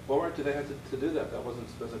lit it. What right do they have to do that? That wasn't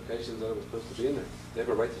specifications that it was supposed to be in there. They have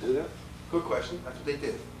a right to do that? Good question. That's what they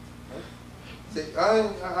did. Right? Say,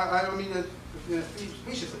 I don't mean that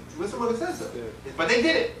speciously. Listen to what it says, though. Yeah. But they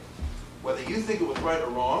did it. Whether you think it was right or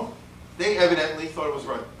wrong, they evidently thought it was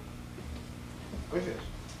right. Let me finish.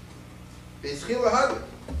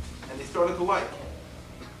 And they started to light.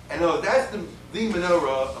 And that's the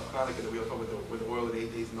menorah of Hanukkah that we all talk about with the oil at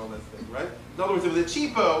 8 days and all that thing, right? In other words, it was a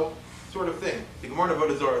cheapo sort of thing. The Gemara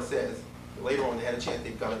Avodah Zarah says that later on they had a chance,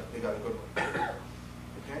 they got a good one. Okay?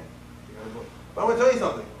 They got a good one. But I want to tell you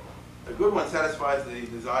something. A good one satisfies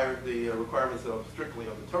the requirements of strictly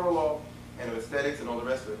of the Torah law and of aesthetics and all the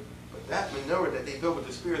rest of it. But that menorah that they built with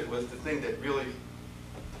the spears was the thing that really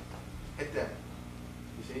hit them.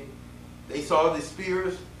 You see? They saw the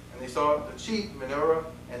spears and they saw the cheap menorah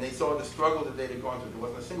and they saw the struggle that they had gone through. There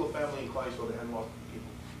wasn't a single family in Klal Yisrael that hadn't lost people.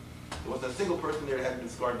 There wasn't a single person there that hadn't been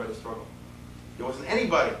scarred by the struggle. There wasn't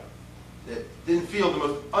anybody that didn't feel the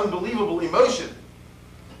most unbelievable emotion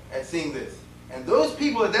at seeing this. And those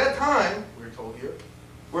people at that time, we're told here,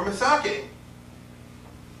 were masaking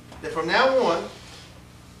that from now on,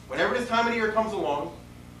 whenever this time of the year comes along,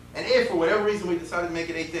 and if for whatever reason we decided to make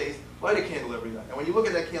it 8 days, light a candle every night. And when you look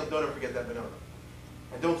at that candle, don't ever forget that menorah.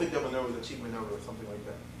 And don't think that menorah was a cheap menorah or something like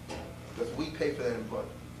that. Because we pay for that in blood.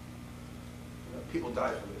 People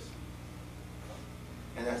die for this.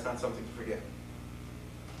 And that's not something to forget.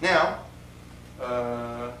 Now,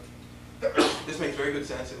 this makes very good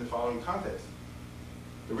sense in the following context.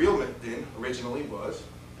 The real din originally was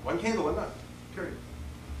 1 candle a night, period.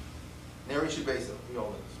 Neri Shubesa, we all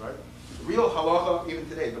know this, right? The real halacha, even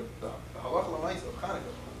today, but the halacha l'maisa of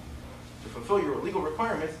Hanukkah, to fulfill your legal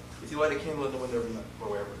requirements, is you light a candle in the window every night, or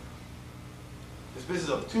wherever. This business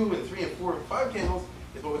of 2 and 3 and 4 and 5 candles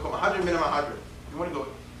is what we call mahadr min mahadr. You want to go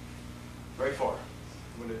very far.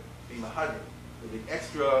 You want to be mahadr, with the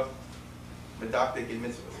extra medactic in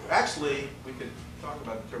mitzvahs. Actually, we could talk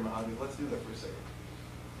about the term mahadr. Let's do that for a second.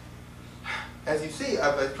 As you see,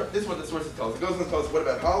 this is what the sources tell us. It goes on to tell us, what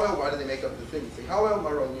about Hallel? Why did they make up the thing? You say Hallel,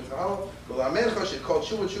 Marol means Hallel.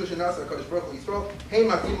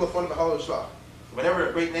 Whenever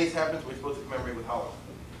a great nace happens, we're supposed to commemorate with Hallel.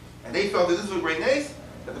 And they felt that this was a great nace,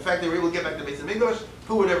 that the fact they were able to get back to the Beis Hamikdash,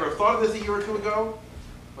 who would ever have thought of this a year or two ago,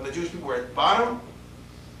 when the Jewish people were at the bottom,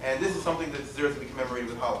 and this is something that deserves to be commemorated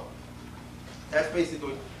with Hallel. That's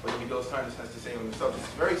basically what the Megillah Tainus has to say on the subject.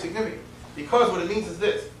 It's very significant, because what it means is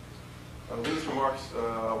this. These remarks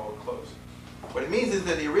will close. What it means is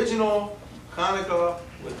that the original Hanukkah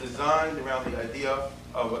was designed around the idea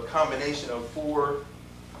of a combination of 4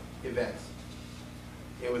 events.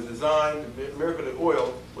 It was designed, the miracle of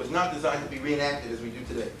oil was not designed to be reenacted as we do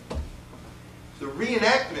today. The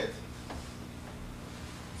reenactment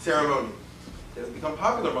ceremony that has become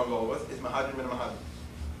popular among all of us is Mahadr min Mahadr.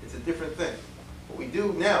 It's a different thing. What we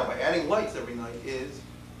do now by adding lights every night is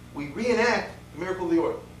we reenact the miracle of the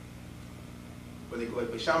oil. Whether you go like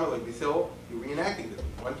Beishamah, like Beisil, you're reenacting this.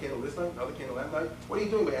 1 candle this night, another candle that night. What are you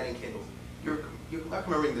doing by adding candles? You're not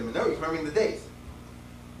commemorating the menorah, you're commemorating the days.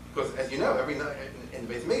 Because as you know, every night in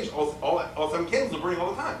the Beis Hamikdash, all 7 candles are burning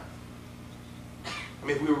all the time. I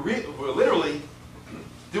mean, if we were literally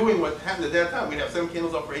doing what happened at that time, we'd have 7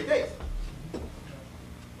 candles up for 8 days.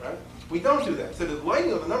 Right? We don't do that. So the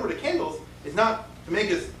lighting of the number of the candles is not to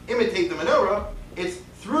make us imitate the menorah, it's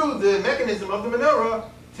through the mechanism of the menorah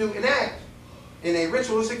to enact in a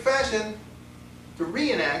ritualistic fashion to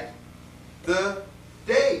reenact the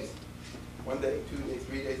days. 1 day, 2 days,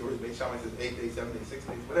 3 days, or as Beit Shammai says 8 days, 7 days, 6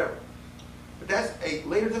 days, whatever. But that's a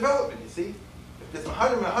later development, you see. If this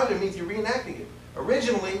Mahadr means you're reenacting it.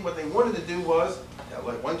 Originally, what they wanted to do was have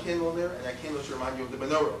like one candle in there, and that candle should remind you of the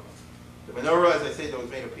menorah. The menorah, as I say, that was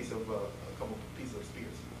made of a couple pieces of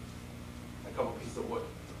spears, a couple pieces of wood.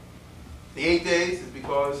 The 8 days is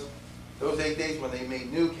because those 8 days when they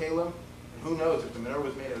made new kalim, and who knows if the menorah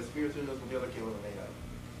was made out of spears, who knows what the other kalim were made out of?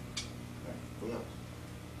 Right? Who knows?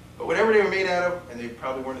 But whatever they were made out of, and they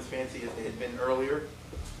probably weren't as fancy as they had been earlier,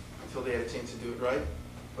 until they had a chance to do it right.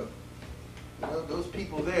 But you know, those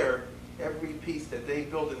people there, every piece that they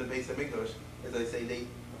built in the Beis HaMikdash, as I say, they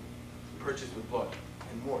purchased with blood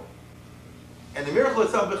and more. And the miracle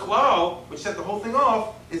itself, Bichlal, which set the whole thing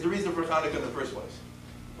off, is the reason for Hanukkah in the first place.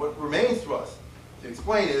 What remains to us to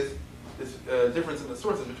explain is this difference in the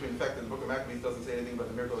sources between the fact that the Book of Maccabees doesn't say anything about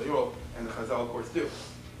the miracle of Yule, and the Chazal, of course, do.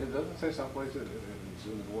 It doesn't say someplace in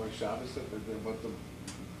the War Shabbos about the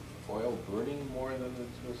oil burning more than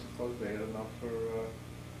it was supposed to. They had enough for.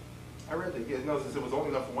 I read that. Yeah, no, it says it was only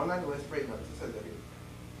enough for one night. The last 3 nights. It says that here.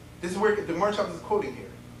 This is where the Gemara Shabbos is quoting here.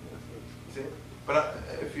 You see? But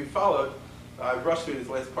if you followed, I rushed through this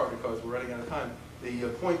last part because we're running out of time. The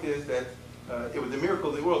point is that it was the miracle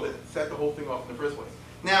of the world that set the whole thing off in the first place.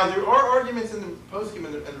 Now, there are arguments in the Poskim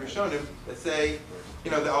and the Rishonim that say,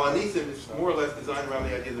 you know, the Al Hanisim is more or less designed around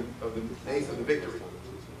the idea of the days of the victory.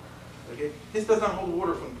 Okay? This does not hold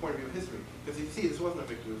water from the point of view of history, because you see, this wasn't a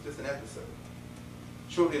victory, it was just an episode.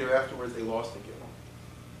 Shortly thereafterwards, they lost again.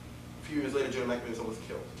 A few years later, Judah Maccabeus was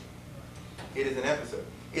killed. It is an episode.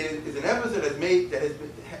 It is an episode that has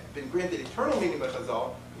been granted eternal meaning by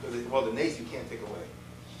Chazal, because, well, the nace you can't take away.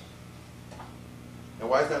 Now,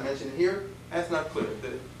 why is that mentioned here? That's not clear.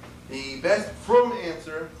 The best from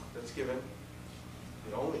answer that's given,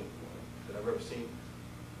 the only one that I've ever seen,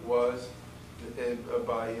 was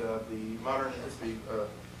by the modern history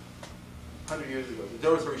 100 years ago, the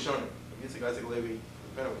Doros HaRishonim, Yitzchak Isaac Levi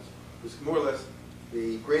Benowitz, who's more or less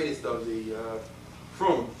the greatest of the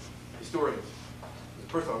Frum historians. He's a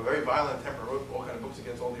person of a very violent temper, wrote all kinds of books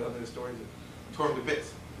against all the other historians and tore them to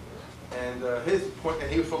bits. And his point,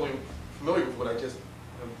 and he was fully familiar with what I just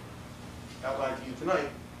outlined to you tonight.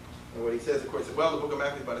 And what he says, of course, well, the Book of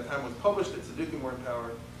Maccabees, by the time it was published, the Tzaddukim were in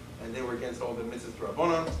power, and they were against all the mitzvahs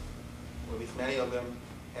Rabbanon, or at least many of them.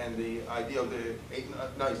 And the idea of the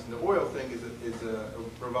 8 nights in the oil thing is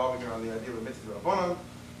revolving around the idea of a mitzvah Rabbanon,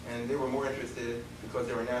 and they were more interested, because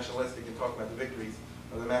they were nationalistic and talking about the victories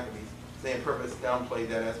of the Maccabees. They on purpose downplayed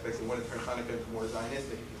that aspect and wanted to turn Hanukkah into more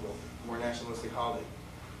Zionistic, if you will, more nationalistic holiday.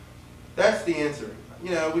 That's the answer.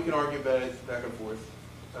 You know, we can argue about it back and forth.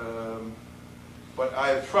 But I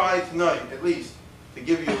have tried tonight, at least, to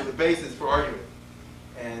give you the basis for argument.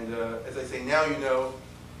 And as I say, now you know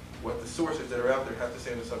what the sources that are out there have to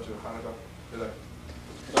say on the subject of Hanukkah. Good luck.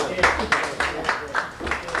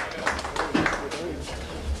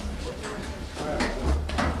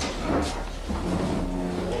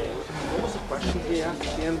 What was the question he asked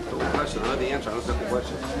at the end? The question, not the answer. I don't get the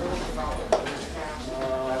question.